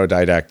think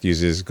Autodidact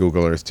uses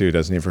Google Earth too,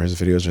 doesn't he, for his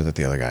videos, or is that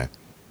the other guy?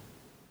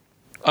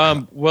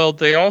 Well,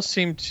 they all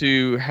seem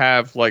to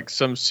have like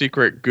some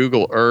secret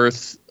Google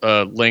Earth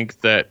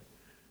link that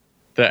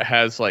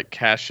has like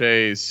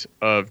caches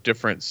of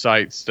different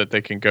sites that they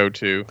can go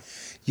to.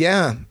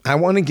 Yeah, I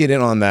want to get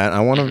in on that.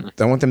 I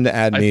want them to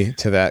add me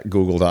to that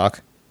Google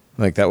Doc.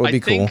 Like that would be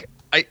cool.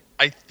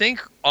 I think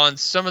on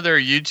some of their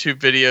YouTube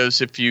videos,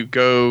 if you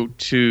go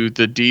to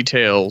the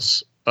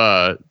details,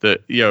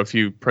 if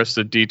you press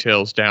the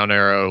details down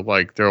arrow,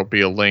 like there'll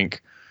be a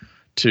link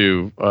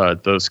to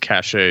those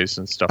caches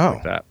and stuff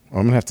like that.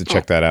 I'm gonna have to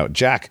check that out.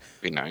 Jack,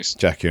 be nice.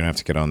 Jack, you're gonna have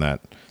to get on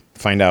that.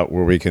 Find out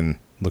where we can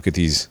look at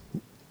these,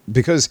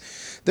 because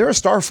there are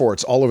star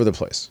forts all over the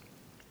place,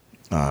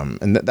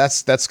 and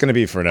that's going to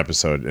be for an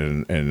episode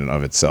in and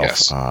of itself.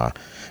 Yes.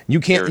 You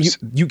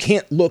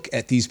can't look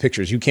at these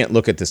pictures. You can't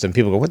look at this, and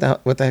people go,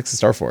 "What the heck's a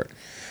star fort?"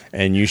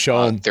 And you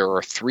show them. There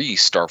are 3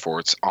 star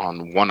forts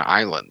on one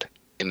island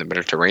in the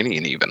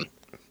Mediterranean, even.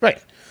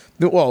 Right.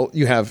 Well,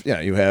 you have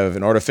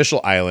an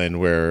artificial island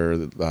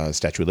where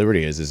Statue of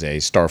Liberty is a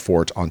star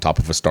fort on top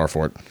of a star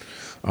fort.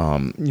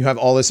 You have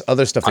all this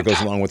other stuff that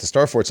goes along with the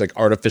star forts, like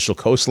artificial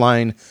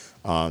coastline.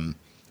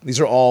 These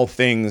are all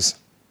things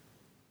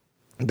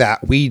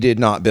that we did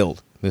not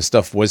build. This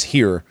stuff was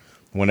here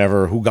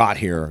whenever who got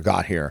here,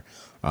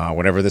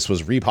 whenever this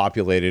was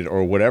repopulated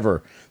or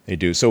whatever they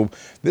do. So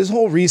this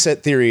whole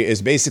reset theory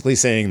is basically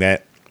saying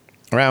that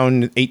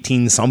around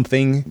 18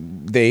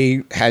 something,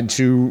 they had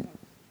to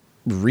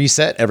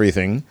reset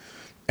everything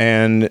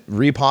and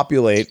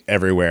repopulate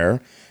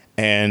everywhere.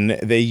 And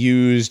they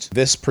used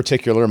this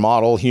particular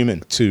model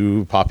human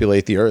to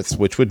populate the Earth,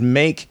 which would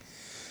make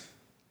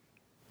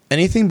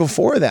anything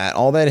before that,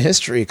 all that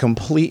history,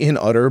 complete and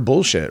utter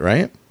bullshit,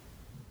 right?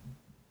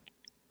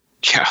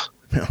 Yeah.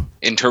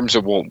 In terms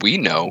of what we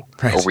know,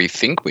 or we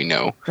think we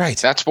know,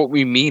 that's what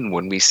we mean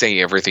when we say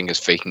everything is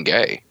fake and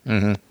gay.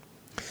 Mm-hmm.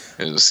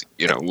 Is,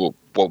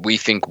 what we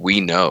think we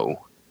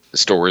know, the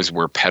stories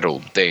we're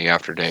peddled day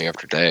after day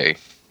after day,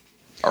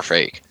 are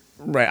fake.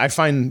 Right. I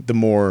find the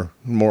more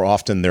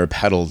often they're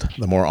peddled,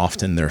 the more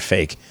often they're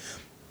fake.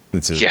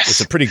 It's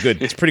a pretty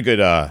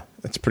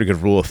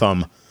good rule of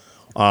thumb.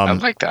 I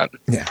like that.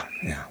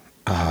 Yeah.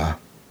 All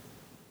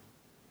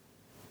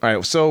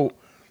right. So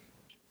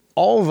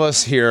all of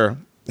us here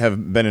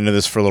have been into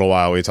this for a little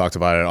while. We talked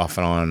about it off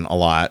and on a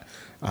lot.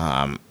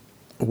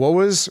 What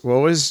was?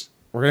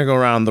 We're gonna go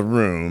around the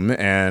room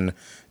and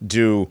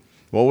do.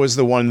 What was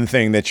the one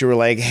thing that you were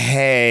like,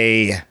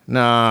 hey,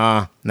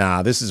 nah,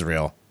 this is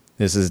real.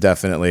 This is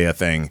definitely a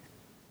thing.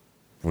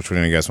 Which one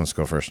of you guys wants to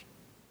go first?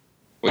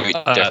 Wait,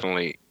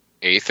 definitely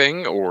a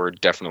thing or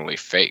definitely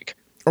fake?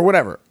 Or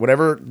whatever.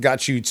 Whatever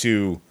got you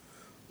to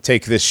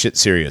take this shit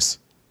serious.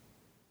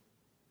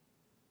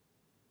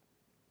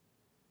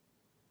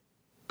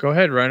 Go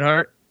ahead,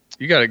 Reinhardt.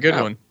 You got a good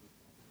one.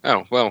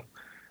 Oh, well,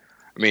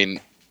 I mean,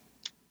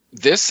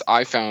 this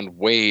I found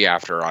way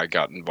after I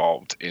got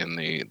involved in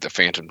the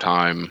Phantom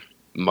Time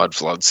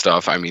Mudflood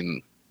stuff. I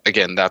mean,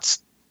 again,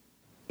 that's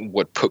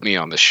what put me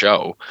on the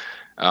show.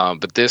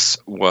 But this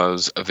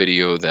was a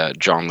video that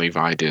John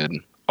Levi did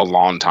a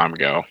long time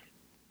ago.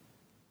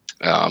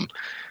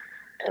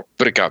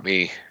 But it got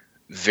me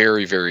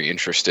very, very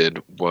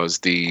interested was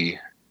the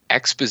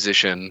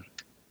exposition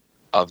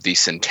of the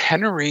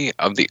centenary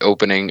of the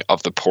opening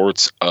of the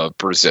ports of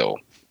Brazil.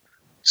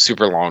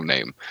 Super long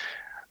name.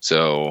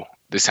 So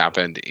this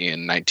happened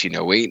in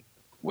 1908,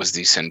 was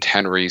the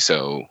centenary,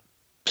 so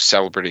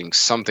celebrating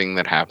something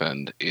that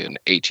happened in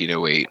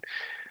 1808.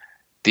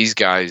 These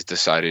guys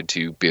decided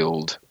to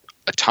build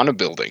a ton of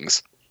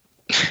buildings.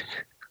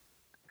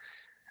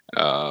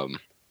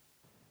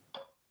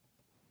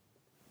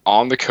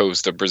 On the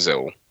coast of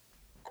Brazil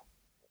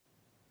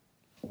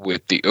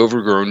with the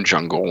overgrown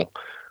jungle,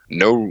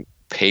 no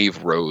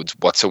paved roads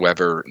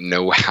whatsoever,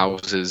 no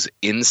houses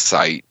in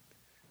sight,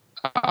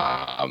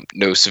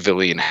 no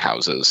civilian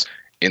houses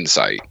in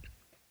sight,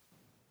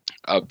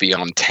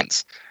 beyond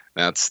tents.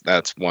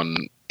 That's one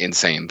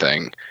insane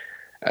thing.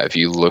 If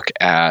you look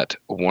at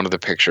one of the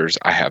pictures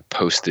I have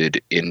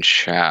posted in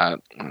chat,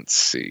 let's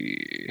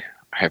see,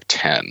 I have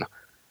 10.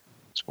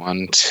 It's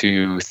 1,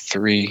 2,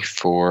 3,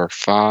 4,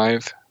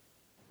 5.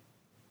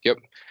 Yep.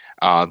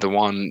 The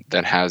one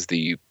that has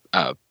the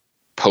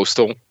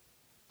postal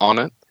on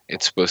it,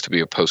 it's supposed to be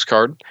a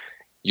postcard.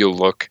 You'll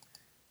look,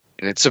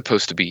 and it's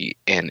supposed to be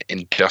an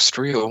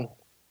industrial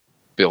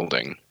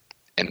building,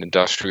 an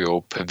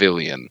industrial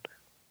pavilion.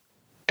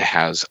 It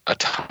has a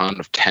ton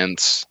of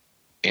tents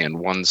and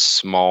one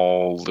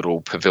small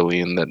little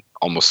pavilion that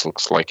almost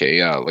looks like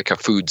a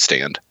food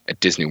stand at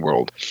Disney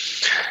World.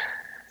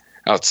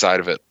 Outside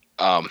of it,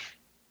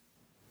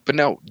 but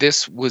no,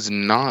 this was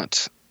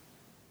not.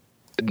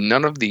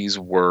 None of these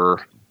were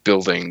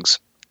buildings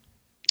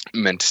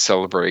meant to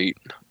celebrate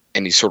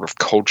any sort of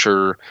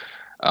culture,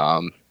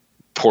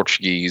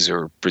 Portuguese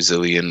or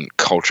Brazilian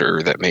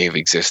culture that may have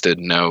existed.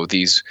 No,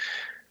 these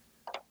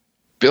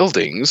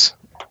buildings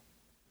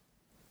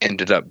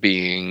ended up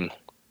being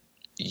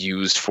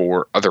used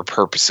for other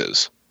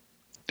purposes.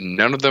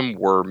 None of them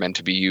were meant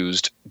to be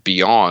used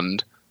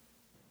beyond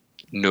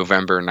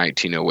November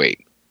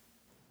 1908.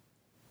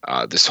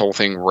 This whole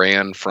thing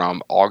ran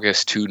from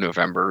August to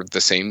November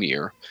the same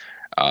year.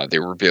 They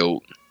were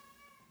built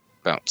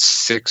about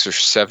 6 or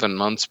 7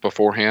 months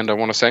beforehand, I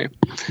want to say.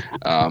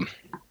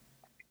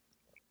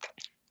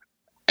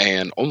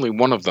 And only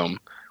one of them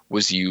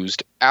was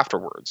used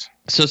afterwards.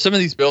 So some of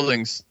these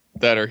buildings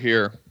that are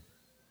here,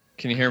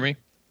 can you hear me?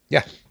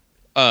 Yeah.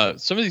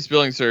 Some of these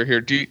buildings that are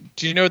here, do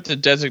you know what the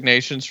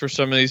designations for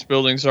some of these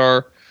buildings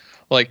are?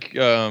 Like,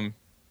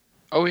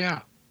 oh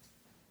yeah.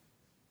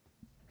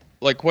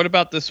 Like, what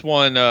about this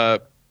one?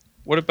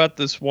 What about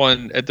this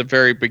one at the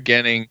very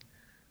beginning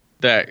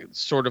that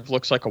sort of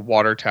looks like a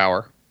water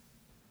tower?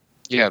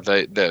 Yeah,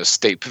 the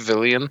State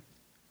Pavilion.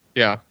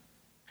 Yeah.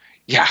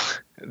 Yeah,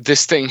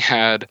 this thing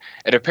it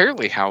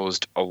apparently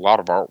housed a lot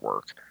of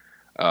artwork.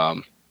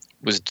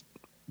 Was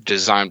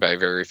designed by a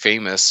very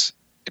famous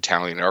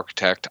Italian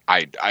architect.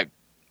 I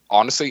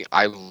honestly,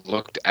 I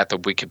looked at the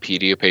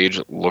Wikipedia page,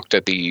 looked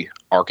at the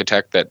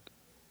architect that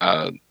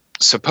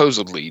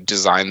supposedly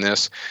designed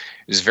this.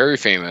 He's very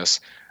famous,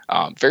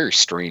 very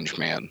strange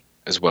man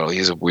as well. He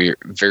has a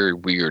very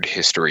weird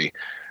history.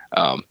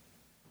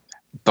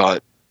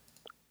 But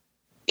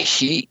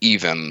he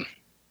even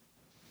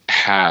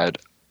had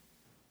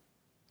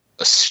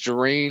a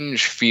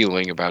strange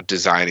feeling about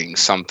designing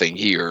something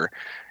here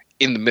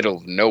in the middle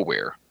of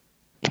nowhere,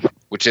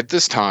 which at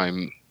this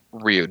time,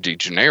 Rio de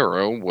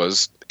Janeiro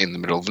was in the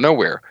middle of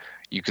nowhere.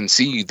 You can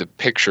see the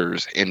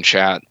pictures in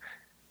chat.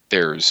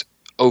 There's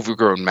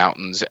overgrown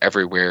mountains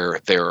everywhere.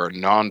 There are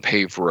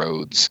non-paved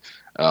roads.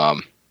 Now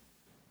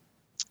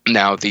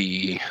let's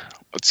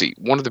see,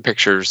 one of the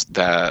pictures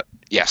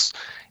yes,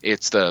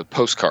 it's the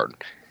postcard.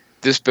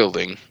 This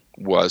building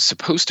was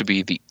supposed to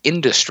be the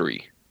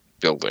industry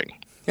building.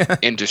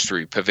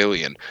 Industry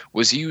pavilion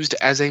was used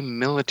as a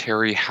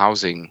military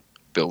housing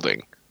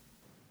building.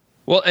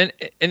 Well, and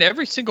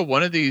every single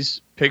one of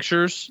these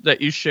pictures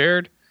that you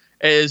shared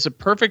is a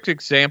perfect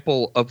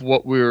example of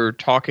what we were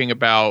talking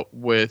about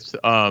with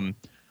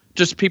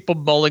just people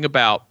mulling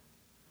about.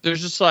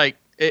 There's just like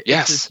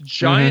it's this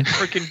giant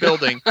freaking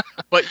building,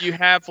 but you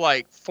have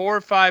like 4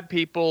 or 5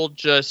 people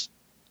just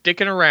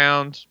sticking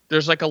around.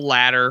 There's like a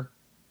ladder.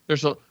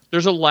 There's a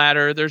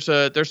ladder. There's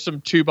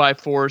some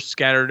 2x4s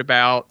scattered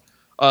about.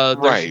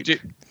 Right.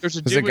 There's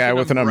a There's dude a guy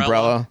with an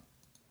umbrella.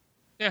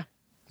 Yeah.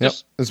 Yep.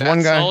 There's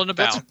one guy. All in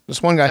about.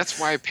 There's one guy. That's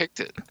why I picked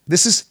it.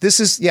 This is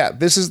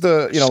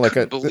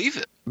the Believe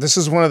it. This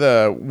is one of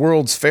the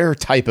World's Fair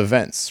type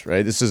events,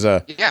 right? This is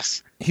a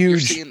Yes. huge, You're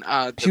seeing,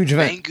 the huge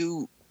event.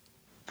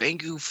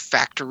 Bangu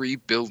factory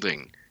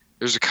building.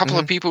 There's a couple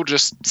of people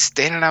just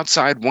standing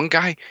outside. One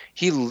guy,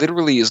 he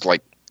literally is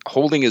like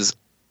holding his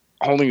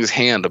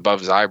hand above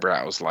his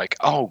eyebrows, like,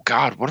 oh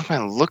God, what am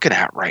I looking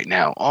at right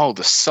now? Oh,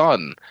 the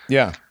sun.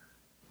 Yeah.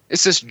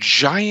 It's this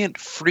giant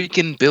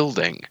freaking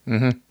building.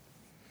 Mm-hmm.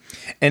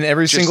 And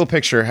every single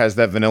picture has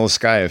that vanilla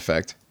sky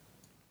effect.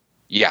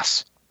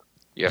 Yes.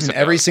 Yes. And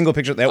every single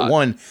picture,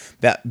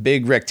 that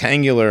big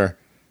rectangular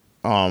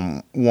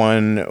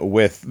one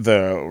with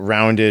the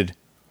rounded,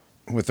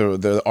 with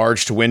the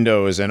arched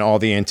windows and all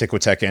the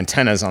Antiquitech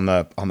antennas on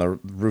the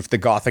roof, the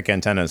Gothic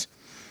antennas.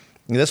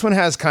 And this one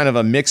has kind of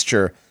a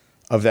mixture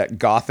of that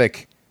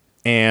Gothic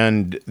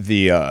and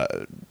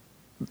the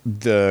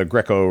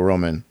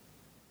Greco-Roman.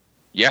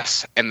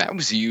 Yes, and that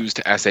was used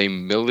as a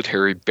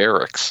military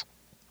barracks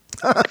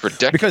for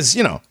decades. Because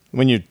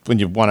when you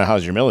want to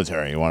house your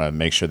military, you want to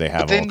make sure they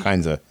have all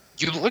kinds of.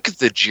 You look at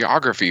the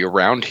geography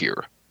around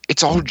here.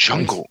 It's all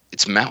jungle.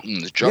 It's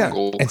mountains,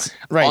 jungle,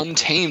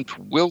 untamed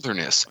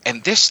wilderness,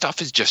 and this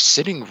stuff is just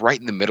sitting right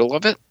in the middle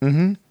of it.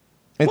 Mm-hmm.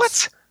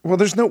 What? Well,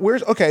 there's no.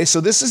 Okay, so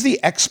this is the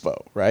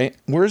expo, right?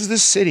 Where's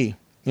this city?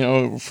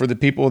 For the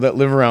people that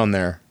live around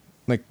there,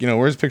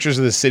 where's pictures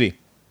of the city?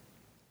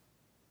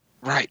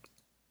 Right.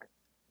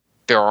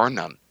 There are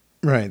none.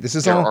 Right.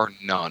 There are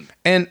none.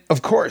 And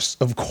of course,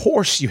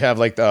 you have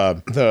like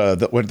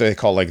the what do they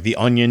call, like the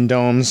onion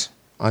domes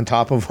on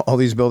top of all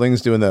these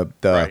buildings, doing the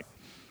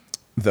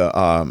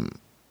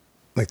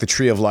like the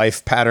tree of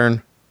life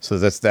pattern. So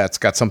that's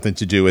got something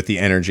to do with the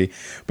energy.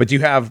 But you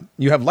have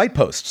light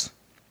posts.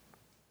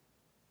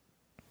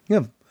 You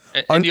have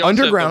and you also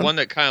underground, have the one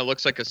that kind of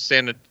looks like a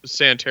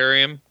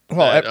sanitarium.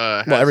 Well,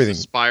 has everything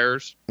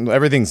spires.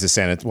 Everything's a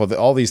sanit. Well,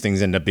 all these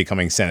things end up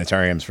becoming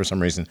sanitariums for some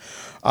reason.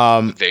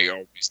 They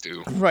always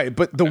do. Right,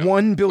 but the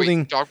one building.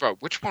 Wait, talk about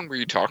which one were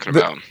you talking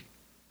about?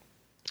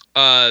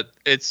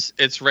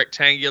 It's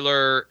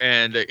rectangular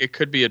and it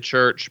could be a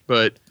church,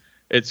 but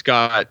it's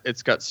got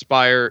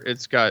spire.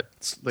 It's got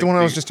the one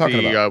I was just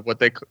talking about. What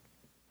they.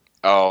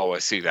 Oh, I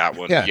see that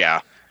one. Yeah. Yeah.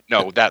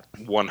 No, that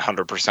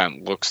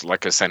 100% looks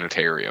like a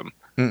sanitarium.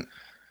 Mm.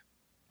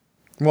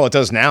 Well, it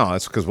does now.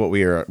 That's because what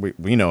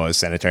we know as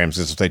sanitariums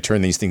is what they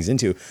turn these things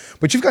into.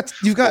 But you've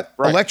got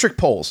electric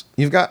poles.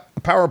 You've got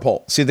a power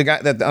pole. See the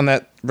guy that on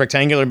that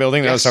rectangular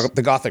building that I was talking about,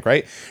 the Gothic,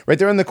 right? Right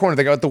there in the corner,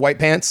 they got the white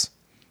pants.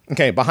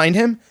 Okay, behind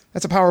him,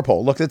 that's a power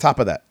pole. Look at the top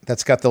of that.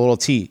 That's got the little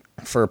T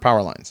for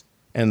power lines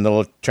and the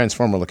little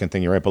transformer looking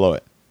thing right below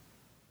it.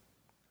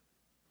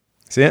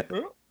 See it?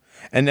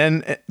 And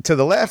then to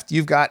the left,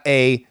 you've got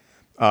a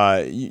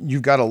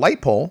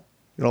light pole.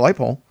 A light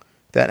pole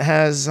that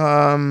has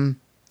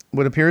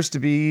what appears to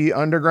be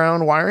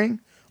underground wiring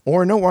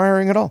or no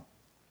wiring at all.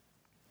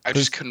 I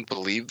just couldn't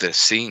believe this,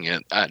 seeing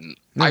it. And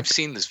I've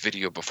seen this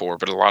video before,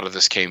 but a lot of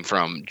this came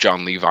from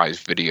John Levi's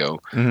video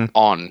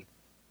on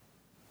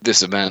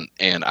this event,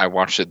 and I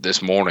watched it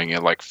this morning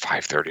at like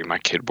 5:30. My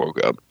kid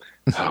woke up.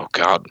 Oh,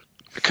 God.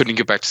 I couldn't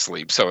get back to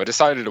sleep, so I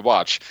decided to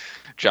watch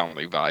John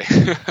Levi.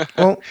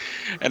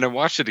 And I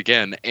watched it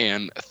again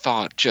and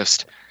thought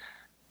just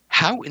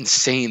how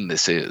insane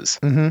this is.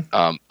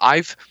 Mm-hmm.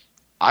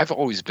 I've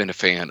always been a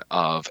fan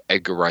of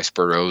Edgar Rice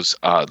Burroughs.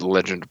 The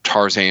Legend of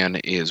Tarzan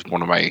is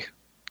one of my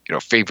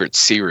favorite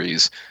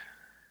series.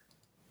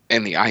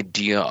 And the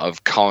idea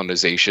of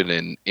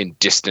colonization in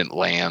distant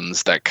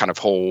lands, that kind of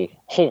whole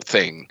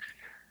thing.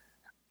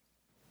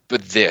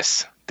 But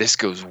this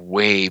goes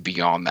way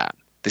beyond that.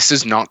 This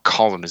is not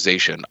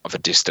colonization of a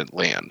distant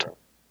land.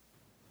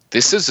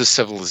 This is a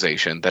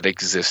civilization that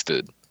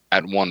existed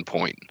at one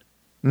point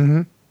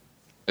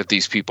that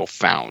these people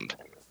found.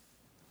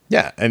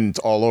 Yeah, and it's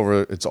all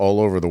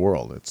over the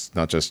world. It's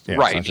not just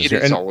right. It's not just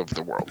it is all over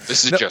the world.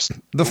 This is just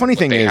the funny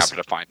thing they is happen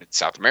to find in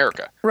South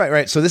America.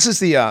 Right. So this is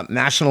the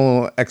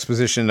National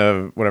Exposition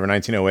of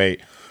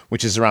 1908,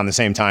 which is around the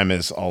same time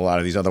as a lot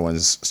of these other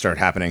ones start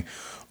happening.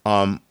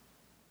 And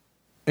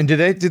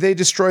did they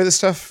destroy the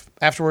stuff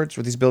afterwards?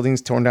 Were these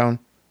buildings torn down?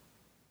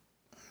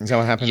 Is that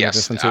what happened? Yes,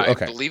 with this one too?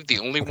 I believe the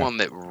only one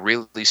that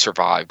really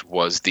survived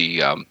was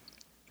the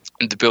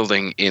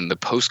building in the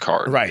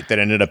postcard. Right, that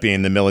ended up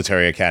being the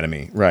military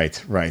academy.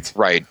 Right.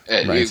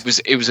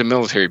 It was a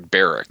military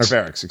barracks. Or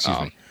barracks, excuse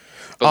me.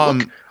 But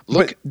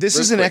look, but this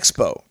is an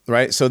expo,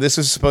 right? So this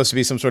is supposed to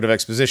be some sort of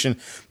exposition.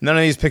 None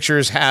of these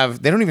pictures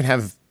they don't even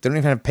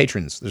have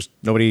patrons. There's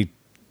nobody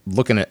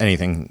looking at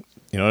anything.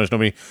 There's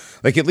nobody,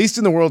 like, at least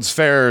in the World's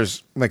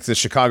Fairs, like the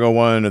Chicago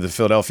one or the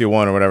Philadelphia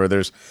one or whatever,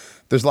 there's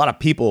a lot of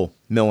people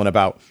milling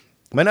about.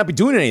 Might not be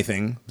doing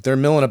anything, but they're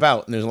milling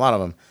about, and there's a lot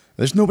of them.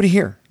 There's nobody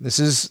here. This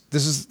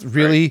is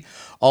really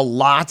a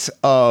lot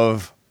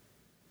of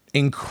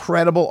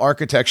incredible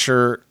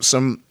architecture,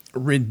 some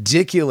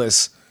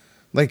ridiculous,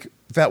 like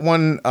that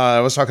one I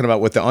was talking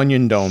about with the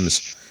onion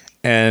domes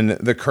and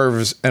the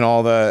curves and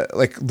all the,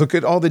 like, look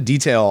at all the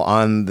detail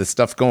on the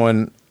stuff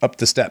going up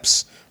the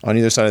steps on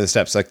either side of the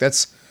steps. Like,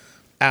 that's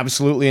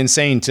absolutely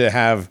insane to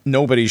have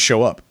nobody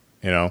show up,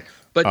 you know?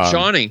 But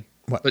Johnny,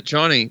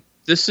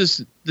 this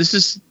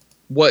is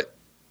what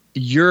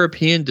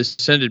European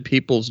descended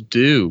peoples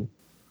do.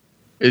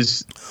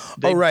 Is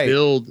they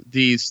build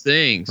these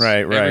things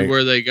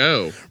everywhere they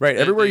go. Right,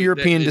 everywhere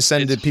European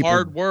descended people. It's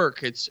hard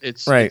work. It's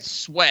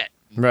sweat,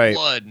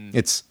 blood.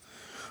 It's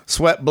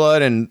sweat,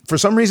 blood, and for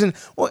some reason,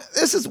 well,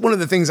 this is one of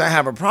the things I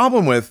have a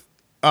problem with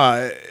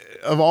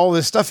of all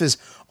this stuff is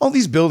all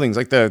these buildings,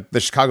 like the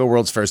Chicago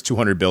World's Fair's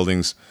 200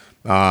 buildings.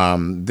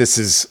 This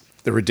is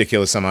the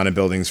ridiculous amount of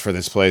buildings for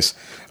this place.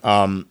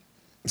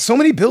 So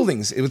many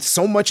buildings with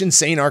so much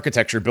insane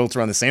architecture built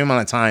around the same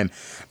amount of time.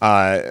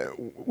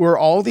 Were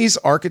all these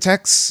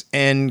architects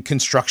and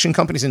construction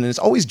companies, and it's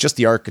always just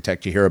the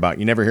architect you hear about.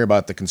 You never hear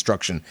about the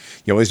construction.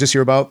 You always just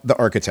hear about the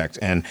architect,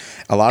 and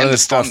a lot of the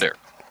stuff. Funder.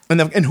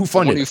 And who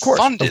funded?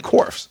 Of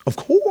course.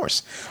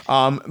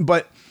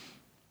 But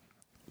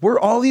were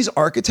all these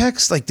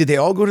architects, like, did they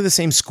all go to the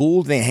same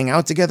school? Did they hang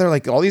out together?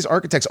 Like, all these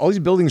architects, all these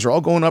buildings are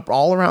all going up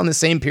all around the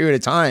same period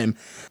of time,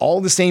 all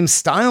the same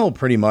style,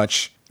 pretty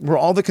much. Were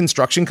all the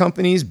construction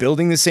companies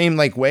building the same,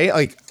 like, way?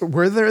 Like,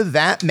 were there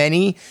that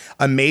many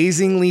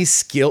amazingly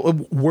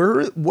skilled?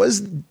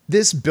 Was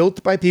this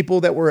built by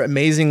people that were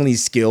amazingly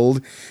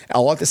skilled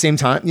all at the same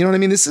time? You know what I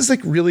mean? This is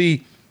like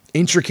really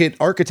intricate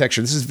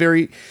architecture.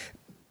 To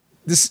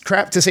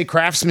say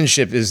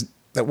craftsmanship is,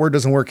 that word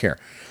doesn't work here.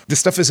 This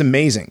stuff is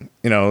amazing,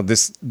 you know,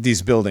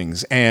 these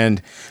buildings,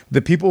 and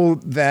the people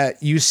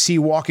that you see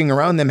walking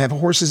around them have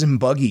horses and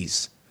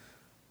buggies.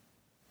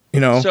 You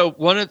know, so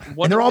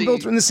they're all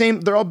built around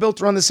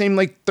the same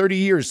like 30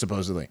 years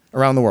supposedly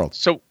around the world.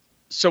 So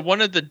one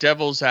of the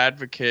devil's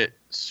advocate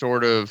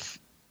sort of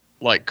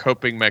like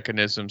coping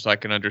mechanisms I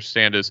can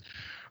understand is,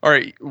 all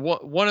right,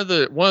 one of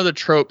the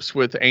tropes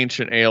with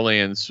ancient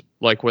aliens,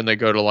 like when they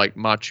go to like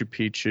Machu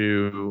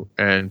Picchu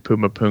and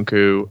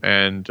Pumapunku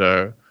and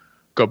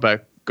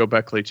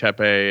Göbekli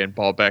Tepe and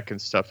Baalbek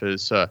and stuff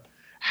is,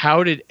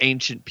 how did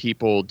ancient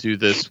people do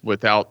this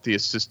without the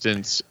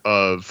assistance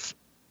of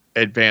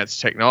advanced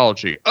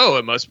technology? Oh,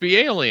 it must be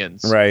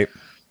aliens, right?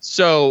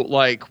 So,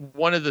 like,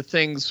 one of the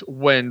things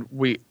when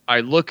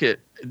I look at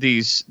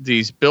these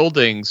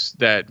buildings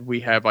that we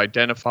have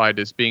identified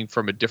as being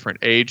from a different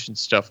age and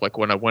stuff, like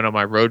when I went on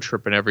my road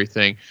trip and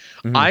everything,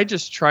 I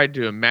just tried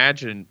to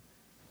imagine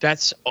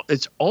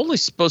it's only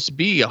supposed to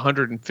be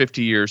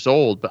 150 years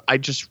old, but I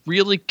just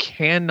really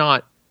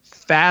cannot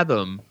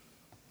fathom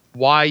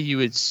why you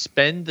would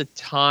spend the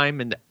time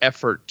and the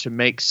effort to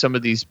make some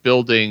of these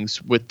buildings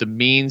with the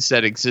means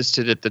that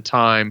existed at the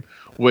time,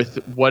 with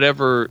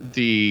whatever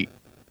the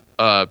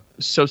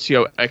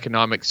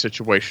socioeconomic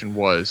situation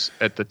was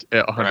at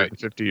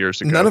 150 years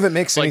ago. None of it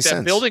makes any sense.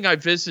 That building I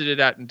visited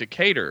at in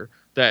Decatur,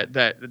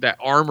 that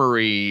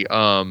armory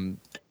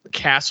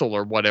castle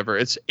or whatever,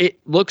 it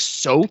looks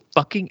so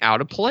fucking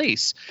out of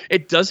place.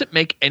 It doesn't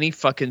make any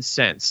fucking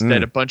sense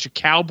that a bunch of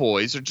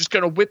cowboys are just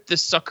going to whip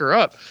this sucker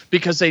up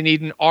because they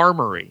need an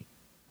armory,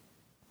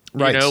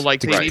 right? You know, like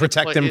to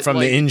protect them from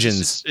the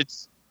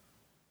engines.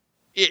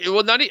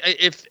 Well, not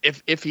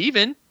if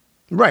even.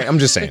 Right. I'm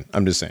just saying.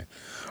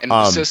 And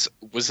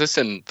was this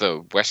in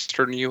the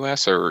western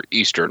U.S. or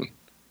eastern?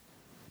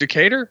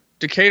 Decatur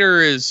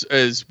is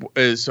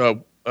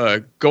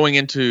going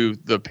into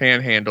the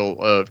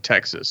panhandle of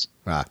Texas.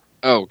 Ah.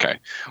 Oh, okay.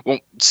 Well,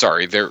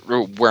 sorry.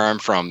 Where I'm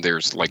from,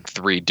 there's like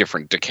 3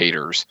 different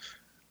Decaturs.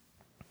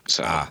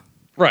 So.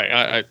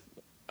 Right.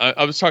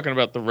 I was talking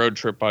about the road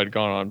trip I'd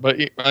gone on, but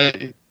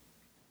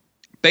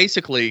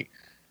basically,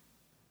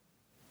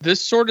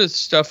 this sort of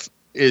stuff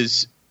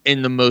is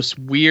in the most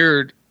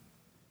weird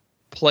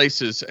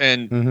places.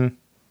 And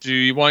do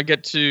you want to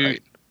get to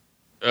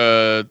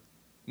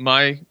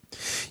my?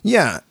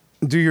 Yeah.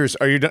 Do yours.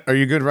 Are you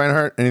good,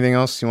 Reinhardt? Anything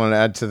else you want to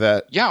add to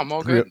that? Yeah, I'm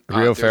all good.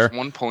 Rio Fair. There's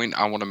one point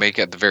I want to make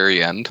at the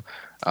very end.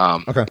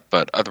 Okay.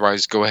 But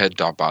otherwise, go ahead,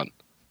 Dogbot.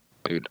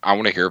 Dude, I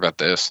want to hear about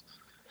this.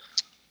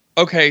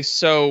 Okay,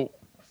 so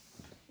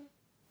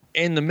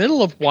in the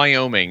middle of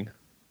Wyoming,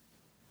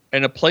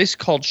 in a place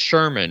called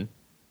Sherman,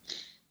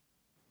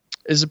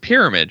 is a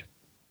pyramid.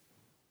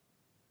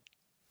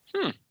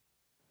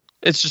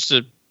 It's just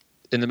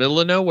in the middle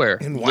of nowhere.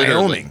 In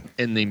Wyoming.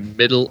 In the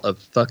middle of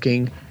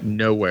fucking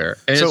nowhere.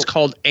 And it's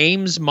called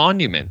Ames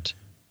Monument.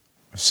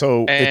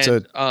 So it's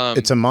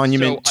a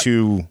monument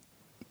to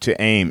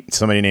Ames.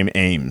 Somebody named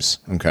Ames.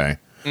 Okay.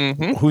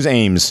 Mm-hmm. Who's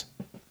Ames?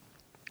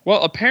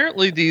 Well,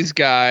 apparently these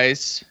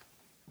guys.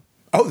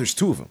 Oh, there's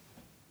 2 of them.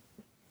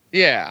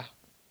 Yeah.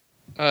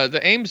 The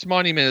Ames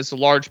Monument is a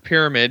large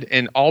pyramid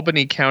in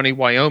Albany County,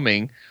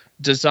 Wyoming,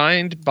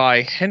 designed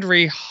by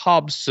Henry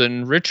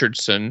Hobson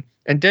Richardson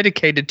and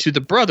dedicated to the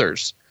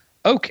brothers,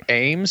 Oak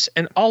Ames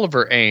and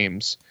Oliver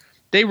Ames.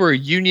 They were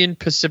Union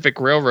Pacific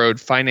Railroad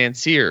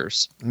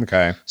financiers.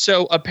 Okay.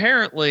 So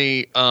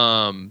apparently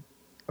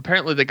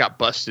they got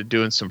busted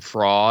doing some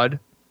fraud.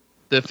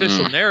 The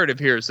official narrative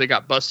here is they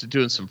got busted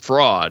doing some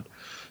fraud.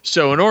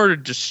 So in order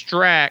to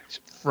distract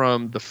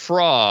from the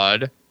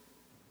fraud,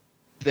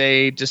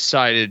 they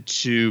decided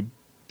to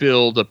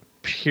build a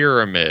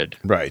pyramid.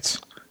 Right.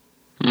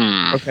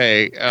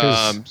 Okay.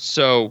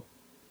 So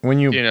when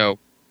you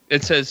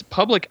it says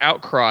public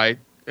outcry,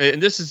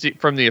 and this is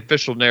from the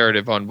official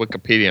narrative on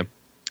Wikipedia.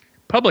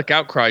 Public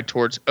outcry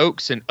towards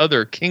Oakes and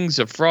other kings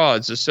of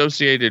frauds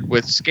associated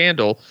with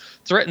scandal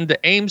threatened the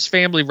Ames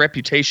family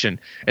reputation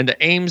and the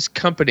Ames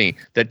Company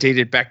that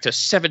dated back to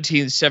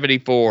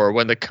 1774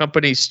 when the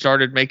company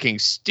started making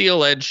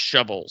steel-edged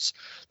shovels.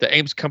 The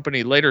Ames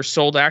Company later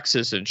sold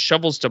axes and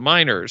shovels to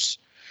miners.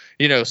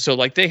 So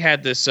like they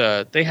had this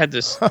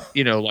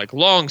like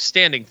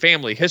long-standing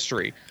family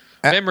history.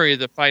 Memory of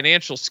the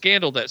financial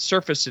scandal that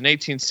surfaced in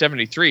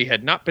 1873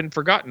 had not been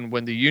forgotten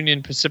when the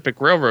Union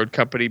Pacific Railroad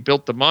Company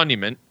built the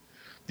monument.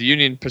 The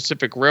Union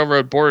Pacific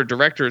Railroad Board of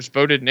Directors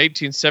voted in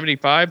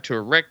 1875 to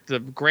erect the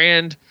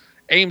Grand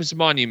Ames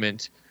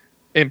Monument,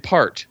 in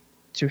part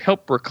to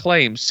help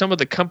reclaim some of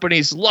the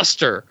company's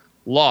luster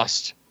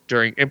lost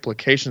during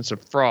implications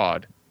of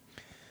fraud.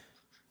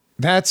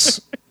 That's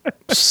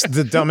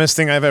the dumbest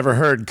thing I've ever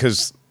heard,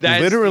 because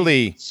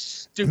literally...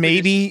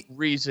 maybe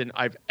reason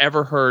I've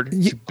ever heard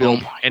to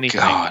build anything.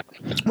 God.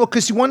 Well,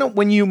 because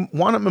when you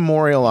want to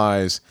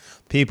memorialize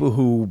people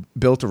who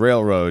built a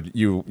railroad,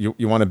 you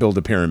want to build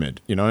a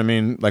pyramid. You know what I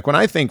mean? Like when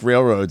I think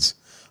railroads,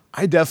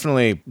 I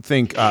definitely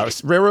think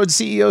railroad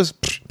CEOs,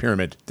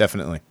 pyramid,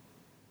 definitely.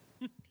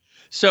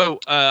 So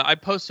I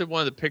posted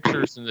one of the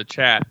pictures in the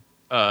chat.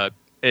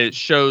 It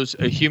shows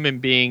a human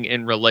being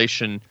in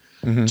relation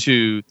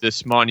to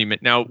this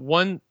monument. Now,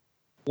 one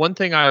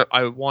thing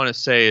I want to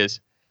say is,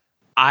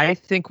 I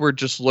think we're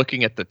just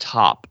looking at the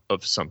top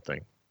of something.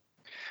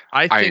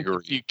 I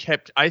agree.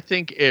 I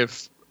think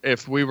if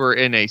we were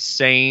in a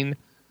sane,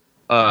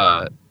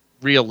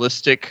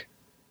 realistically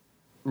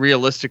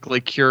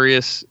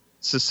curious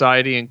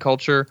society and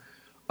culture,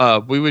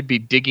 we would be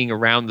digging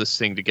around this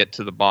thing to get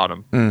to the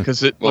bottom,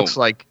 because it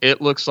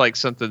looks like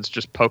something's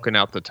just poking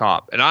out the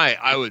top, and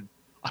I would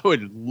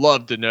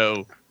love to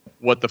know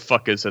what the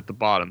fuck is at the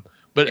bottom.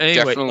 But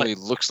anyway, definitely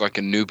looks like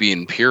a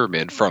Nubian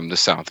pyramid from the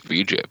south of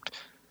Egypt.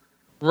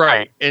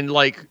 Right. And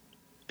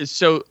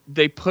so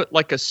they put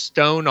like a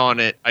stone on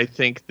it, I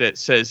think, that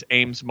says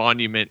Ames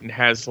Monument and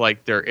has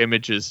like their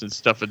images and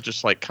stuff, and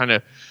just like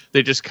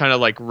they just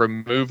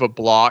remove a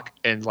block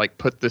and like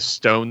put the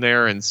stone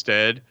there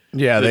instead.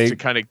 Yeah, to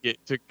kind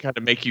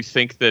of make you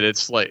think that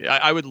it's like,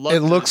 I would love it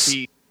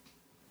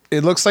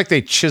looks like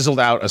they chiseled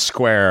out a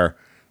square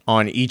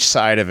on each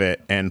side of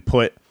it and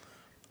put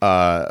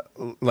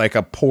like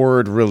a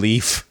poured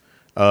relief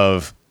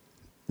of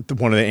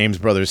one of the Ames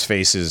brothers'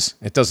 faces.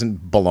 It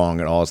doesn't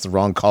belong at all. It's the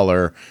wrong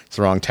color. It's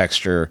the wrong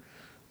texture.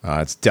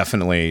 It's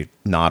definitely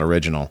not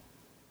original.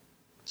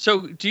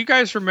 So do you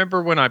guys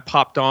remember when I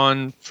popped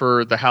on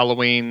for the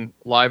Halloween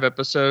live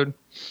episode?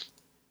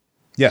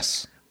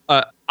 Yes.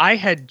 I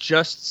had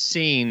just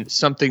seen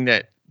something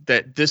that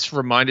this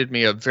reminded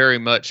me of very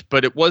much,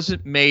 but it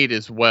wasn't made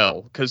as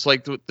well. Because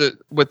like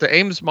with the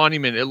Ames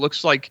Monument, it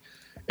looks like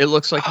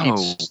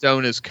each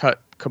stone is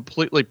cut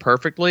completely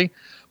perfectly.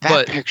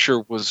 That picture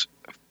was...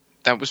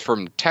 That was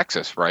from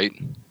Texas, right?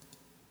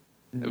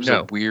 It was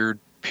a weird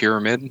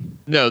pyramid.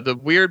 No, the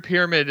weird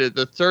pyramid,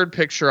 the third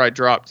picture I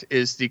dropped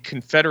is the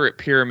Confederate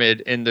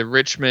pyramid in the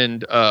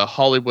Richmond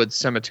Hollywood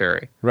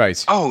Cemetery.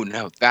 Right. Oh,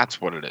 no, that's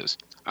what it is.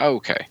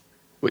 Okay.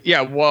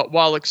 Yeah,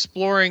 while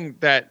exploring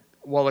that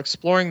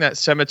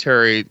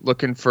cemetery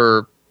looking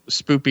for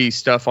spoopy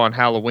stuff on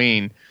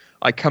Halloween,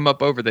 I come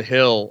up over the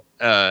hill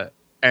and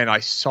I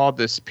saw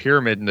this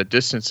pyramid in the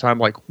distance. I'm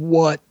like,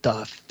 what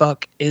the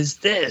fuck is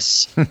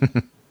this?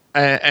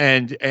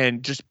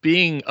 And just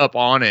being up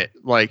on it,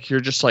 like,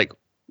 you're just like,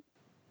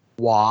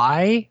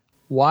 why?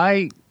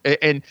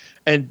 And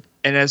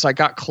as I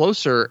got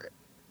closer,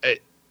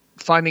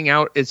 finding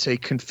out it's a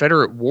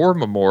Confederate war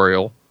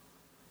memorial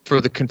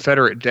for the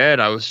Confederate dead,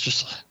 I was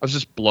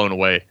just blown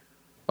away.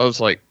 I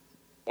was like,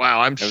 wow,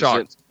 I'm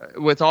shocked.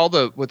 With all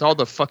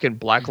the fucking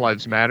Black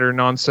Lives Matter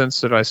nonsense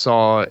that I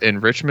saw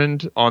in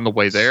Richmond on the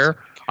way there,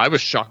 I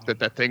was shocked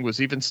that thing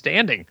was even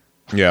standing.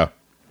 Yeah.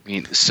 I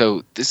mean,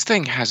 so this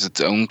thing has its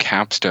own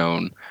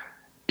capstone.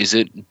 Is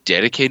it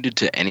dedicated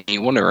to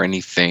anyone or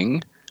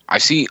anything? I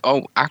see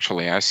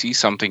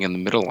something in the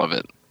middle of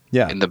it.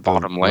 Yeah. In the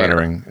bottom layer.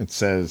 Lettering. It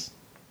says...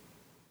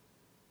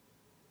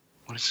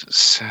 What does it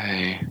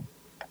say?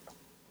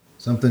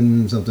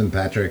 Something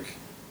Patrick.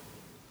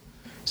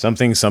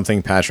 Something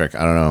Patrick.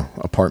 I don't know.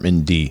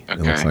 Apartment D.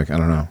 Okay. It looks like. I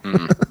don't know.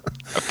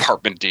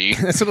 Apartment D.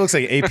 That's what it looks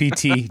like.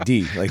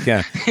 APTD. Like,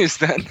 yeah. Is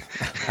that?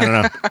 I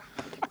don't know.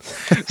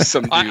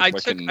 Some dude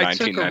in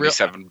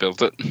 1997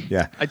 built it.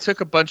 Yeah. I took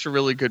a bunch of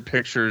really good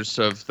pictures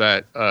of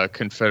that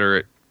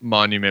Confederate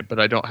monument, but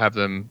I don't have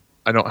them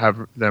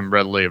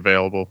readily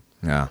available.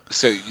 Yeah.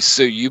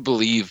 So you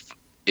believe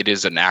it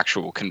is an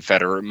actual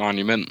Confederate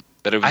monument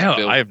that it was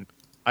built?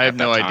 I have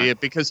no idea,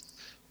 because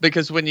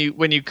when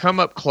you come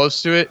up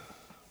close to it,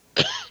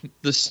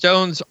 the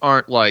stones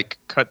aren't like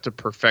cut to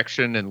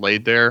perfection and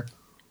laid there.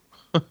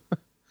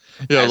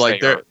 Yeah, as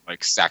like they they're are,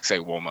 like Saxe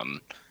woman.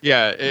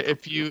 yeah.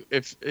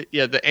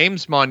 The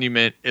Ames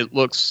Monument, it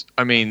looks.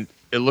 I mean,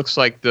 it looks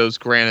like those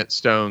granite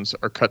stones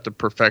are cut to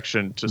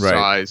perfection to Right.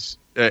 size.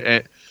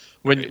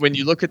 When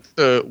you look at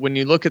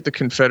the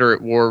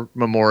Confederate War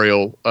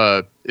Memorial,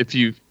 if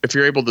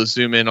you're able to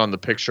zoom in on the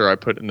picture I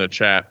put in the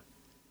chat,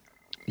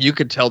 you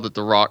could tell that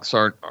the rocks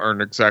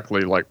aren't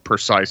exactly like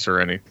precise or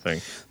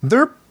anything.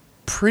 They're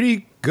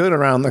pretty good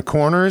around the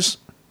corners.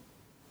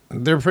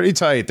 They're pretty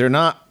tight. They're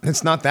not.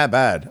 It's not that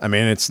bad. I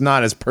mean, it's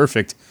not as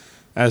perfect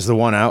as the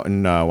one out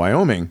in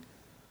Wyoming,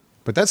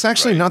 but that's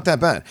actually not that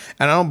bad.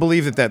 And I don't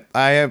believe that.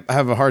 I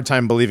have a hard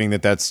time believing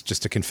that that's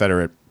just a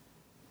Confederate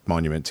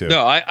monument too.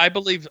 No, I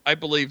believe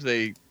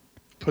they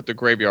put the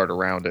graveyard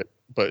around it.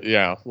 But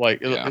yeah, like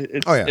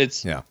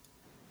it's Hang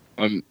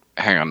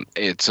on.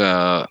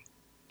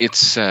 It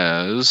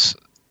says,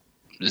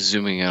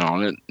 zooming in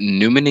on it,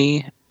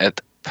 Numini et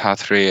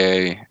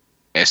Patriae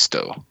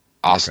Asto.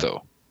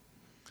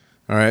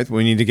 All right,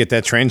 we need to get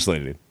that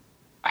translated.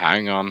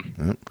 Hang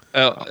on.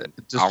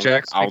 Does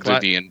Jack I'll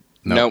speak do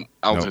Latin?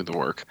 I'll do the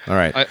work. All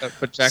right.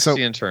 But Jack's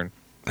the intern.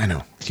 I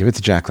know. Give it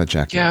to Jack. Let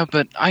Jack. Yeah,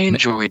 but I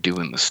enjoy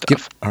doing this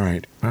stuff. All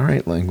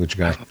right, language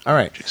guy. All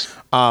right.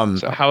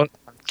 So How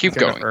keep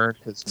going.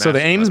 So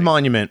the Ames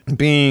Monument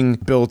being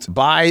built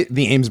by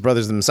the Ames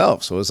brothers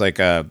themselves. So it was like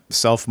a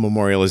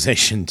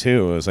self-memorialization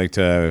too. It was like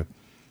to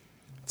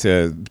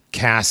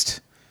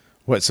cast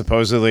what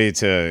supposedly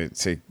to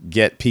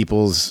get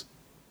people's,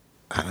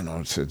 I don't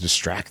know, to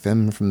distract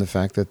them from the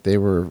fact that they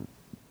were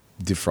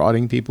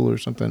defrauding people or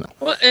something.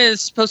 Well,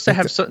 it's supposed to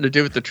have something to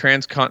do with the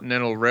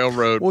Transcontinental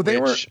Railroad,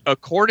 which,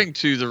 according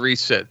to the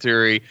reset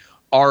theory,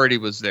 already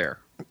was there.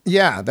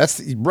 Yeah,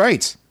 that's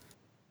right.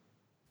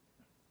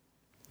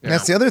 Yeah.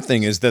 That's the other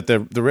thing, is that the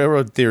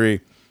railroad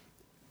theory,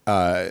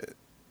 that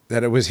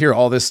it was here,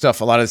 all this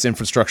stuff, a lot of this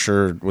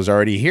infrastructure was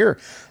already here.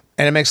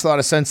 And it makes a lot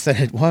of sense that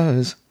it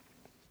was.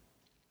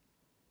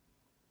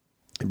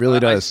 It really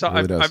does.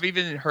 I've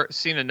even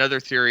seen another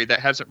theory that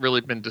hasn't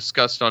really been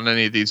discussed on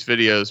any of these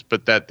videos,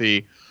 but that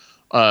the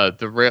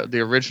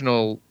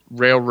original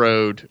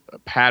railroad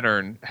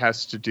pattern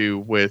has to do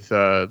with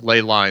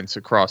ley lines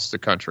across the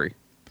country.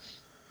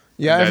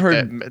 Yeah, I've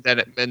heard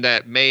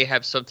that may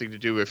have something to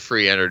do with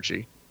free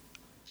energy.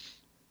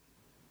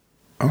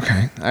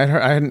 Okay, I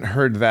hadn't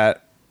heard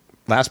that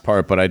last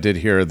part, but I did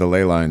hear the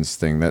ley lines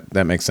thing.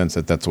 That makes sense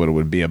that's what it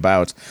would be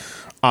about.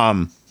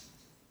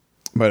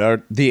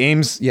 But the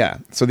Ames, yeah.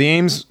 So the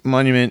Ames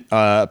Monument,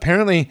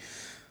 apparently,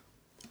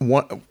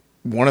 one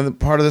of the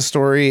part of the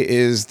story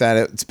is that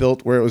it's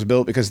built where it was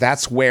built because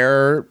that's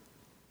where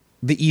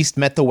the East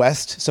met the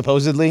West,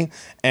 supposedly,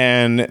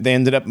 and they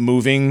ended up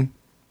moving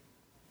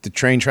the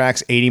train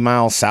tracks 80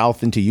 miles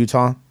south into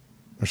Utah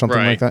or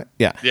something like that.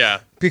 Yeah,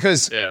 yeah.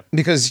 Because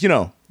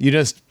you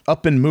just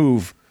up and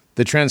move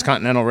the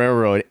Transcontinental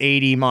Railroad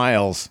 80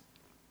 miles.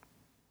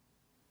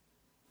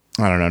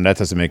 I don't know. That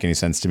doesn't make any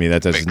sense to me.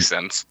 That doesn't make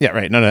sense. Yeah,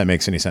 right. None of that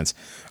makes any sense.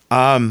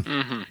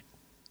 And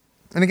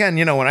again,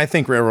 when I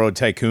think railroad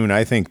tycoon,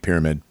 I think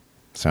pyramid.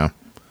 So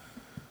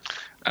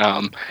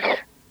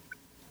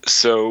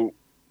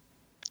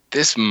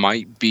this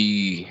might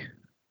be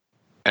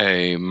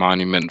a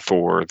monument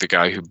for the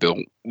guy who built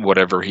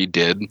whatever he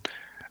did.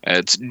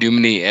 It's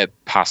Numini et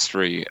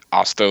Pastri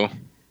Asto,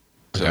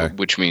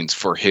 which means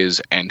for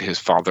his and his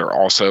father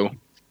also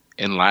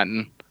in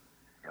Latin.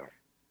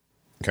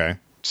 Okay.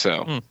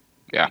 So,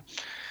 yeah.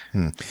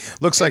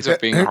 Looks like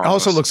that. It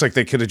also looks like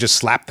they could have just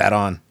slapped that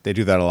on. They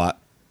do that a lot.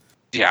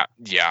 Yeah,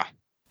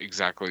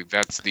 exactly.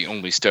 That's the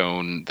only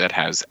stone that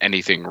has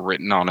anything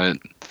written on it.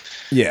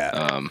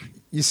 Yeah.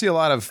 You see a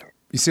lot of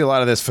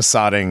this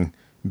facading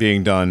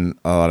being done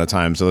a lot of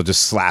times. So they'll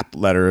just slap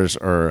letters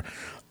or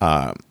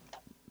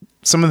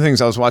some of the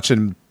things I was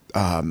watching.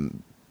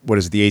 What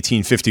is it, the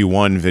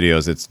 1851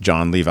 videos? It's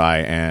John Levi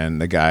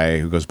and the guy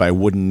who goes by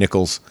Wooden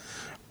Nichols.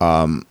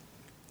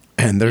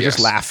 And they're just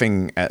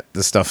laughing at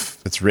the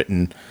stuff that's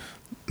written,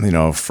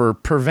 for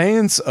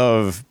purveyance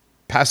of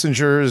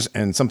passengers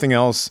and something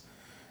else.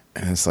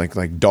 And it's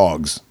like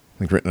dogs,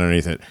 like written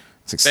underneath it.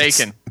 It's like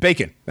bacon.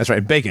 Bacon. That's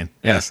right. Bacon.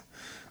 Yeah.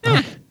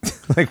 Yes.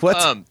 Like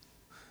what?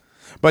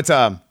 But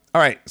all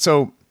right.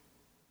 So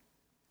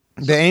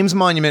the Ames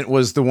Monument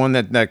was the one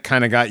that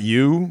kind of got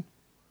you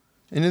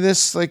into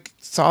this, like,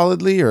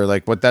 solidly, or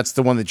like what? That's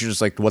the one that you're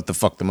just like, what the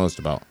fuck the most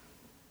about?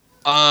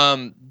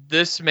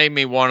 This made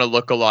me want to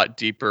look a lot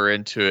deeper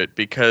into it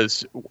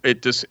because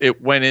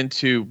it went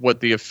into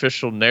what the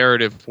official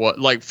narrative was.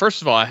 Like,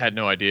 first of all, I had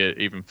no idea it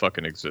even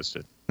fucking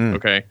existed.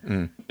 Okay.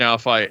 Now,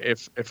 if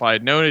I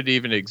had known it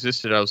even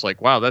existed, I was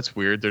like, wow, that's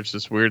weird. There's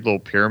this weird little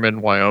pyramid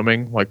in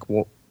Wyoming. Like,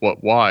 what,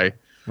 why?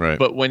 Right.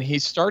 But when he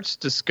starts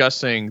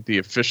discussing the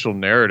official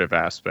narrative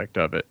aspect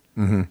of it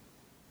in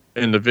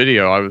the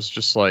video, I was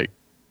just like,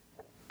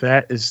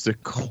 that is the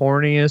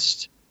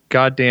corniest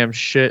goddamn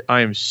shit.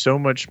 I am so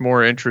much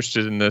more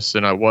interested in this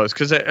than I was,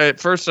 because at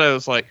first I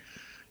was like,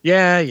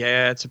 yeah,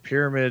 it's a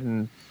pyramid,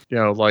 and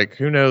like,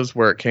 who knows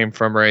where it came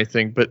from or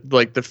anything, but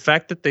like the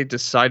fact that they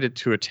decided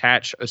to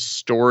attach a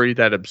story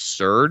that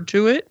absurd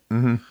to it,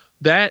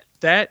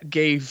 that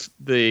gave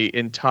the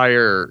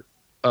entire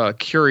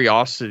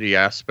curiosity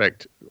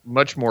aspect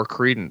much more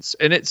credence.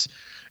 And it's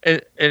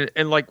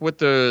and like with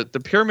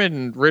the pyramid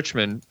in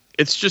Richmond,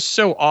 it's just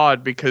so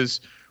odd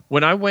because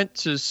when I went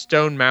to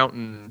Stone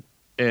Mountain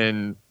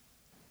in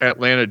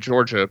Atlanta,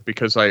 Georgia,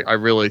 because I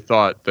really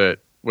thought that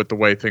with the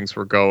way things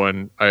were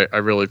going, I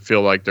really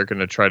feel like they're going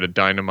to try to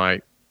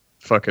dynamite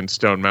fucking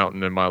Stone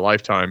Mountain in my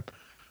lifetime,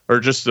 or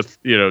just the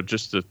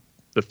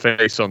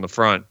face on the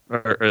front,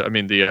 or I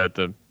mean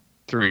the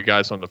three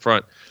guys on the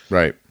front.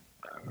 Right.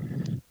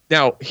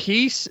 Now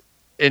he's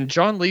in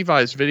John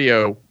Levi's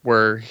video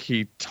where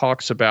he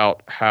talks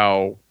about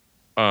how,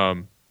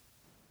 oh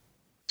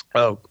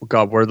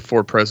God, where are the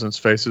four presidents'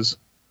 faces?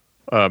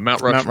 Mount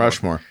Rushmore. Mount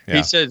Rushmore. Yeah.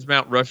 He says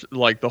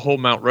like the whole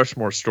Mount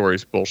Rushmore story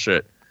is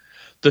bullshit.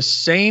 The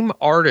same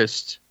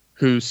artist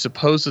who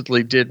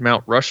supposedly did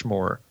Mount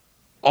Rushmore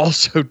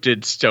also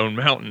did Stone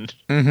Mountain.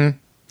 Mm-hmm.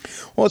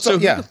 Well, so who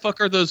the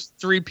fuck are those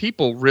three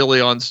people really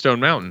on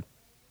Stone Mountain?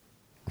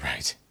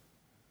 Right.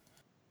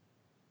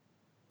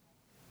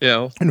 You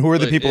know, and who are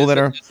the people that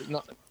are?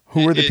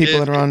 Who are the people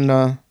that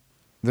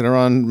are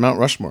on Mount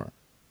Rushmore?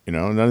 You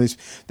know, none of these.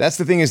 That's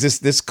the thing. Is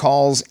this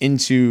calls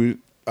into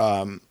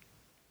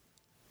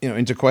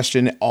into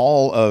question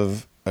all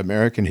of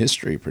American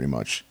history, pretty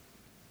much.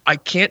 I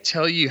can't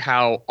tell you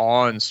how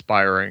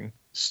awe-inspiring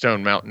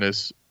Stone Mountain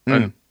is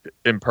in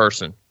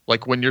person.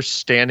 Like when you're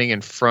standing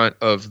in front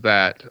of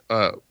that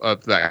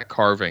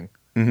carving,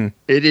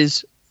 it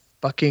is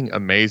fucking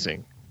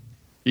amazing.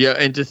 Yeah,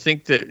 and to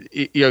think that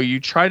you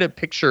try to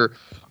picture,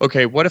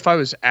 okay, what if I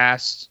was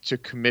asked to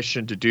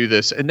commission to do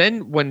this, and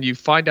then when you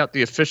find out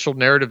the official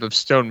narrative of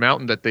Stone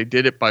Mountain that they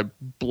did it by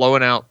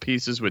blowing out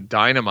pieces with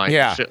dynamite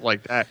and shit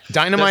like that,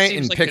 dynamite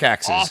and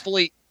pickaxes, an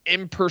awfully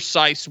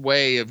imprecise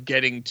way of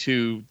getting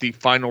to the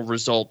final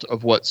result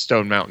of what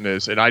Stone Mountain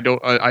is, and I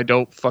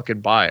don't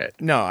fucking buy it.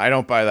 No, I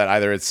don't buy that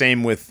either. It's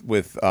same with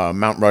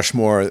Mount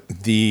Rushmore.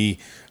 The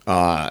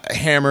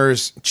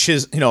hammers,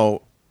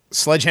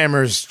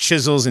 sledgehammers,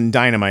 chisels, and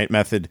dynamite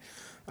method.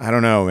 I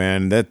don't know,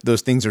 man.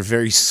 Those things are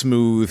very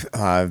smooth,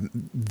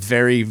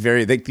 very,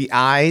 very like the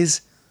eyes,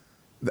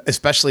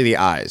 especially the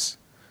eyes.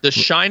 The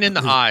shine in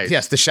the eyes.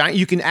 Yes, the shine.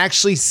 You can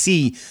actually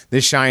see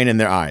the shine in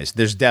their eyes.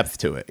 There's depth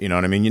to it. You know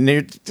what I mean?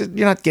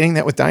 You're not getting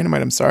that with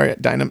dynamite. I'm sorry.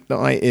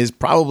 Dynamite is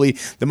probably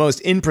the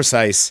most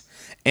imprecise,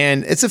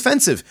 and it's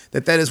offensive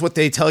that is what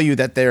they tell you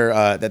that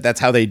they're that's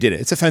how they did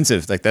it. It's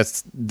offensive. Like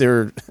that's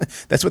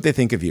what they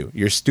think of you.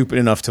 You're stupid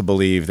enough to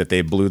believe that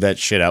they blew that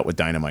shit out with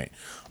dynamite.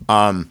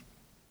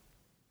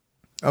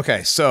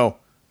 Okay, so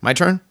my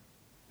turn.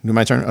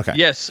 My turn. Okay.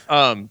 Yes.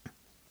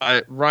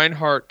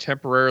 Reinhardt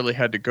temporarily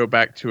had to go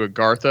back to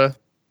Agartha,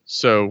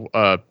 so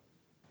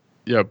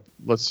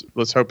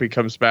let's hope he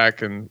comes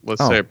back, and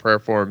let's say a prayer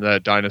for him that a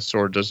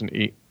dinosaur doesn't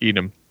eat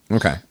him.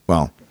 Okay,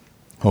 well,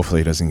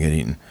 hopefully he doesn't get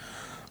eaten.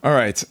 All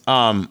right,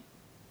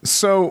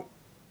 so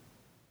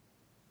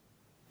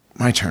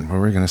my turn. Where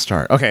are we going to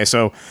start? Okay,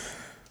 so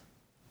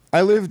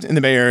I lived in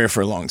the Bay Area for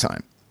a long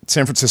time.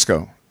 San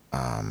Francisco.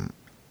 I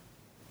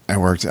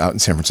worked out in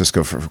San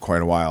Francisco for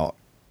quite a while.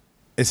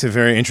 It's a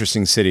very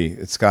interesting city.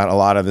 It's got a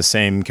lot of the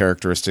same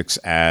characteristics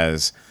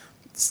as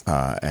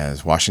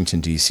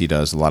Washington, D.C.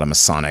 does. A lot of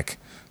Masonic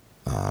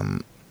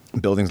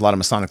buildings, a lot of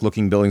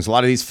Masonic-looking buildings, a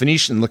lot of these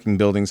Phoenician-looking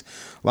buildings,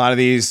 a lot of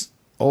these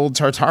old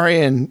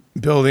Tartarian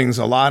buildings,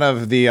 a lot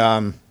of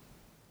the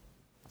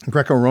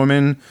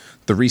Greco-Roman,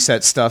 the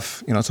reset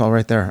stuff. It's all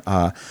right there.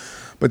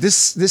 But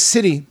this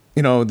city,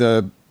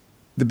 the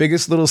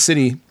biggest little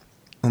city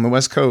on the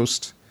West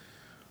Coast,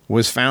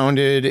 was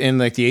founded in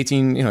like the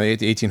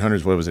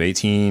 1800s. What was it?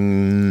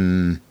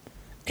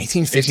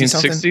 1850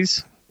 something?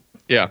 1860s?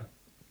 Yeah.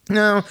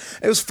 No,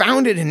 it was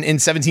founded in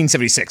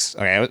 1776.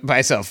 Okay, by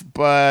itself.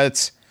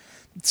 But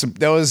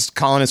that was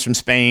colonists from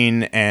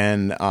Spain,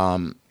 and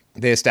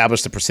they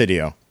established the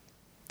Presidio.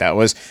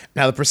 Now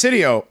the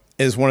Presidio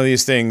is one of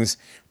these things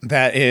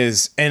that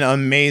is an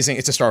amazing.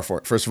 It's a star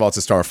fort. First of all, it's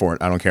a star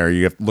fort. I don't care.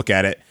 You have to look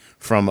at it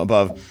from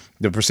above.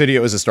 The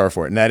Presidio is a star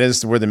fort, and that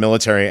is where the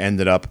military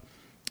ended up.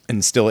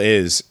 And still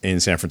is in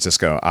San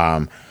Francisco.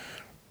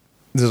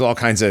 There's all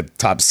kinds of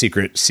top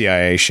secret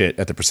CIA shit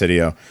at the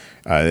Presidio,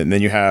 and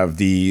then you have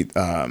the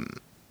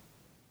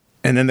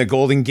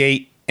Golden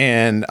Gate,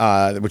 and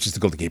which is the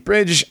Golden Gate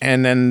Bridge,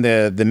 and then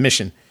the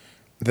mission,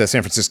 the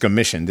San Francisco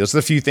Mission. Those are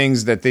the few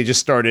things that they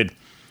just started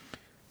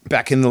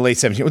back in the late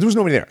 1700s. Well, there was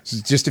nobody there.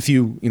 Just a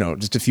few,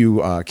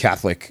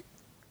 Catholic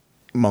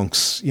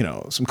monks,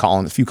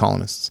 a few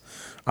colonists.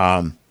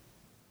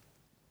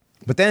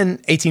 But then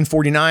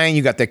 1849,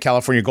 you got the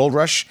California Gold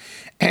Rush,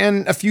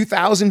 and a few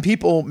thousand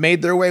people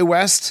made their way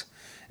west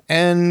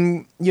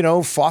and,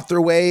 fought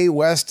their way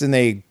west, and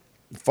they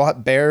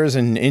fought bears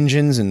and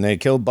Indians, and they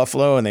killed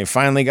buffalo, and they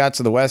finally got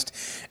to the west,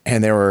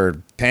 and they were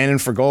panning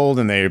for gold,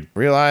 and they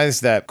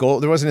realized that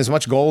there wasn't as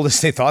much gold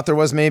as they thought there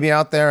was maybe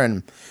out there.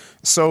 And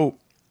so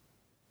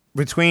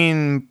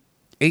between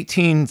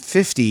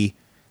 1850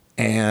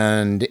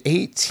 and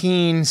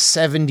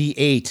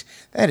 1878,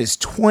 that is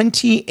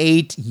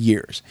 28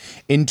 years.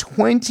 In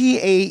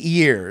 28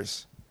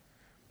 years,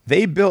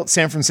 They built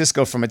San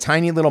Francisco from a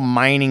tiny little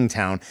mining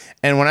town.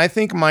 And when I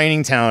think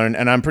mining town,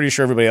 and I'm pretty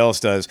sure everybody else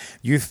does,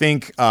 you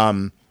think,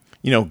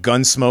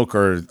 Gunsmoke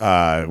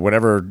or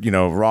whatever,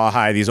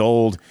 Rawhide, these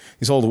old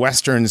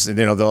westerns,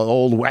 the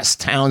old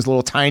west towns,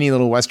 little tiny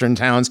little western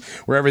towns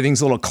where everything's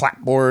a little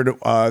clapboard,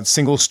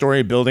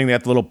 single-story building. They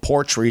have the little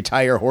porch where you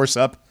tie your horse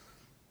up,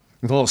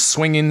 with little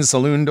swinging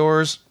saloon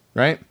doors.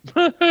 Right?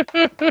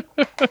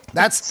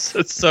 That's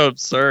it's so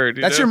absurd.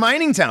 That's your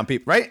mining town,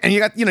 people, right? And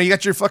you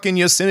got your fucking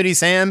Yosemite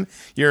Sam,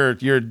 your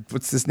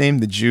what's his name,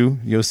 the Jew,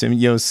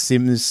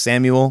 Yosemite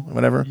Samuel,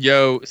 whatever.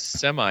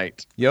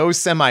 Yosemite, yeah.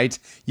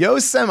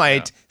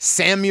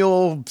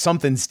 Samuel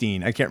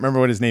Somethingstein. I can't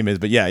remember what his name is,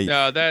 but yeah.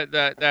 No,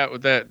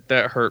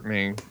 that hurt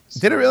me.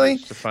 Did it really?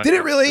 Did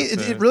it really?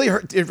 It really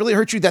hurt. It really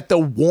hurt you that the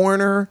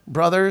Warner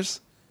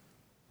brothers.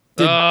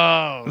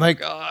 God!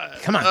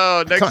 Come on.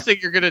 Oh, next thing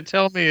you're gonna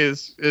tell me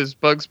is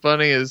Bugs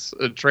Bunny is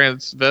a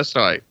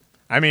transvestite.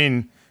 I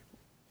mean,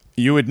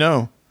 you would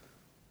know.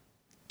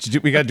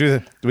 We got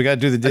to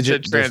do the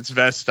digit. I said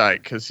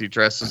transvestite because he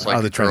dresses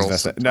like the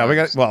transvestite. No,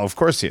 well, of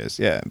course he is.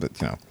 Yeah, but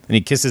and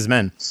he kisses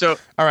men. So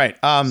all right.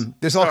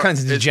 There's all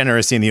kinds of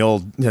degeneracy in the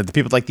old. The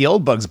people like the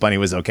old Bugs Bunny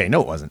was okay. No,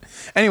 it wasn't.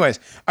 Anyways,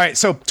 all right.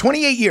 So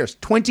 28 years.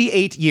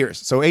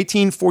 So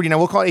 1849.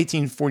 We'll call it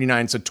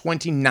 1849. So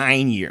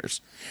 29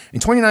 years. In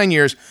 29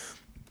 years,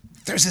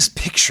 there's this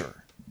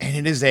picture. And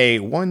it is a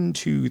 1,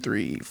 2,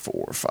 3,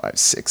 4, 5,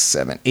 6,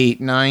 7,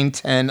 8, 9,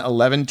 10,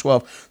 11,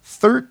 12,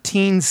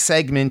 13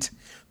 segment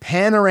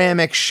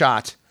panoramic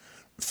shot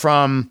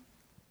from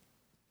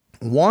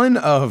one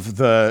of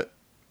the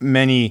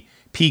many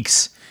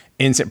peaks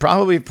in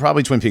probably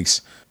Twin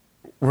Peaks,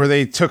 where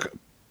they took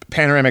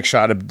panoramic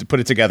shot to put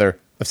it together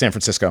of San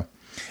Francisco.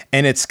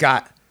 And it's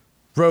got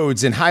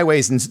roads and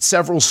highways and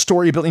several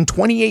story buildings. In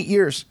 28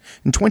 years,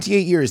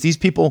 these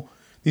people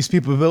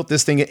built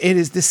this thing.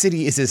 The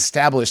city is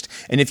established.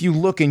 And if you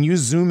look and you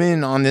zoom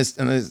in on this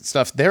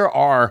stuff, there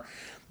are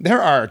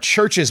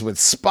churches with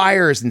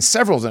spires and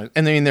several. And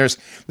I mean, there's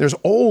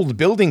old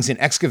buildings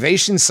and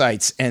excavation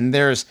sites, and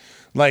there's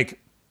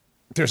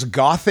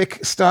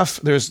Gothic stuff.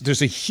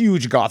 There's a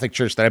huge Gothic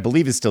church that I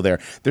believe is still there.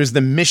 There's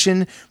the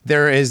Mission.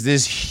 There is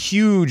this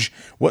huge,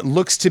 what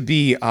looks to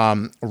be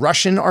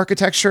Russian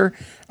architecture.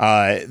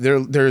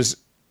 There's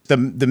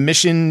the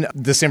Mission.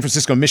 The San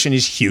Francisco Mission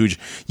is huge.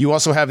 You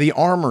also have the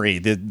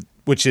Armory,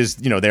 which is,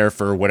 there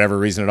for whatever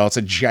reason at all. It's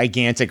a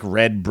gigantic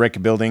red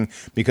brick building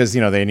because,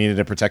 they needed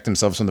to protect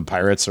themselves from the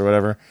pirates or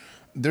whatever.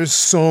 There's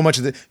so much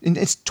of it. And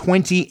it's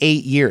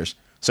 28 years.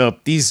 So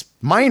these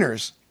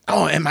miners,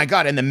 oh, and my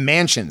God, and the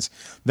mansions,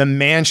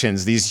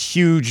 these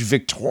huge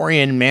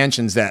Victorian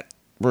mansions that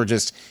were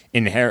just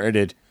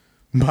inherited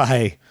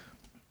by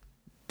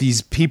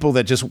these people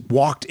that just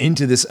walked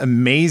into this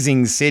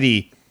amazing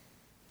city.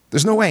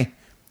 There's no way.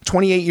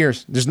 28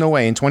 years. There's no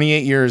way. In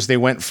 28 years, they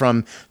went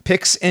from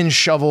picks and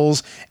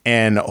shovels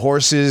and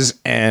horses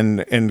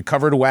and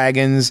covered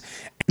wagons.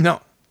 No,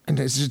 and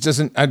it just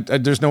doesn't.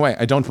 There's no way.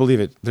 I don't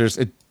believe it.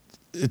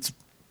 It's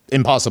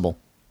impossible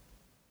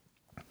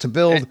to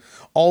build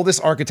all this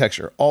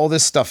architecture, all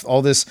this stuff,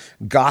 all this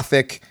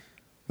Gothic.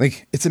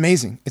 Like, it's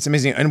amazing. It's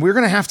amazing. And we're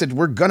gonna have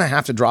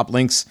to drop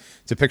links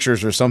to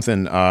pictures or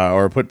something,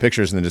 or put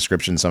pictures in the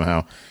description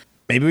somehow.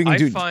 Maybe we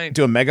can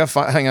do a mega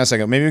file. Hang on a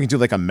second. Maybe we can do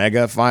like a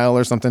mega file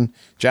or something.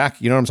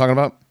 Jack, you know what I'm talking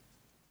about?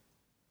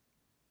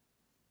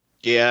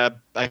 Yeah,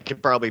 I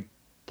could probably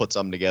put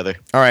something together.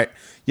 All right.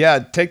 Yeah,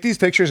 take these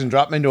pictures and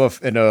drop them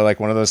into like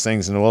one of those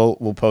things, and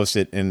we'll post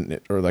it in,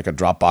 or like a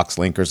Dropbox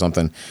link or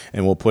something,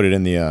 and we'll put it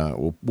in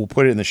the we'll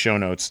put it in the show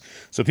notes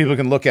so people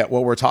can look at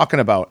what we're talking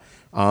about.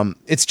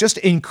 It's just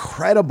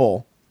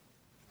incredible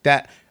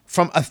that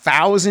from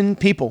 1,000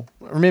 people,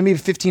 or maybe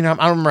 15, I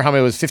don't remember how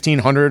many, it was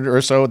 1,500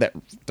 or so, that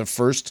the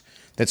first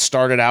that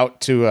started out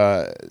to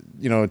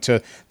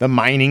to the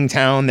mining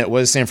town that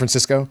was San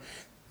Francisco.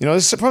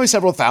 There's probably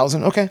several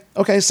thousand. Okay,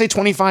 say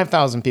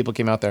 25,000 people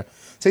came out there.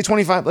 Say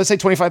 25. Let's say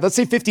 25. Let's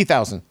say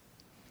 50,000.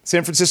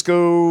 San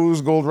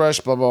Francisco's gold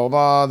rush. Blah blah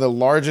blah. The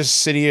largest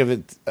city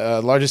on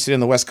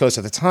the West Coast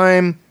at the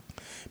time.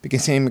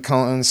 Became a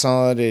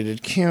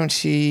consolidated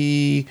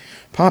county.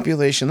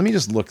 Population. Let me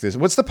just look this.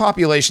 What's the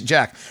population,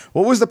 Jack?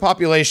 What was the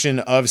population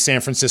of San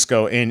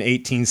Francisco in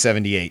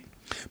 1878?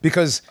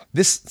 Because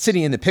this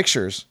city in the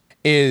pictures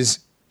is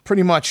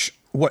pretty much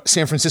what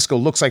San Francisco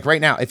looks like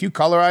right now. If you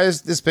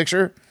colorize this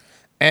picture,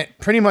 it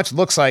pretty much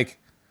looks like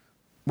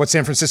what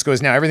San Francisco is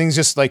now. Everything's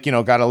just like,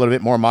 got a little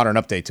bit more modern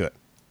update to it.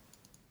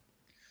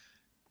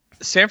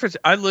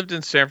 I lived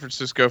in San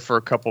Francisco for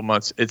a couple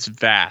months. It's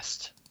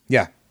vast.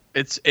 Yeah.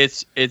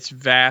 It's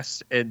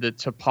vast, and the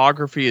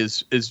topography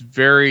is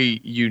very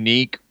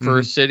unique for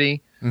a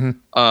city.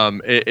 Mm-hmm.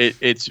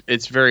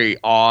 It's very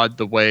odd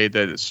the way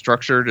that it's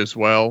structured as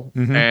well.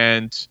 Mm-hmm.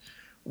 And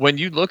when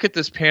you look at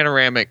this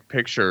panoramic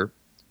picture,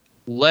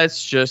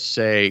 let's just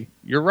say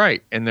you're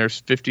right, and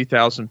there's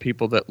 50,000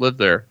 people that live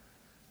there.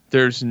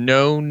 There's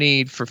no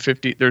need for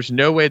 50. There's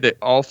no way that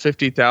all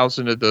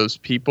 50,000 of those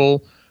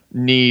people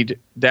need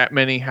that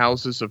many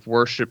houses of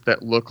worship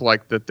that look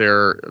like that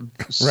they're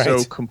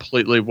so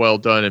completely well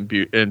done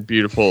and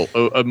beautiful.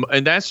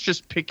 And that's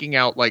just picking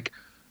out like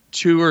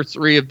 2 or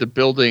 3 of the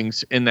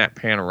buildings in that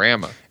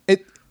panorama.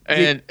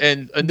 And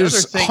another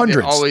there's thing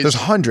hundreds. There's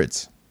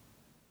hundreds.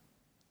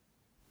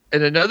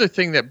 And another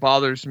thing that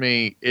bothers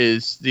me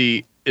is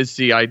the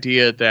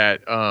idea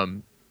that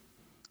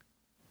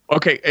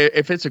okay,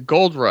 if it's a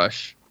gold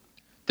rush,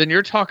 then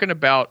you're talking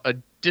about a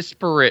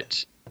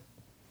disparate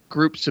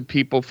groups of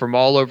people from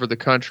all over the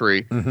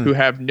country who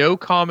have no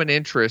common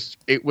interest,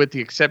 with the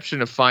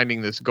exception of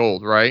finding this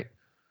gold, right?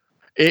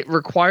 It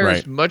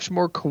requires much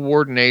more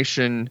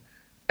coordination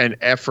and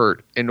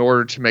effort in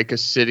order to make a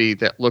city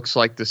that looks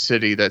like the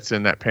city that's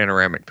in that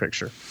panoramic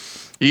picture.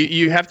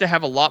 You have to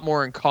have a lot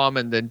more in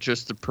common than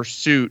just the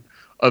pursuit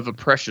of a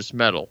precious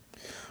metal.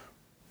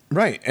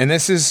 Right. And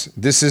this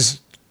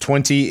is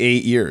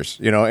 28 years,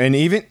 and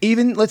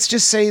even let's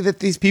just say that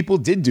these people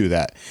did do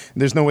that.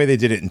 There's no way they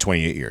did it in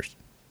 28 years.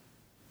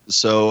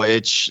 So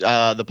it's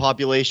the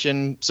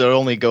population. So it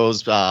only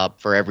goes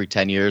for every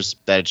 10 years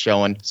that it's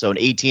showing. So in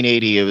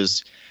 1880, it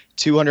was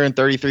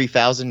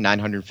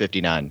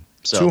 233,959.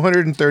 So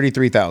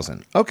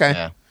 233,000. Okay.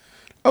 Yeah.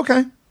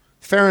 Okay.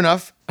 Fair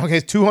enough. Okay,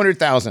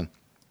 200,000.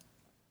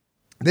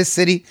 This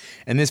city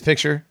and this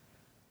picture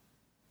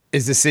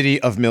is the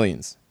city of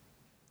millions.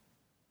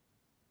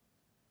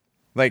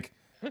 Like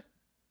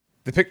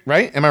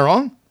right? Am I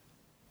wrong?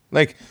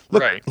 Like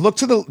look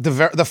to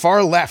the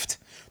far left.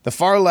 The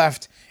far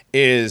left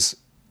is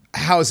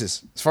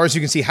houses. As far as you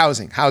can see,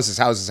 houses.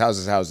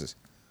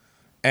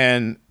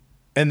 And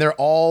they're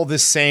all the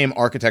same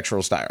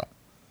architectural style.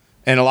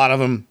 And a lot of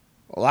them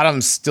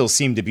still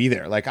seem to be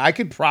there. Like I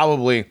could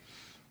probably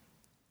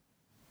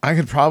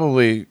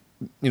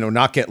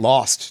not get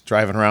lost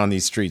driving around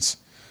these streets.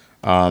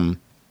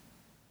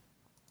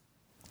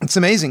 It's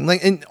amazing.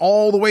 Like, and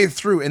all the way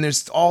through, and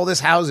there's all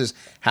this houses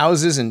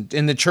and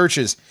in the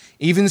churches.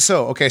 Even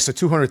so, okay, so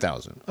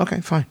 200,000.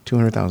 Okay, fine,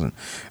 200,000.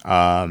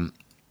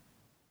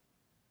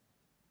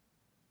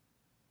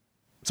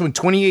 So in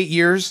 28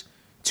 years,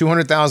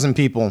 200,000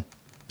 people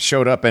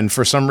showed up, and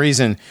for some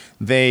reason,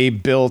 they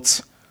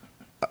built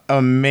an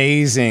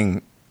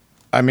amazing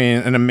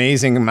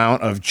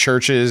amount of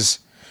churches,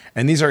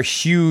 and these are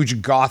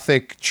huge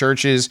Gothic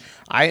churches.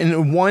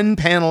 In one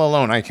panel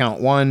alone, I count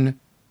 1,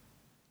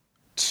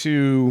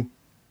 2,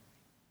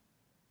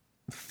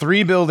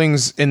 3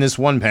 buildings in this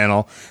one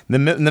panel. The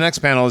next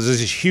panel is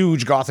this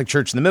huge Gothic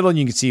church in the middle, and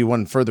you can see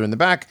one further in the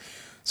back.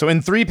 So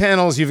in 3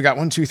 panels, you've got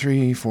 1, 2,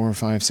 3, 4,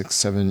 5, 6,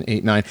 7,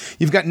 8, 9.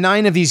 You've got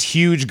 9 of these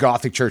huge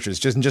Gothic churches,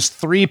 just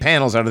 3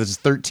 panels out of this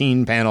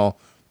 13-panel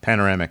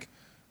panoramic.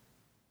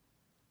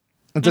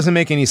 It doesn't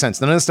make any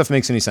sense. None of this stuff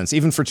makes any sense,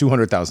 even for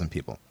 200,000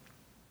 people.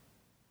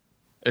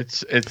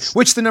 It's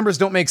which the numbers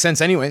don't make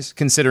sense anyways,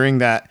 considering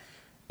that,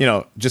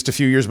 just a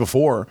few years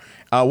before.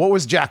 What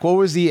was the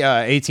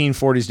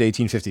 1840s to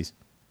 1850s?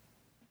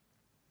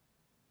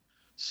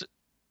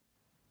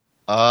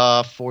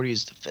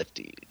 40s to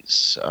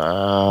 50s.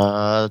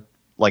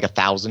 Like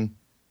 1,000.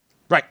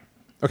 Right.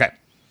 Okay.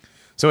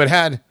 So it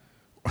had,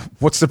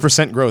 what's the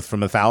percent growth from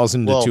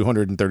 1,000 to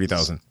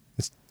 230,000?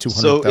 It's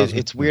 200,000. So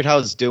it's weird how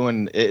it's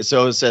doing.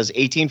 So it says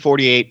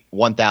 1848,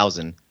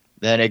 1,000.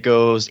 Then it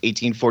goes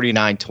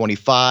 1849,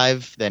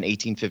 25, then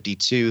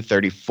 1852,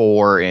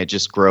 34, and it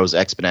just grows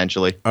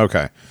exponentially.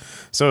 Okay.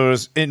 So it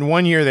was, in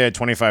 1 year, they had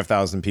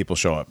 25,000 people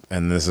show up,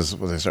 and this is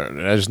what they started.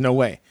 There's no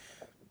way.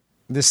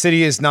 This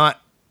city is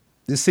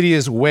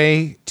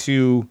way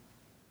too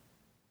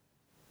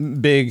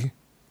big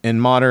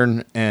and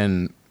modern,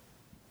 and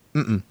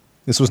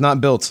this was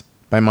not built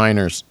by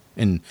miners.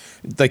 And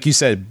like you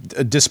said,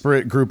 a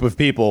disparate group of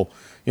people.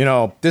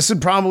 This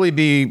would probably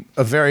be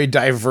a very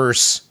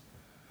diverse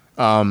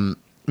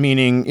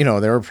meaning,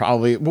 there were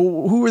probably,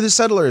 who were the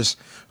settlers?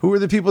 Who were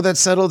the people that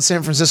settled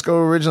San Francisco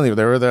originally?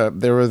 There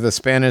were the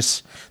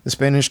Spanish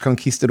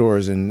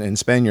conquistadors and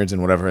Spaniards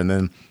and whatever. And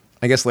then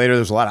I guess later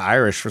there's a lot of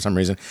Irish for some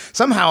reason.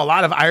 Somehow a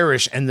lot of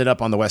Irish ended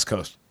up on the West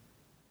Coast.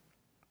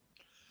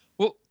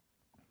 Well,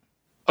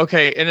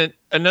 okay. And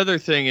another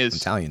thing is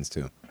Italians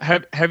too.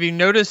 Have you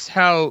noticed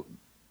how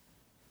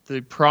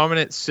the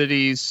prominent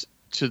cities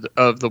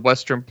of the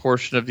western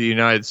portion of the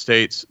United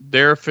States,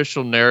 their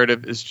official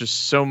narrative is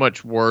just so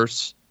much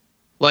worse.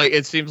 Like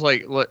it seems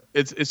like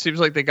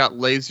they got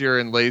lazier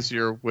and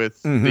lazier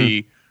with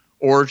the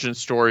origin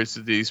stories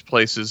of these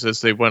places as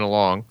they went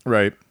along.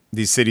 Right,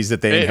 these cities that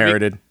they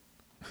inherited.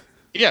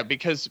 Yeah,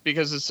 because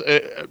it's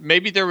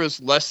maybe there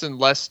was less and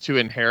less to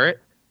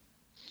inherit.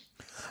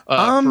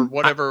 For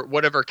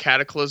whatever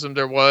cataclysm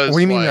there was. What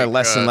do you mean there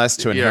less and less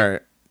to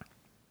inherit?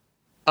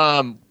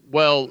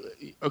 Well,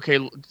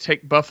 okay,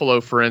 take Buffalo,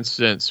 for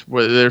instance,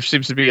 where there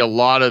seems to be a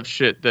lot of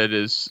shit that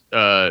is,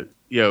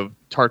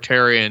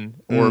 Tartarian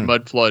or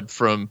Mudflood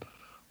from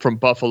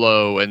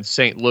Buffalo and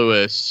St.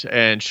 Louis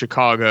and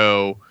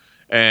Chicago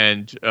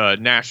and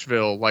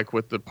Nashville, like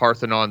with the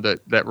Parthenon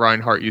that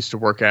Reinhardt used to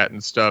work at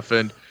and stuff.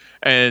 And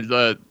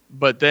And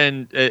but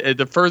then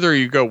the further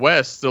you go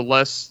west, the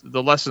less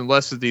and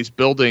less of these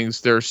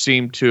buildings there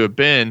seem to have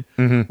been,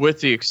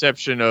 with the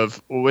exception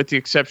of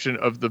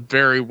the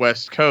very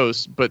west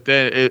coast. But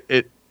then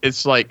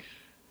it's like,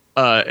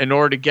 in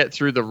order to get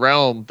through the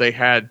realm, they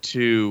had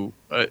to,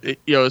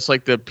 it's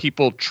like the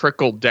people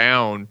trickled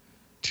down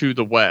to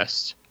the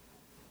west.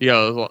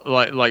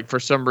 Like for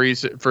some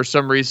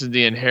reason,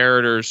 the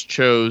inheritors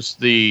chose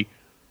the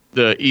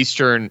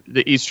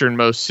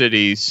easternmost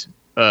cities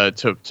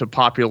to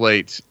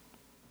populate,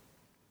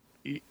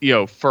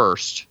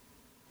 first,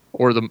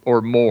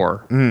 or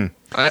more.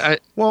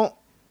 Well,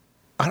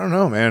 I don't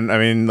know, man. I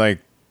mean, like,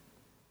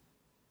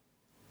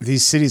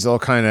 these cities all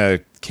kind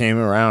of came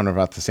around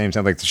about the same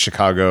time, like the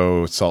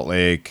Chicago, Salt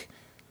Lake,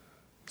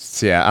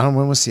 Seattle. I don't know,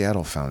 when was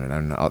Seattle founded? I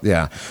don't know.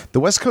 Yeah, the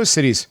West Coast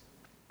cities.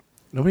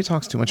 Nobody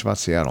talks too much about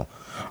Seattle,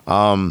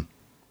 but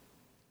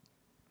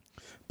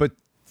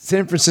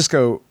San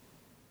Francisco.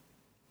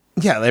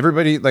 Yeah,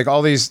 everybody, like,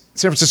 all these.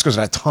 San Francisco's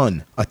got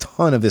a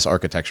ton of this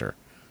architecture,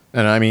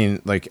 and I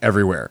mean, like,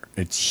 everywhere.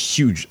 It's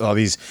huge. All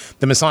these,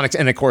 the Masonic,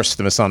 and of course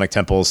the Masonic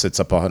Temple sits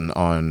up on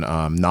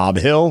Nob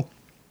Hill.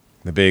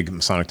 The big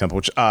Masonic Temple,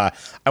 which I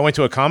went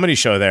to a comedy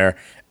show there,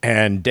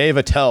 and Dave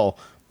Attell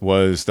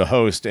was the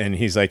host, and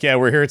he's like, yeah,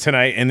 we're here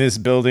tonight in this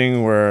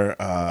building where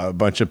a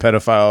bunch of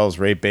pedophiles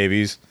rape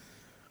babies.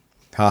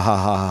 Ha ha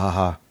ha ha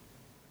ha.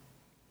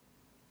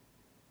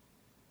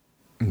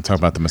 And talk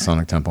about the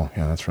Masonic Temple.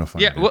 Yeah, that's real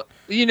funny. Yeah, well,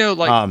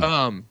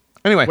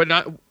 anyway.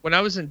 When I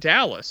was in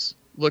Dallas,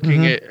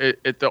 looking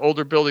at the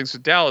older buildings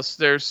of Dallas,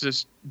 there's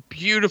this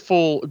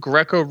beautiful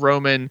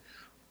Greco-Roman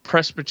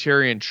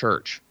Presbyterian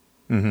church.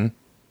 Mm-hmm.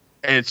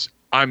 And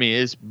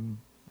it's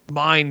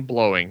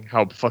mind-blowing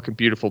how fucking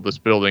beautiful this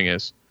building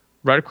is.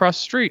 Right across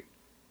the street.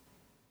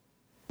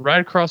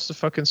 Right across the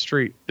fucking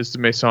street is the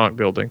Masonic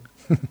building.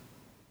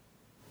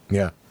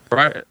 Yeah.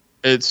 Right.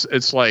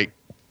 It's like,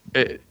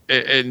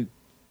 and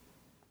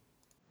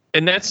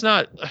that's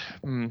not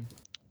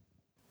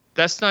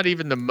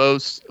even the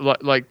most,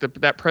 like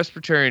that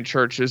Presbyterian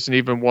church isn't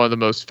even one of the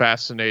most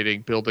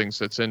fascinating buildings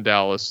that's in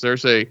Dallas.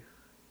 There's a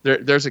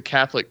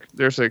Catholic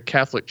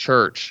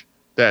church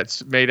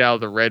that's made out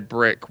of the red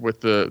brick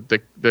with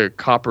the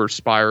copper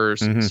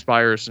spires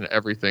and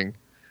everything.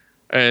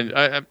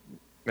 And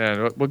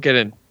we'll get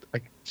in.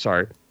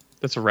 Sorry,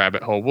 that's a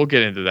rabbit hole. We'll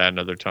get into that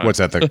another time. What's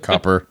that? The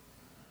copper?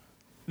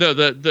 No,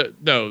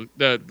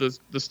 the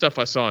stuff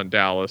I saw in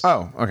Dallas.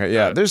 Oh, okay,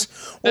 yeah. There's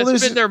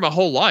been there my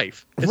whole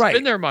life. It's right.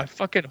 been there my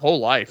fucking whole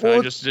life. Well,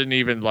 I just didn't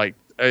even like.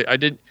 I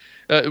didn't.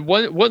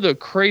 One of the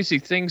crazy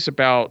things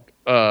about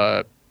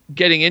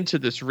getting into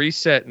this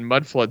reset and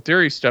mudflood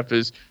theory stuff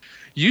is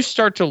you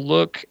start to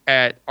look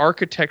at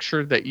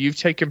architecture that you've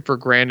taken for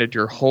granted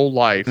your whole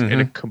life in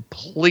a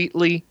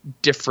completely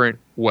different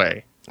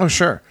way. Oh,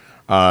 sure.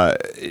 I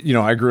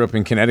grew up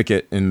in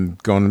Connecticut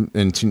and going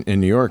in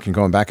New York and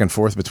going back and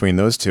forth between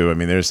those two. I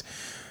mean, there's,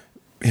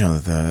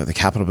 the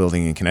Capitol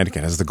building in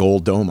Connecticut has the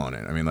gold dome on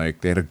it. I mean,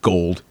 like, they had a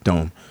gold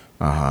dome.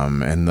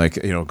 And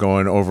like,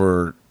 going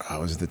over,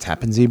 was it the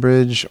Tappan Zee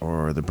Bridge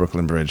or the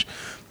Brooklyn Bridge?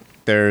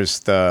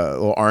 There's the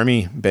little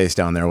army base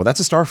down there. Well,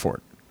 that's a star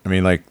fort. I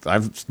mean, like,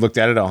 I've looked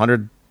at it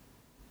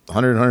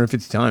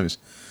 150 times.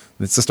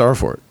 It's a star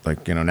fort.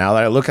 Like, now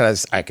that I look at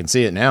it, I can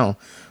see it now.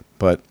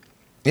 But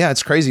yeah,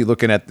 it's crazy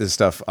looking at this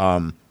stuff.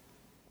 Like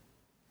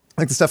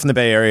the stuff in the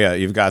Bay Area,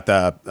 you've got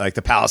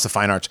the Palace of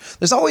Fine Arts.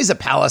 There's always a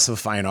Palace of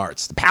Fine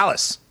Arts. The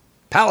Palace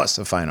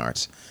of Fine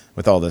Arts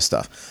with all this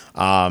stuff.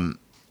 And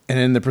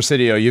in the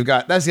Presidio, you've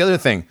got, that's the other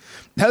thing.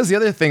 That was the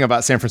other thing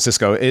about San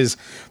Francisco is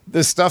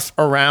the stuff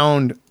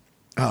around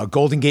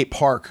Golden Gate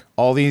Park,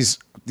 all these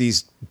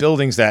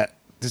buildings that,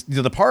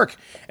 the park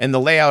and the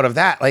layout of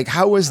that, like,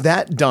 how was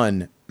that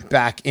done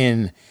back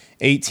in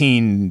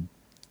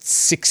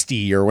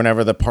 1860 or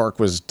whenever the park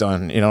was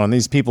done, and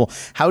these people,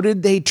 how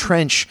did they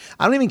trench?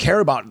 I don't even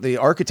care about the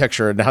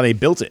architecture and how they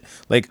built it.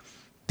 Like,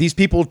 these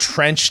people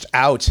trenched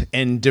out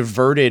and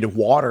diverted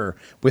water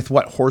with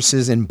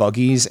horses and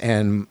buggies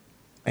and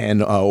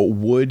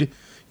wood.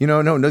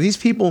 No, these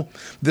people,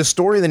 the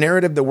story, the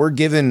narrative that we're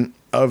given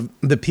of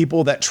the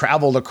people that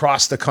traveled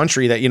across the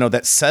country,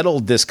 that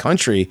settled this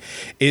country,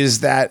 is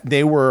that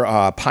they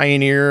were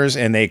pioneers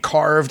and they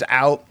carved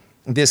out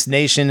this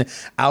nation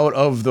out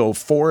of the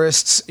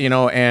forests,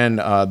 and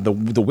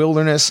the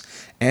wilderness.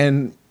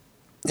 And,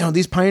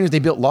 these pioneers, they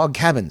built log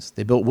cabins.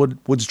 They built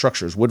wood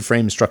structures, wood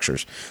frame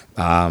structures.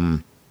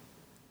 All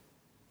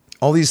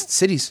these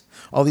cities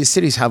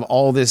have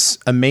all this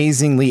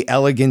amazingly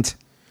elegant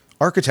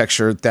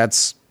architecture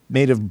that's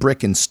made of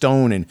brick and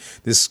stone and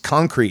this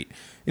concrete.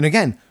 And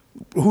again,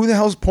 who the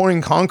hell's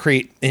pouring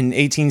concrete in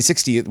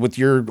 1860 with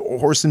your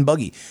horse and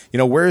buggy?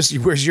 Where's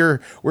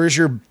your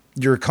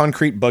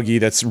concrete buggy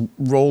that's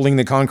rolling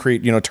the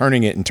concrete,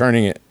 turning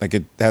it like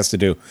it has to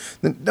do?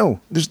 No,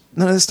 there's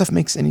none of this stuff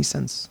makes any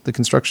sense. The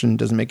construction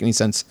doesn't make any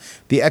sense.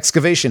 The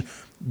excavation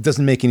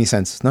doesn't make any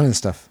sense. None of this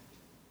stuff.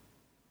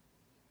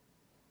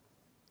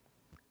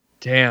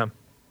 Damn.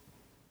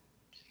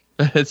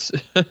 It's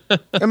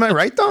Am I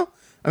right though?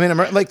 I mean,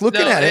 I'm like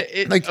looking at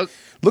it,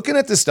 looking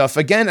at this stuff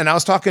again. And I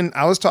was talking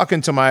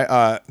to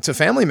my to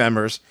family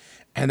members,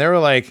 and they were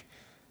like,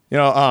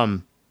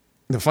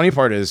 the funny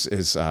part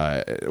is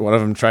one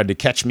of them tried to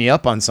catch me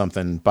up on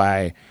something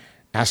by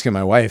asking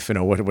my wife,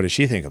 what does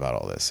she think about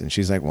all this? And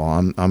she's like, well,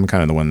 I'm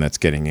kind of the one that's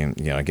getting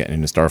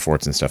into Star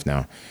Forts and stuff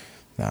now.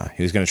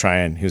 He was going to try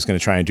and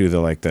do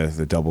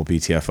the double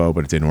BTFO,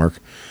 but it didn't work.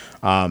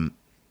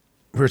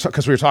 We were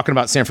talking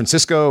about San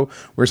Francisco.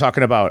 We were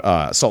talking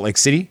about Salt Lake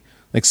City.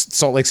 Like,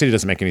 Salt Lake City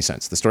doesn't make any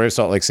sense. The story of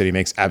Salt Lake City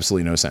makes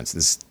absolutely no sense.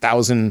 There's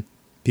 1,000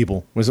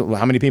 people.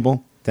 How many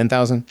people?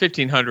 10,000?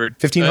 1,500.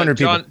 1,500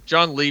 people.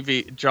 John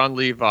Levi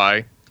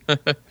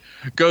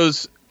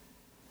goes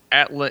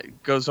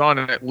on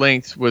at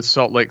length with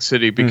Salt Lake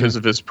City because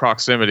of his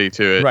proximity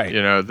to it. Right.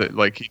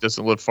 That he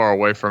doesn't live far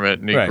away from it,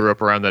 and he grew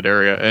up around that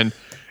area.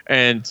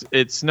 And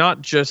it's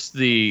not just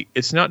the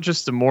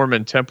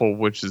Mormon temple,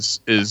 which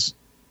is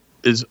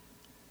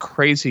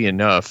crazy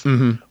enough.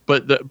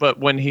 But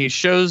when he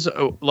shows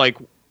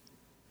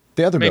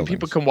the other buildings,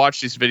 people can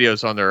watch these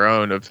videos on their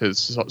own of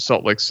his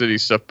Salt Lake City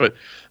stuff. But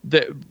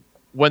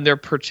when they're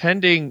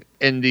pretending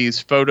in these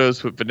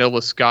photos with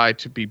Vanilla Sky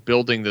to be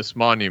building this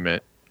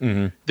monument,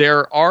 there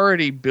are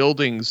already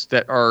buildings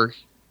that are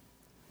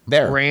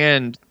there,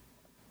 grand,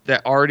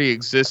 that already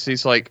exist.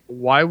 He's like,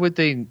 why would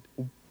they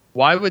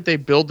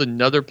build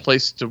another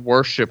place to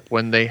worship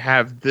when they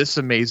have this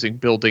amazing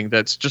building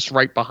that's just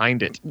right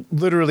behind it?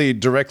 Literally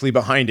directly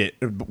behind it,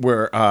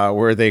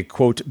 where they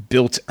quote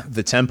built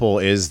the temple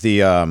is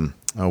the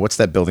what's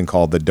that building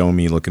called? The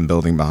domey looking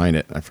building behind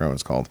it. I forgot what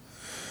it's called.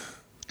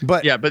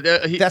 But yeah, but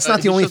that's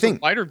not the only thing. A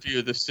wider view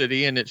of the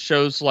city, and it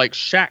shows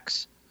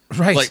shacks,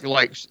 right?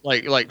 Like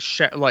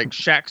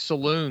shack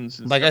saloons,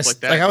 and stuff like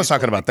that. Like I was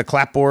talking about the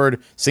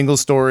clapboard, single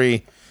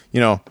story,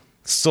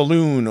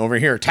 saloon over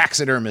here,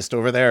 taxidermist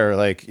over there,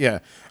 but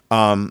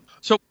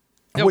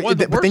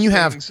then you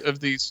have of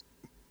these.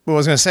 What I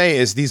was going to say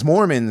is these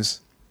Mormons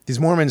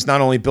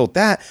not only built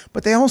that,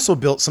 but they also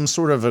built some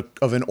sort of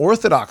an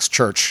Orthodox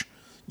church,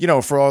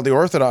 for all the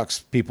Orthodox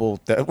people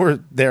that were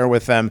there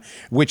with them,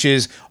 which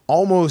is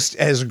almost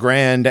as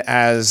grand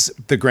as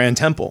the Grand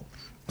Temple.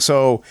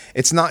 So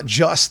it's not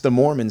just the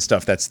Mormon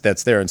stuff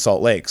that's there in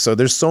Salt Lake. So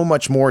there's so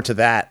much more to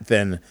that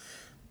than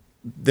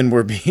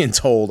we're being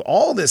told.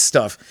 All this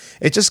stuff,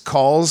 it just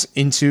calls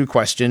into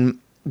question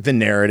the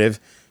narrative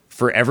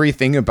for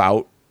everything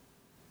about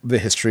the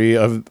history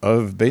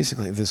of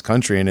basically this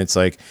country. And it's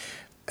like,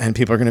 and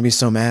people are going to be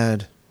so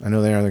mad. I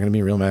know they are. They're going to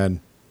be real mad.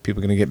 People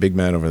are going to get big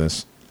mad over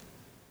this.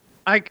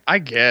 I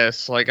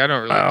guess. I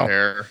don't really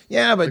care.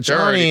 Yeah, but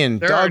Johnny and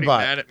Dogbot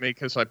mad at me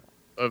because of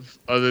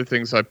other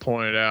things I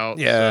pointed out.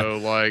 Yeah.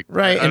 So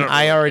right. And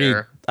I already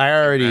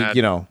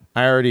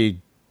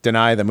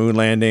deny the moon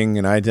landing,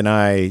 and I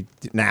deny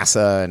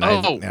NASA, and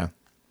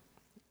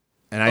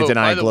I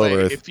deny Globe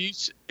Earth.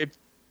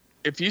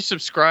 If you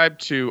subscribe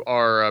to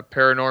our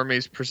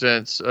Paranormies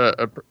Presents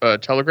a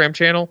Telegram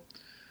channel,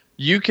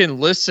 you can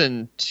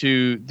listen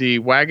to the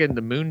Wagon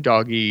the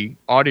Moondoggy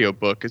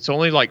audiobook. It's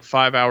only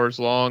 5 hours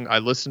long. I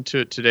listened to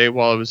it today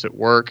while I was at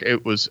work.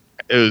 It was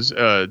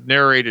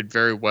narrated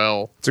very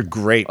well. It's a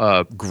great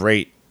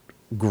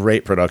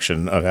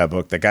production of that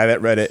book. The guy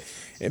that read it,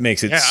 it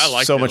makes it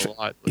so much. A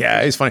lot.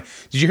 Yeah, it's funny.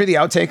 Did you hear the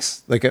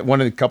outtakes? A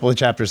couple of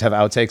chapters have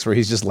outtakes where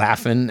he's just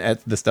laughing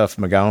at the stuff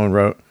McGowan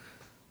wrote.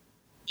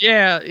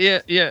 Yeah,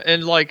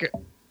 and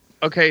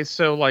okay,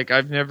 so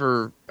I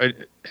never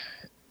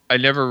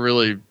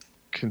really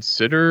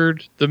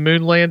considered the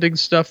moon landing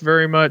stuff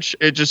very much.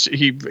 It just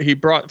he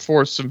brought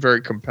forth some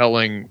very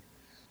compelling.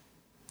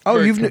 Oh,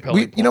 you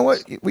know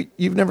what?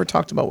 You've never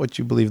talked about what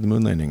you believe the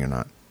moon landing or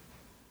not.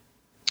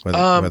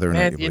 Whether or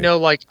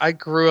not I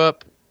grew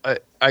up.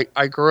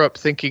 I grew up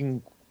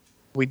thinking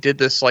we did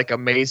this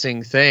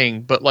amazing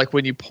thing, but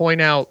when you point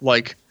out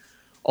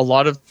a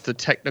lot of the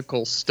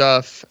technical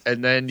stuff,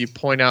 and then you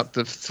point out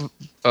the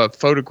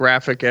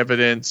photographic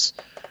evidence,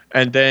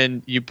 and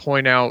then you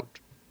point out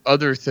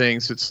other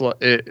things. It's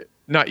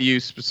not you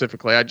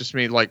specifically. I just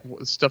mean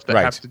stuff that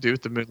has to do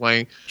with the moon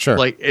landing. Sure.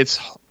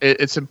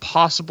 It's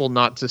impossible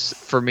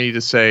for me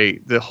to say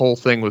the whole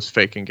thing was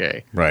fake and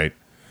gay. Right.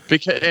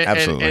 Because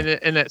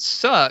absolutely. And that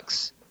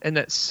sucks. And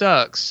that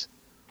sucks.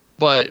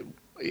 But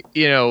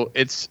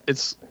it's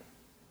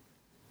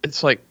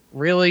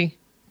really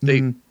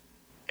they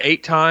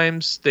 8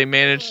 times they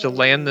managed to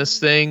land this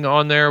thing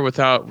on there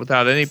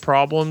without any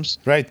problems.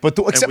 Right. But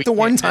except the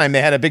one time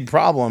they had a big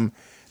problem.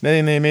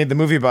 Then they made the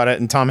movie about it,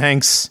 and Tom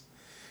Hanks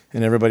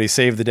and everybody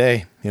saved the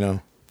day. Yeah.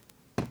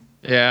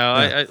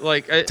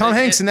 Tom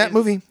Hanks in that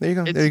movie. There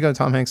you go.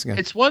 Tom Hanks again.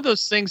 It's one of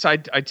those things I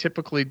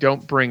typically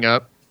don't bring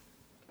up.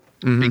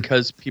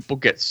 Because people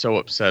get so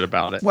upset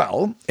about it.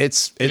 Well,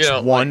 it's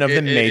one of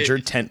the major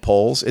tent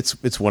poles.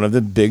 It's one of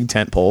the big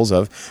tent poles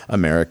of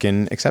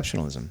American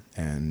exceptionalism.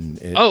 And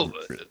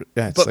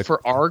but for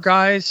our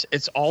guys,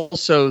 it's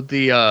also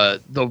the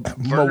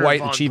Werner White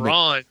von achievement.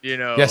 Braun,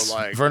 Yes,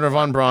 Werner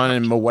von Braun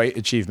and White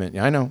achievement.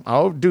 Yeah, I know.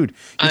 Oh, dude,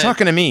 you're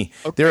talking to me.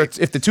 Okay.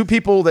 If the two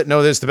people that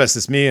know this the best,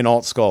 it's me and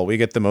Alt Skull. We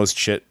get the most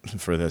shit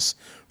for this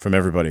from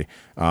everybody.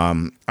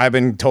 I've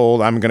been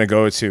told I'm going to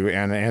go to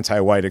an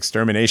anti-white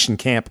extermination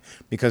camp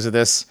because of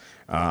this.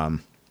 I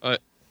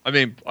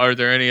mean, are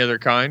there any other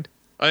kind?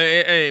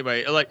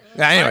 Anyway,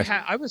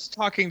 I was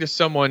talking to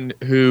someone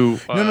who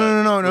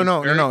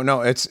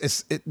No.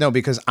 It's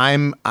because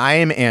I'm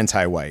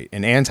anti-white,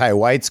 and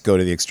anti-whites go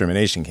to the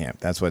extermination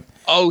camp. That's what.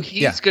 Oh,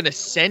 he's gonna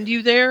send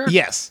you there?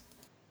 Yes.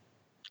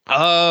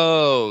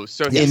 Oh,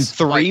 so in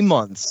 3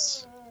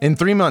 months. In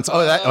 3 months.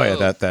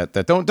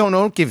 That.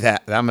 Don't give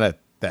that. I'm gonna.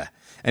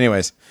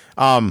 Anyways,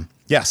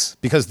 yes,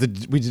 because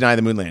we deny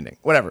the moon landing.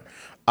 Whatever.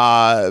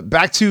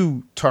 Back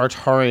to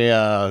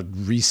Tartaria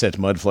reset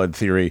mudflood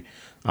theory.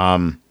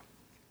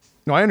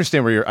 No, I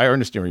understand where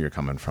you're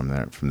coming from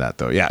there. From that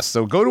though, yes.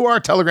 So go to our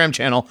Telegram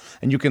channel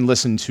and you can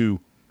listen to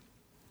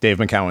Dave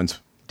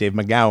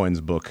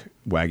McGowan's book,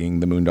 Wagging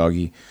the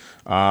Moondoggy.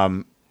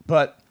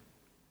 But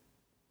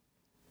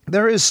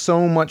there is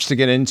so much to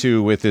get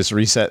into with this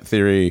reset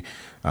theory.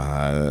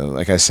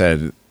 Like I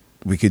said,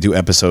 we could do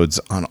episodes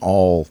on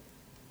all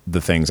the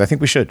things. I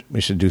think we should.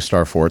 We should do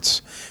Star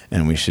Forts,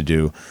 and we should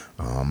do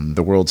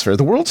the World's Fair.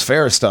 The World's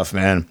Fair stuff,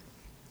 man.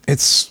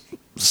 It's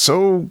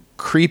so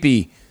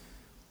creepy.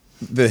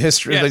 The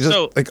history,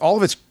 all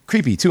of it's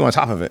creepy too. On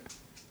top of it,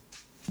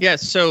 yeah.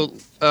 So,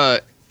 on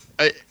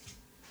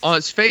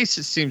its face,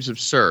 it seems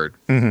absurd.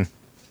 Mm-hmm.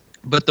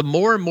 But the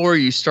more and more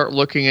you start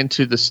looking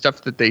into the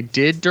stuff that they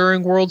did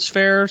during World's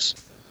Fairs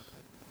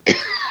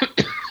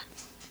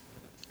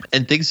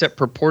and things that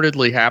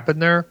purportedly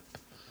happened there,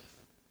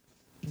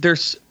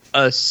 there's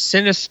a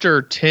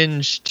sinister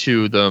tinge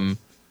to them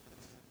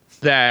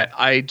that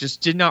I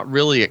just did not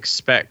really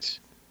expect.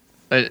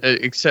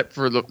 Except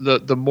for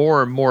the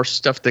more and more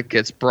stuff that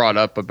gets brought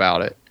up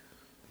about it,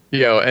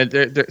 and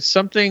there's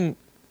something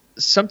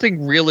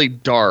really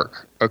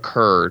dark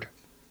occurred,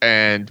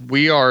 and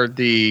we are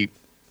the,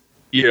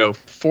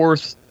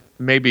 fourth,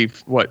 maybe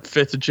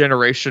fifth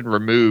generation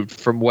removed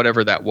from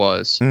whatever that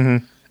was,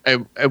 mm-hmm.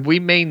 and we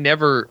may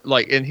never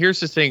And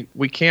here's the thing: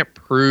 we can't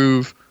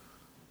prove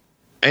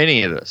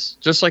any of this.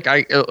 Just like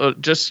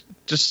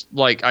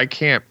I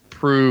can't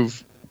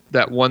prove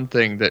that one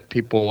thing that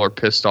people are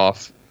pissed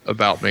off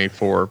about me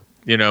for,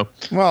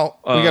 Well,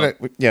 we gotta,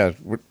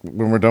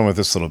 when we're done with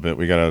this little bit,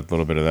 we got a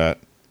little bit of that.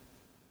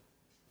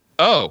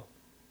 Oh,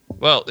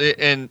 well,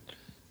 and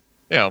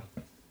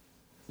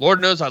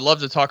Lord knows I love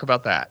to talk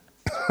about that.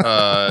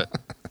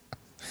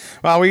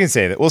 Well, we can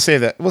say that. We'll save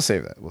that.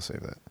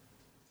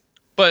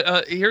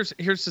 But here's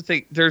the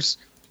thing. There's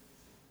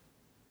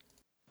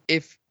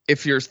if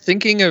you're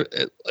thinking of,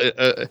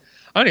 I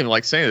don't even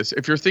like saying this.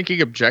 If you're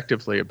thinking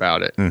objectively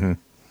about it. Mm-hmm.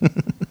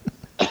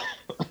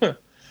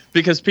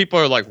 Because people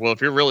are like, well,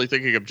 if you're really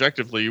thinking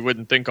objectively, you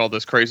wouldn't think all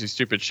this crazy,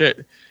 stupid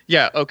shit.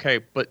 Yeah,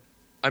 okay, but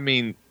I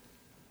mean,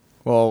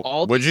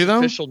 well, would you though?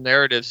 Official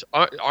narratives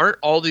aren't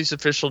all these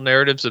official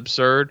narratives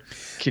absurd?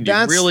 Can you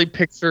really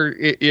picture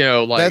it?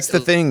 That's the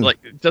thing. Like,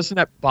 doesn't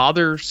that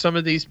bother some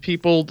of these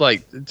people?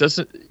 Like,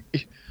 doesn't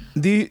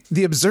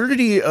the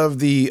absurdity of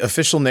the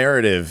official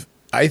narrative?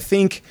 I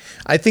think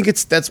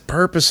that's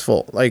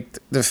purposeful. Like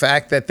the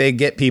fact that they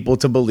get people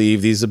to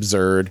believe these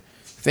absurd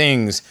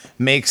things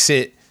makes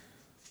it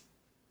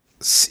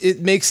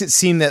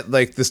seem that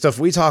like the stuff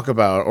we talk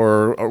about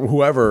or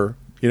whoever,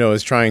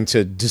 is trying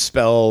to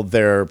dispel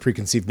their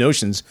preconceived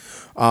notions.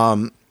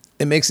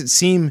 It makes it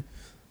seem,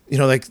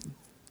 like,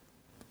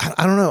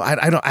 I don't know.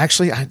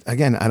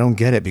 I don't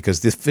get it because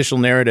the official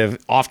narrative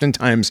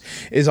oftentimes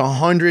is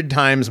 100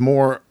 times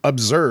more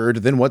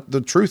absurd than what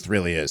the truth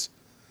really is.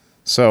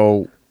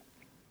 So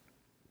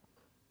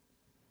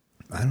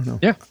I don't know.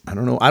 Yeah. I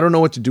don't know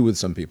what to do with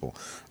some people.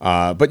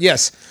 But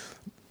yes,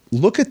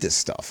 look at this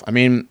stuff. I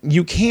mean,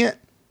 you can't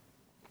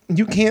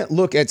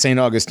look at St.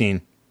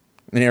 Augustine,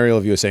 an aerial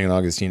view of St.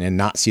 Augustine, and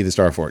not see the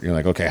Star Fort. You're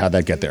like, okay, how'd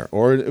that get there?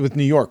 Or with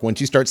New York,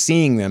 once you start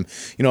seeing them,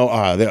 the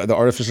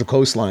artificial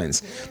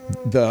coastlines,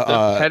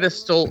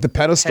 the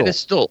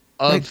pedestal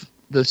of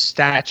the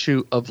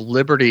Statue of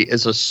Liberty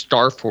is a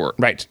Star Fort.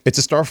 Right. It's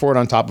a Star Fort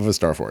on top of a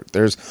Star Fort.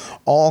 There's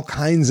all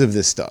kinds of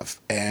this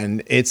stuff,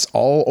 and it's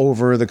all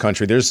over the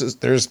country.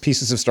 There's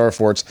pieces of Star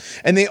Forts,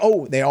 and they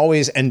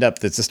always end up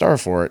that's a Star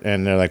Fort,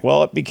 and they're like,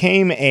 well, it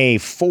became a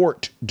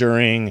fort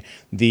during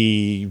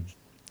the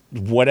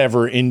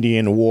whatever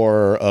Indian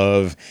War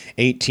of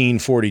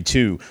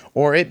 1842,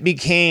 or it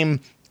became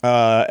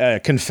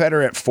a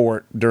Confederate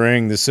fort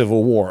during the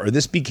Civil War, or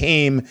this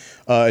became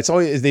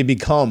they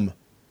become.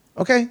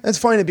 Okay, that's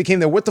fine. It became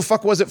there. What the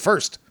fuck was it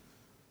first?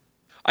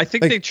 I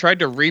think they tried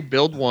to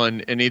rebuild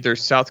one in either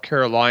South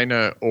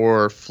Carolina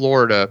or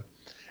Florida,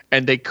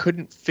 and they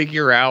couldn't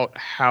figure out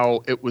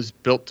how it was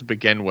built to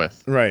begin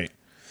with. Right.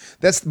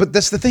 That's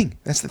the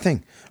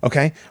thing.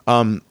 Okay.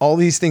 All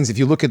these things, if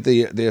you look at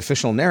the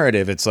official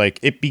narrative, it's like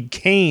it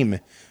became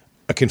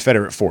a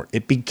Confederate fort.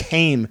 It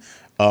became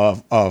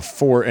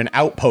for an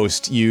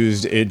outpost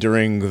used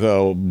during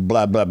the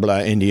blah blah blah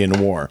Indian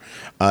War.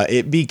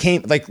 It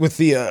became like with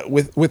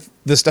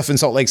the stuff in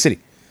Salt Lake City.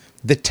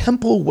 The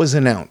temple was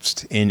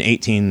announced in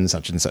 18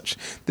 such and such.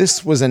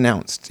 This was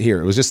announced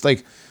here. It was just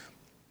like,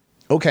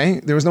 okay,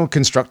 there was no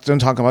don't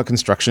talk about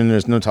construction.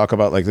 There's no talk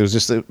about like, there's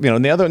just, and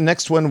the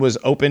next one was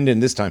opened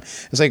in this time.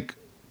 It's like,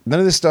 none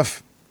of this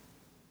stuff,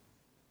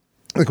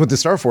 like with the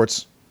Star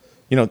Forts,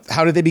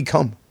 how did they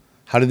become?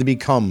 How did they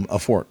become a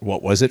fort?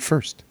 What was it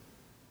first?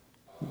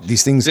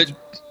 These things.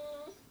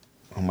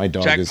 My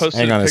dog Jack is,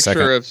 posted hang on a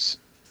second. of.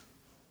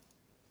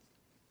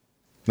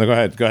 No, go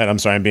ahead. I'm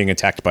sorry. I'm being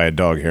attacked by a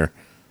dog here.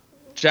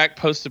 Jack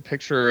posted a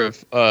picture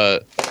of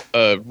a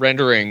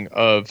rendering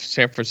of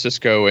San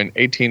Francisco in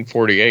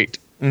 1848.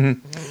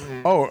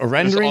 Mm-hmm. Oh, a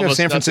rendering of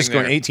San Francisco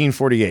in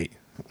 1848.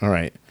 All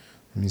right.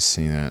 Let me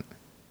see that.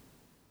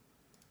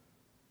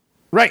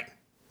 Right.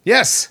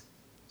 Yes.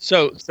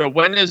 So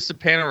when is the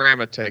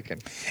panorama taken?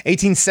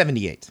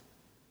 1878.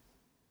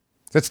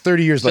 That's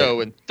 30 years later. So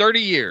in 30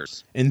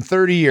 years. In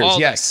 30 years, all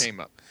yes. that came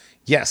up.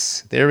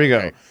 Yes. There we go.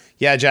 Okay.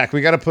 Yeah, Jack,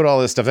 we got to put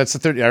all this stuff. That's the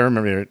 30. I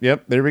remember it.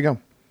 Yep. There we go.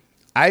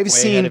 I've Way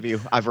seen. ahead of you.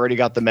 I've already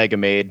got the Mega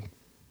made.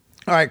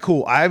 All right,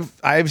 cool.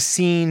 I've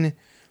seen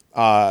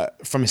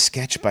from a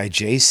sketch by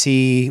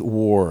J.C.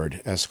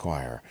 Ward,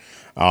 Esquire.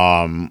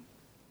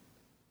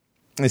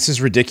 This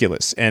is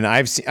ridiculous, and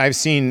I've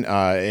seen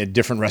at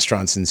different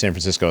restaurants in San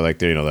Francisco, like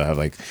they have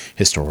like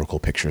historical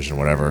pictures or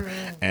whatever,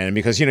 and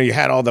because you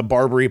had all the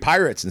Barbary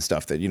pirates and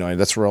stuff that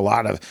that's where a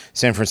lot of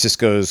San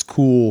Francisco's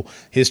cool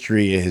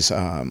history is.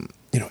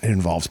 It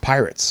involves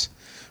pirates.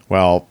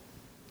 Well.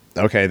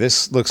 Okay,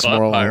 this looks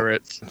butt more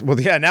pirates. Well,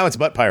 yeah, now it's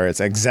butt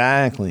pirates.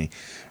 Exactly.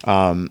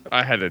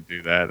 I had to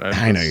do that.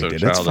 I know you so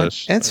did.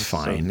 Childish. It's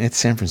fine. It's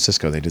San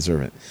Francisco. They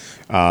deserve it.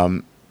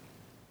 But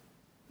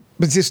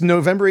it's just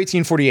November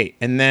 1848,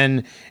 and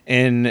then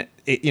in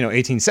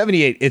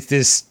 1878, it's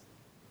this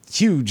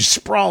huge,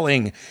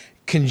 sprawling,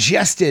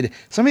 congested.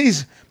 Some of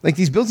these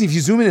buildings, if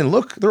you zoom in and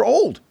look, they're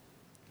old.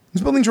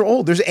 These buildings are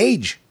old. There's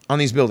age on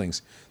these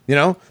buildings.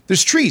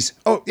 There's trees.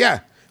 Oh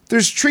yeah,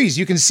 there's trees.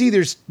 You can see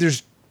there's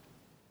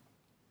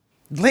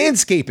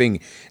landscaping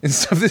and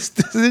stuff. This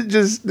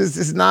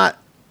is not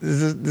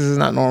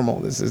normal.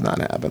 This does not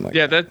happen like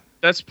that.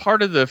 That's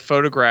part of the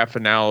photograph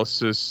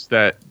analysis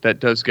that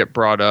does get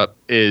brought up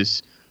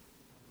is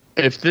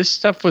if this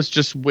stuff was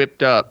just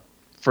whipped up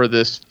for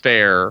this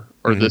fair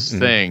or this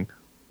thing,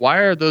 why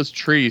are those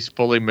trees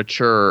fully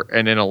mature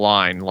and in a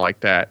line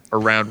like that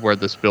around where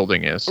this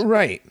building is?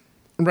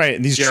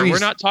 These trees. We're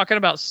not talking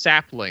about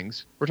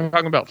saplings. We're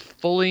talking about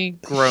fully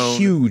grown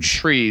huge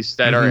trees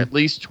that are at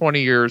least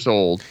 20 years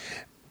old.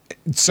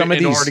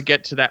 In order to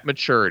get to that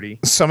maturity.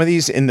 Some of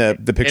these in the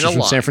pictures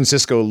from San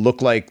Francisco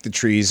look like the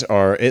trees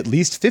are at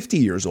least 50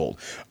 years old.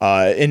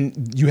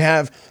 And you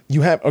have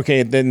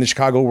okay, then the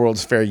Chicago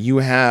World's Fair, you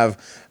have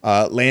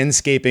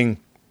landscaping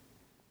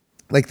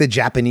like the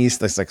Japanese,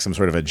 that's like some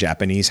sort of a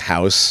Japanese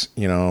house,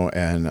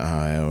 and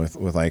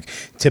with like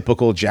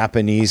typical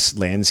Japanese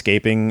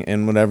landscaping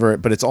and whatever,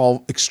 but it's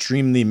all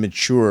extremely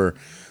mature,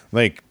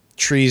 like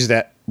trees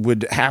that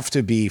would have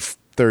to be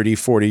 30,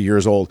 40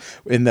 years old.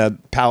 In the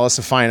Palace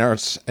of Fine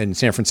Arts in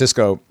San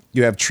Francisco,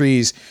 you have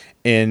trees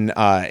in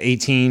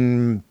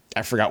 18,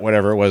 I forgot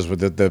whatever it was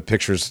with the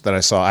pictures that I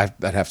saw. I'd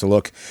have to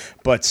look.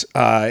 But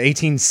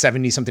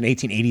 1870 something,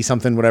 1880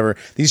 something, whatever.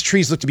 These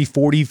trees look to be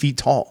 40 feet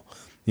tall,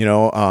 or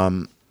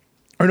no,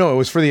 it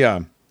was for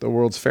the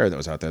World's Fair that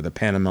was out there, the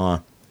Panama.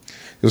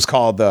 It was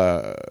called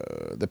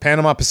the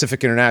Panama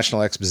Pacific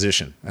International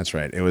Exposition. That's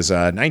right. It was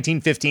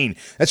 1915.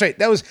 That's right.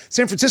 That was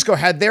San Francisco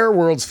had their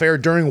World's Fair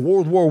during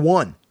World War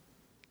I.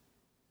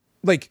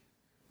 Like,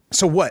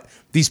 so what?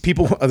 These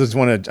people. I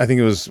think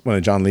it was one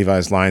of John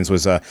Levi's lines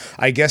was,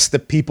 I guess the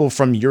people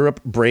from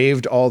Europe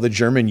braved all the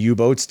German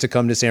U-boats to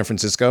come to San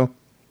Francisco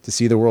to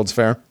see the World's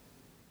Fair.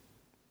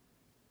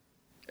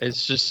 It's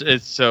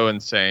so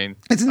insane.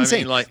 It's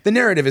insane. I mean, the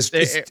narrative is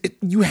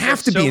you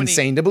have to be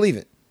insane to believe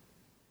it.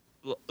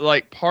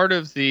 Like part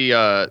of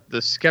the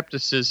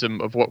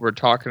skepticism of what we're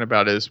talking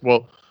about is,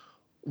 well,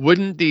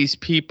 wouldn't these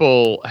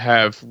people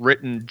have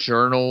written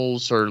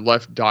journals or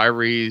left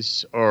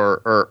diaries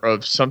or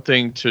of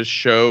something to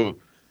show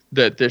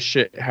that this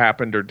shit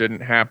happened or didn't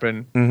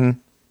happen? Mm-hmm.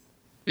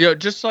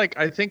 Just like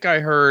I think I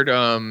heard.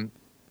 I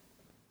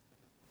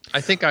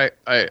think I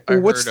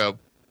heard.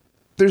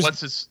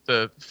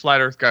 The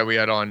flat Earth guy we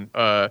had on?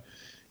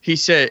 He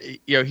said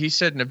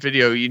in a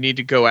video, you need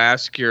to go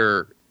ask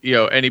your.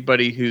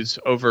 Anybody who's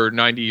over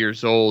 90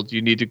 years old,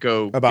 you need to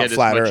go about get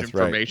flat as much Earth,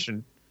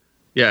 information.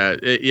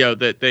 Right. Yeah,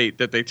 that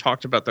they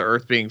talked about the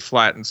Earth being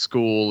flat in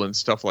school and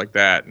stuff like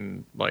that,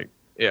 and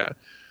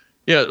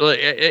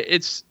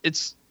it's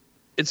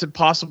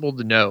impossible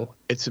to know.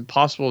 It's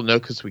impossible to know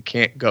because we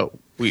can't go.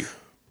 We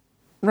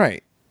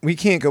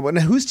can't go.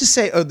 But who's to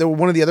say?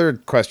 One of the other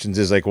questions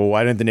is like, well,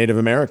 why didn't the Native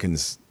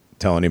Americans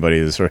tell anybody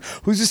this? Or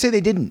who's to say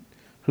they didn't?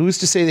 Who's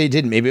to say they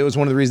didn't? Maybe it was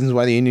one of the reasons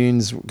why the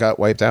Indians got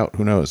wiped out.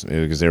 Who knows?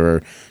 Because they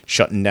were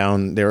shutting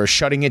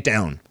it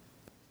down.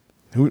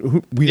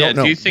 Who we don't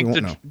know. Do you think we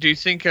won't know. Do you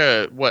think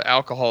what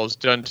alcohol has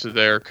done to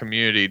their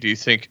community? Do you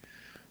think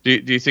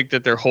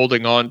that they're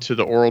holding on to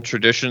the oral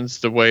traditions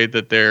the way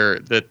that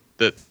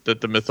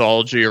that the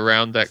mythology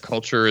around that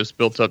culture is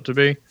built up to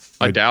be?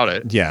 I doubt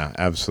it. Yeah,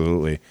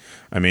 absolutely.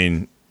 I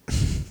mean,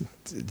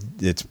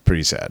 it's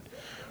pretty sad.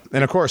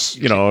 And of course,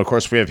 we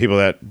have people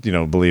that,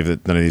 believe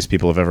that none of these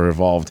people have ever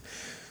evolved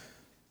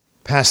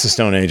past the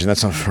Stone Age, and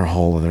that's not for a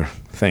whole other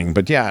thing.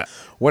 But yeah,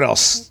 what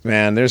else,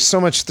 man? There's so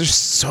much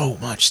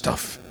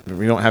stuff.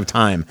 We don't have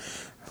time.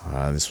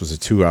 This was a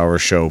 2-hour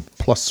show.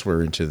 Plus,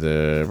 we're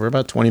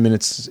about 20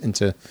 minutes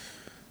into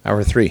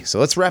hour 3. So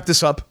let's wrap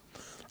this up.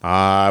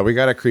 We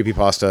got a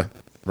creepypasta.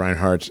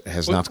 Reinhardt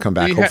has not come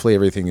back. Hopefully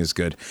everything is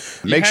good.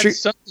 Make sure.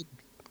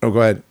 Oh, go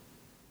ahead.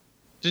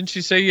 Didn't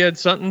you say you had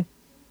something?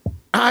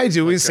 I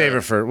do. We'll save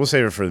it for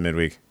the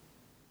midweek.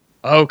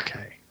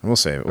 Okay. We'll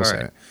save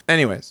it.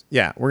 Anyways,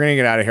 yeah, we're gonna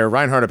get out of here.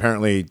 Reinhardt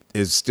apparently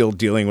is still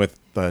dealing with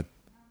the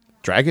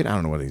dragon. I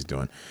don't know what he's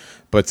doing,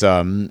 but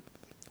we're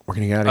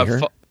gonna get out of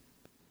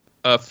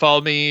here.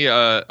 Follow me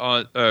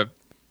on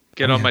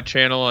on my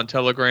channel on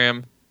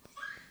Telegram,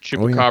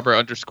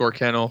 Chupacabra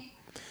 _kennel.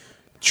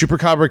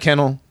 Chupacabra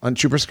Kennel on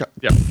Chupacabra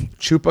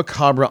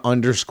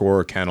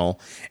 _kennel,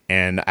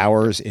 and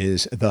ours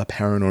is the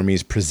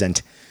Paranormies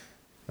Present.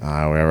 We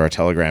have our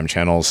Telegram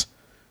channels.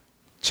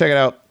 Check it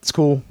out. It's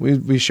cool.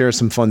 We share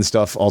some fun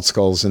stuff. Alt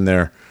Skulls in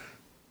there.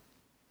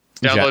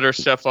 Download our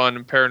stuff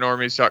on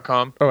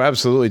paranormies.com. Oh,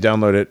 absolutely.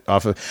 Download it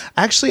off of...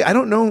 Actually, I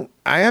don't know.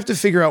 I have to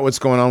figure out what's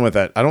going on with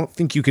that. I don't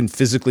think you can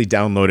physically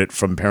download it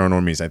from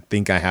Paranormies. I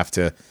think I have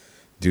to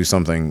do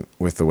something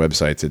with the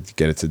website to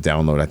get it to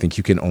download. I think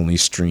you can only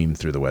stream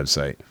through the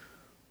website.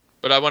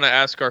 But I want to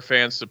ask our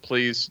fans to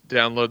please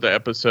download the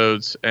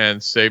episodes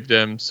and save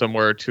them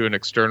somewhere to an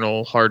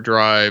external hard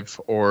drive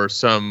or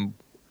some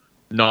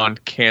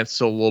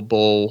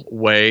non-cancelable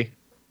way.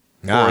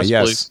 Yes.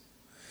 Please.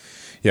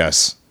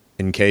 Yes.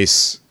 In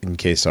case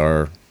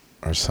our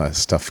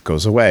stuff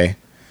goes away.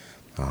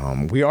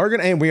 We are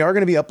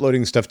gonna be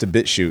uploading stuff to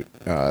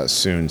BitChute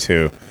soon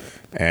too.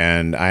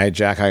 And I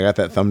got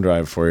that thumb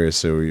drive for you,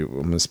 so we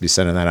must be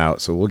sending that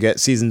out. So we'll get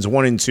seasons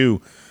 1 and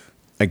 2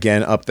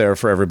 again up there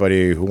for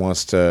everybody who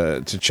wants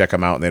to check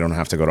them out, and they don't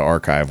have to go to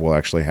archive. We'll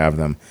actually have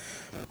them.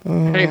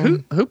 Hey,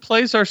 who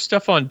plays our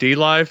stuff on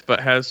DLive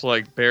but has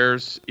like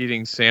bears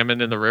eating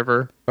salmon in the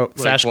river? Oh,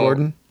 Fash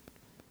Gordon.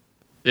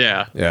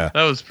 Yeah.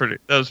 That was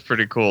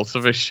pretty cool.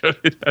 Somebody showed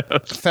me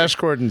that. Fash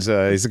Gordon's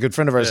he's a good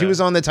friend of ours. Yeah. He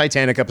was on the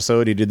Titanic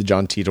episode. He did the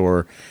John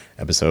Titor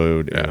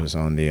episode. Yeah. He was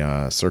on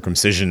the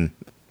circumcision,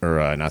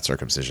 or not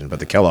circumcision, but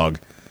the Kellogg.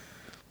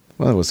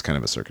 Well, it was kind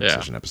of a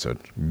circumcision episode.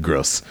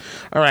 Gross.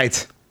 All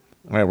right,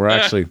 we're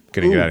actually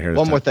going to get out of here.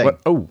 One more thing.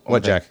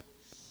 What, Jack?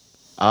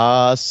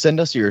 Send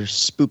us your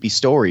spoopy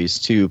stories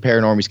to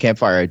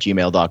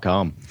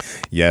paranormiescampfire@gmail.com.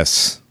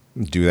 Yes,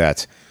 do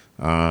that.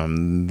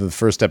 The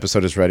first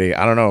episode is ready.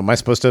 I don't know. Am I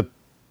supposed to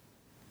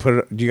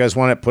do you guys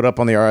want it put up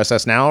on the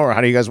RSS now, or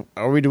how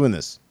are we doing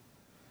this?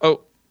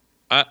 Oh,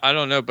 I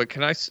don't know, but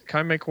can I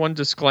make one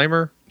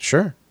disclaimer?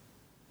 Sure.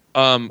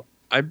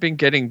 I've been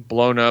getting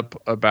blown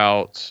up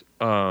about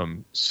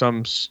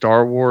some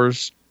Star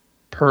Wars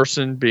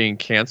person being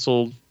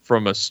canceled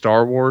from a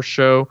Star Wars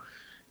show.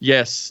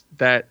 Yes,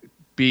 that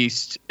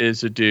beast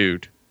is a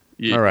dude.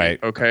 All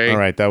right. Okay. All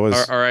right. That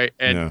was all right.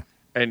 And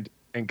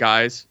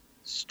guys,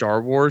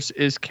 Star Wars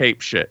is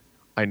cape shit.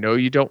 I know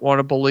you don't want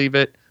to believe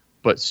it,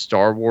 but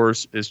Star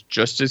Wars is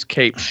just as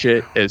cape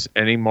shit as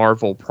any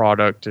Marvel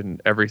product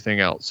and everything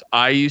else.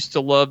 I used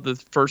to love the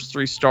first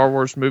 3 Star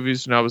Wars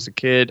movies when I was a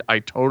kid. I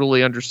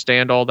totally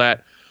understand all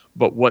that.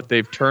 But what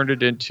they've turned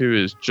it into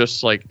is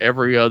just like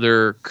every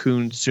other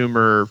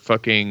consumer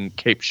fucking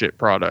cape shit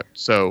product.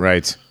 So,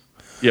 right.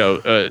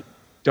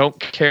 Don't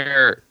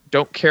care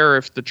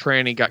if the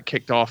tranny got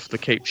kicked off the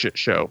cape shit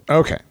show.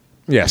 Okay.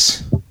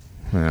 Yes.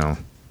 Well,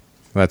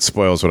 that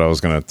spoils what I was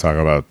going to talk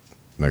about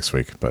next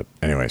week. But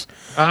anyways.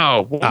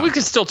 Oh, well, we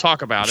can still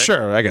talk about it.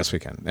 Sure, I guess we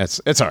can. It's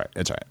all right.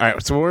 It's all right. All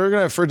right. So we're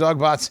going to, for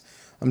Dogbots,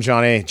 I'm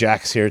Johnny.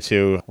 Jack's here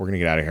too. We're going to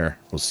get out of here.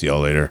 We'll see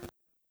y'all later.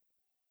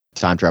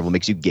 Time travel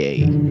makes you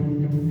gay.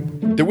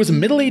 There was a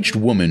middle-aged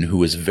woman who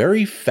was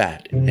very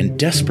fat and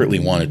desperately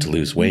wanted to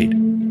lose weight.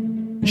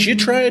 She had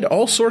tried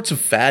all sorts of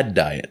fad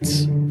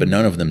diets, but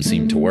none of them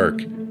seemed to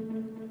work.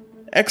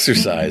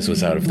 Exercise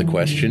was out of the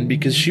question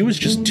because she was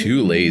just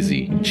too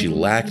lazy and she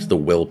lacked the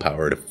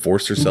willpower to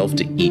force herself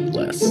to eat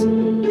less.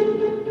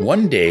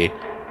 One day,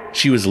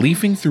 she was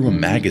leafing through a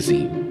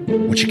magazine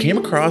when she came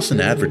across an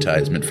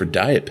advertisement for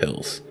diet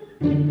pills.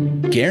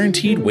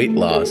 Guaranteed weight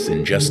loss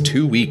in just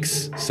 2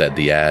 weeks, said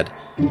the ad.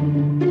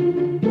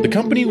 The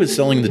company was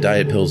selling the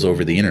diet pills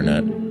over the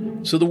internet,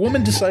 so the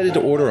woman decided to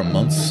order a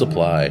month's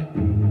supply.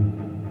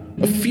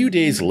 A few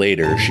days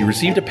later, she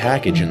received a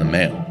package in the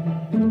mail.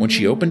 When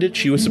she opened it,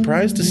 she was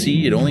surprised to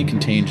see it only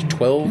contained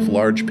 12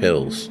 large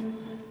pills.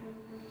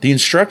 The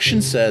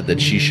instructions said that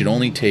she should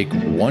only take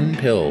 1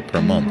 pill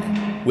per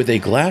month with a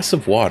glass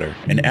of water,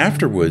 and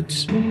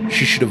afterwards,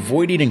 she should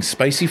avoid eating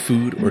spicy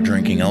food or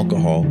drinking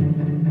alcohol.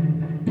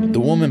 The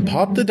woman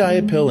popped the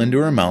diet pill into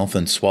her mouth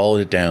and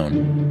swallowed it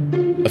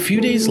down. A few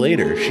days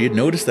later, she had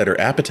noticed that her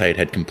appetite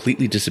had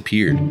completely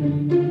disappeared.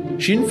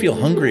 She didn't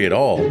feel hungry at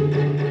all,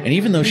 and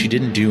even though she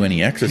didn't do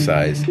any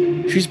exercise,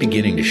 she was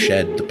beginning to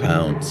shed the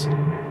pounds.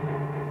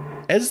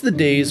 As the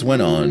days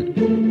went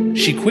on,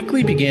 she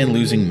quickly began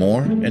losing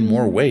more and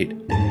more weight.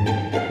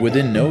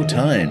 Within no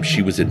time,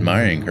 she was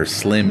admiring her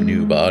slim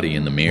new body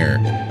in the mirror.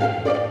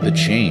 The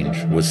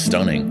change was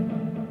stunning.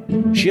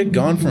 She had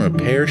gone from a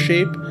pear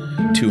shape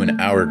to an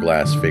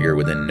hourglass figure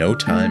within no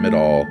time at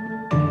all.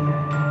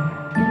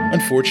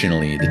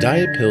 Unfortunately, the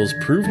diet pills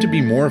proved to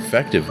be more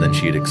effective than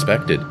she had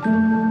expected.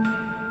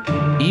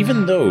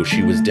 Even though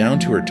she was down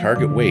to her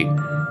target weight,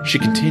 she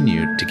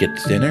continued to get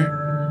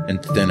thinner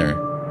and thinner.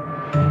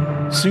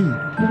 Soon,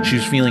 she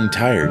was feeling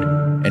tired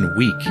and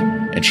weak,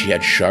 and she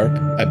had sharp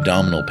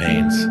abdominal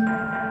pains.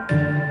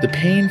 The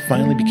pain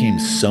finally became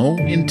so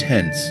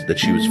intense that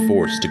she was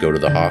forced to go to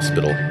the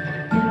hospital.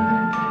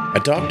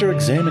 A doctor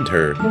examined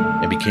her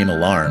and became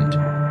alarmed.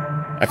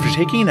 After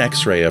taking an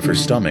x-ray of her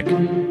stomach,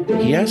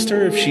 he asked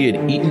her if she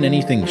had eaten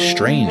anything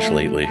strange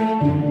lately.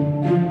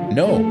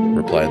 "No,"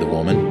 replied the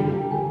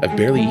woman. "I've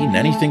barely eaten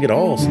anything at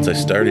all since I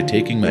started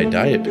taking my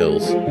diet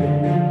pills."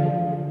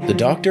 The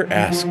doctor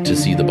asked to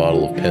see the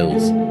bottle of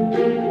pills.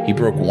 He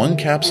broke one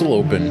capsule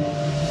open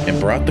and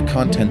brought the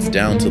contents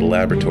down to the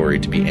laboratory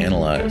to be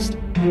analyzed.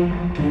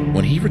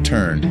 When he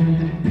returned,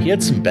 he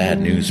had some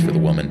bad news for the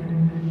woman.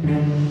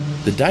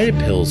 The diet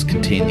pills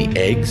contained the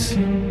eggs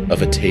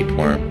of a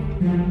tapeworm.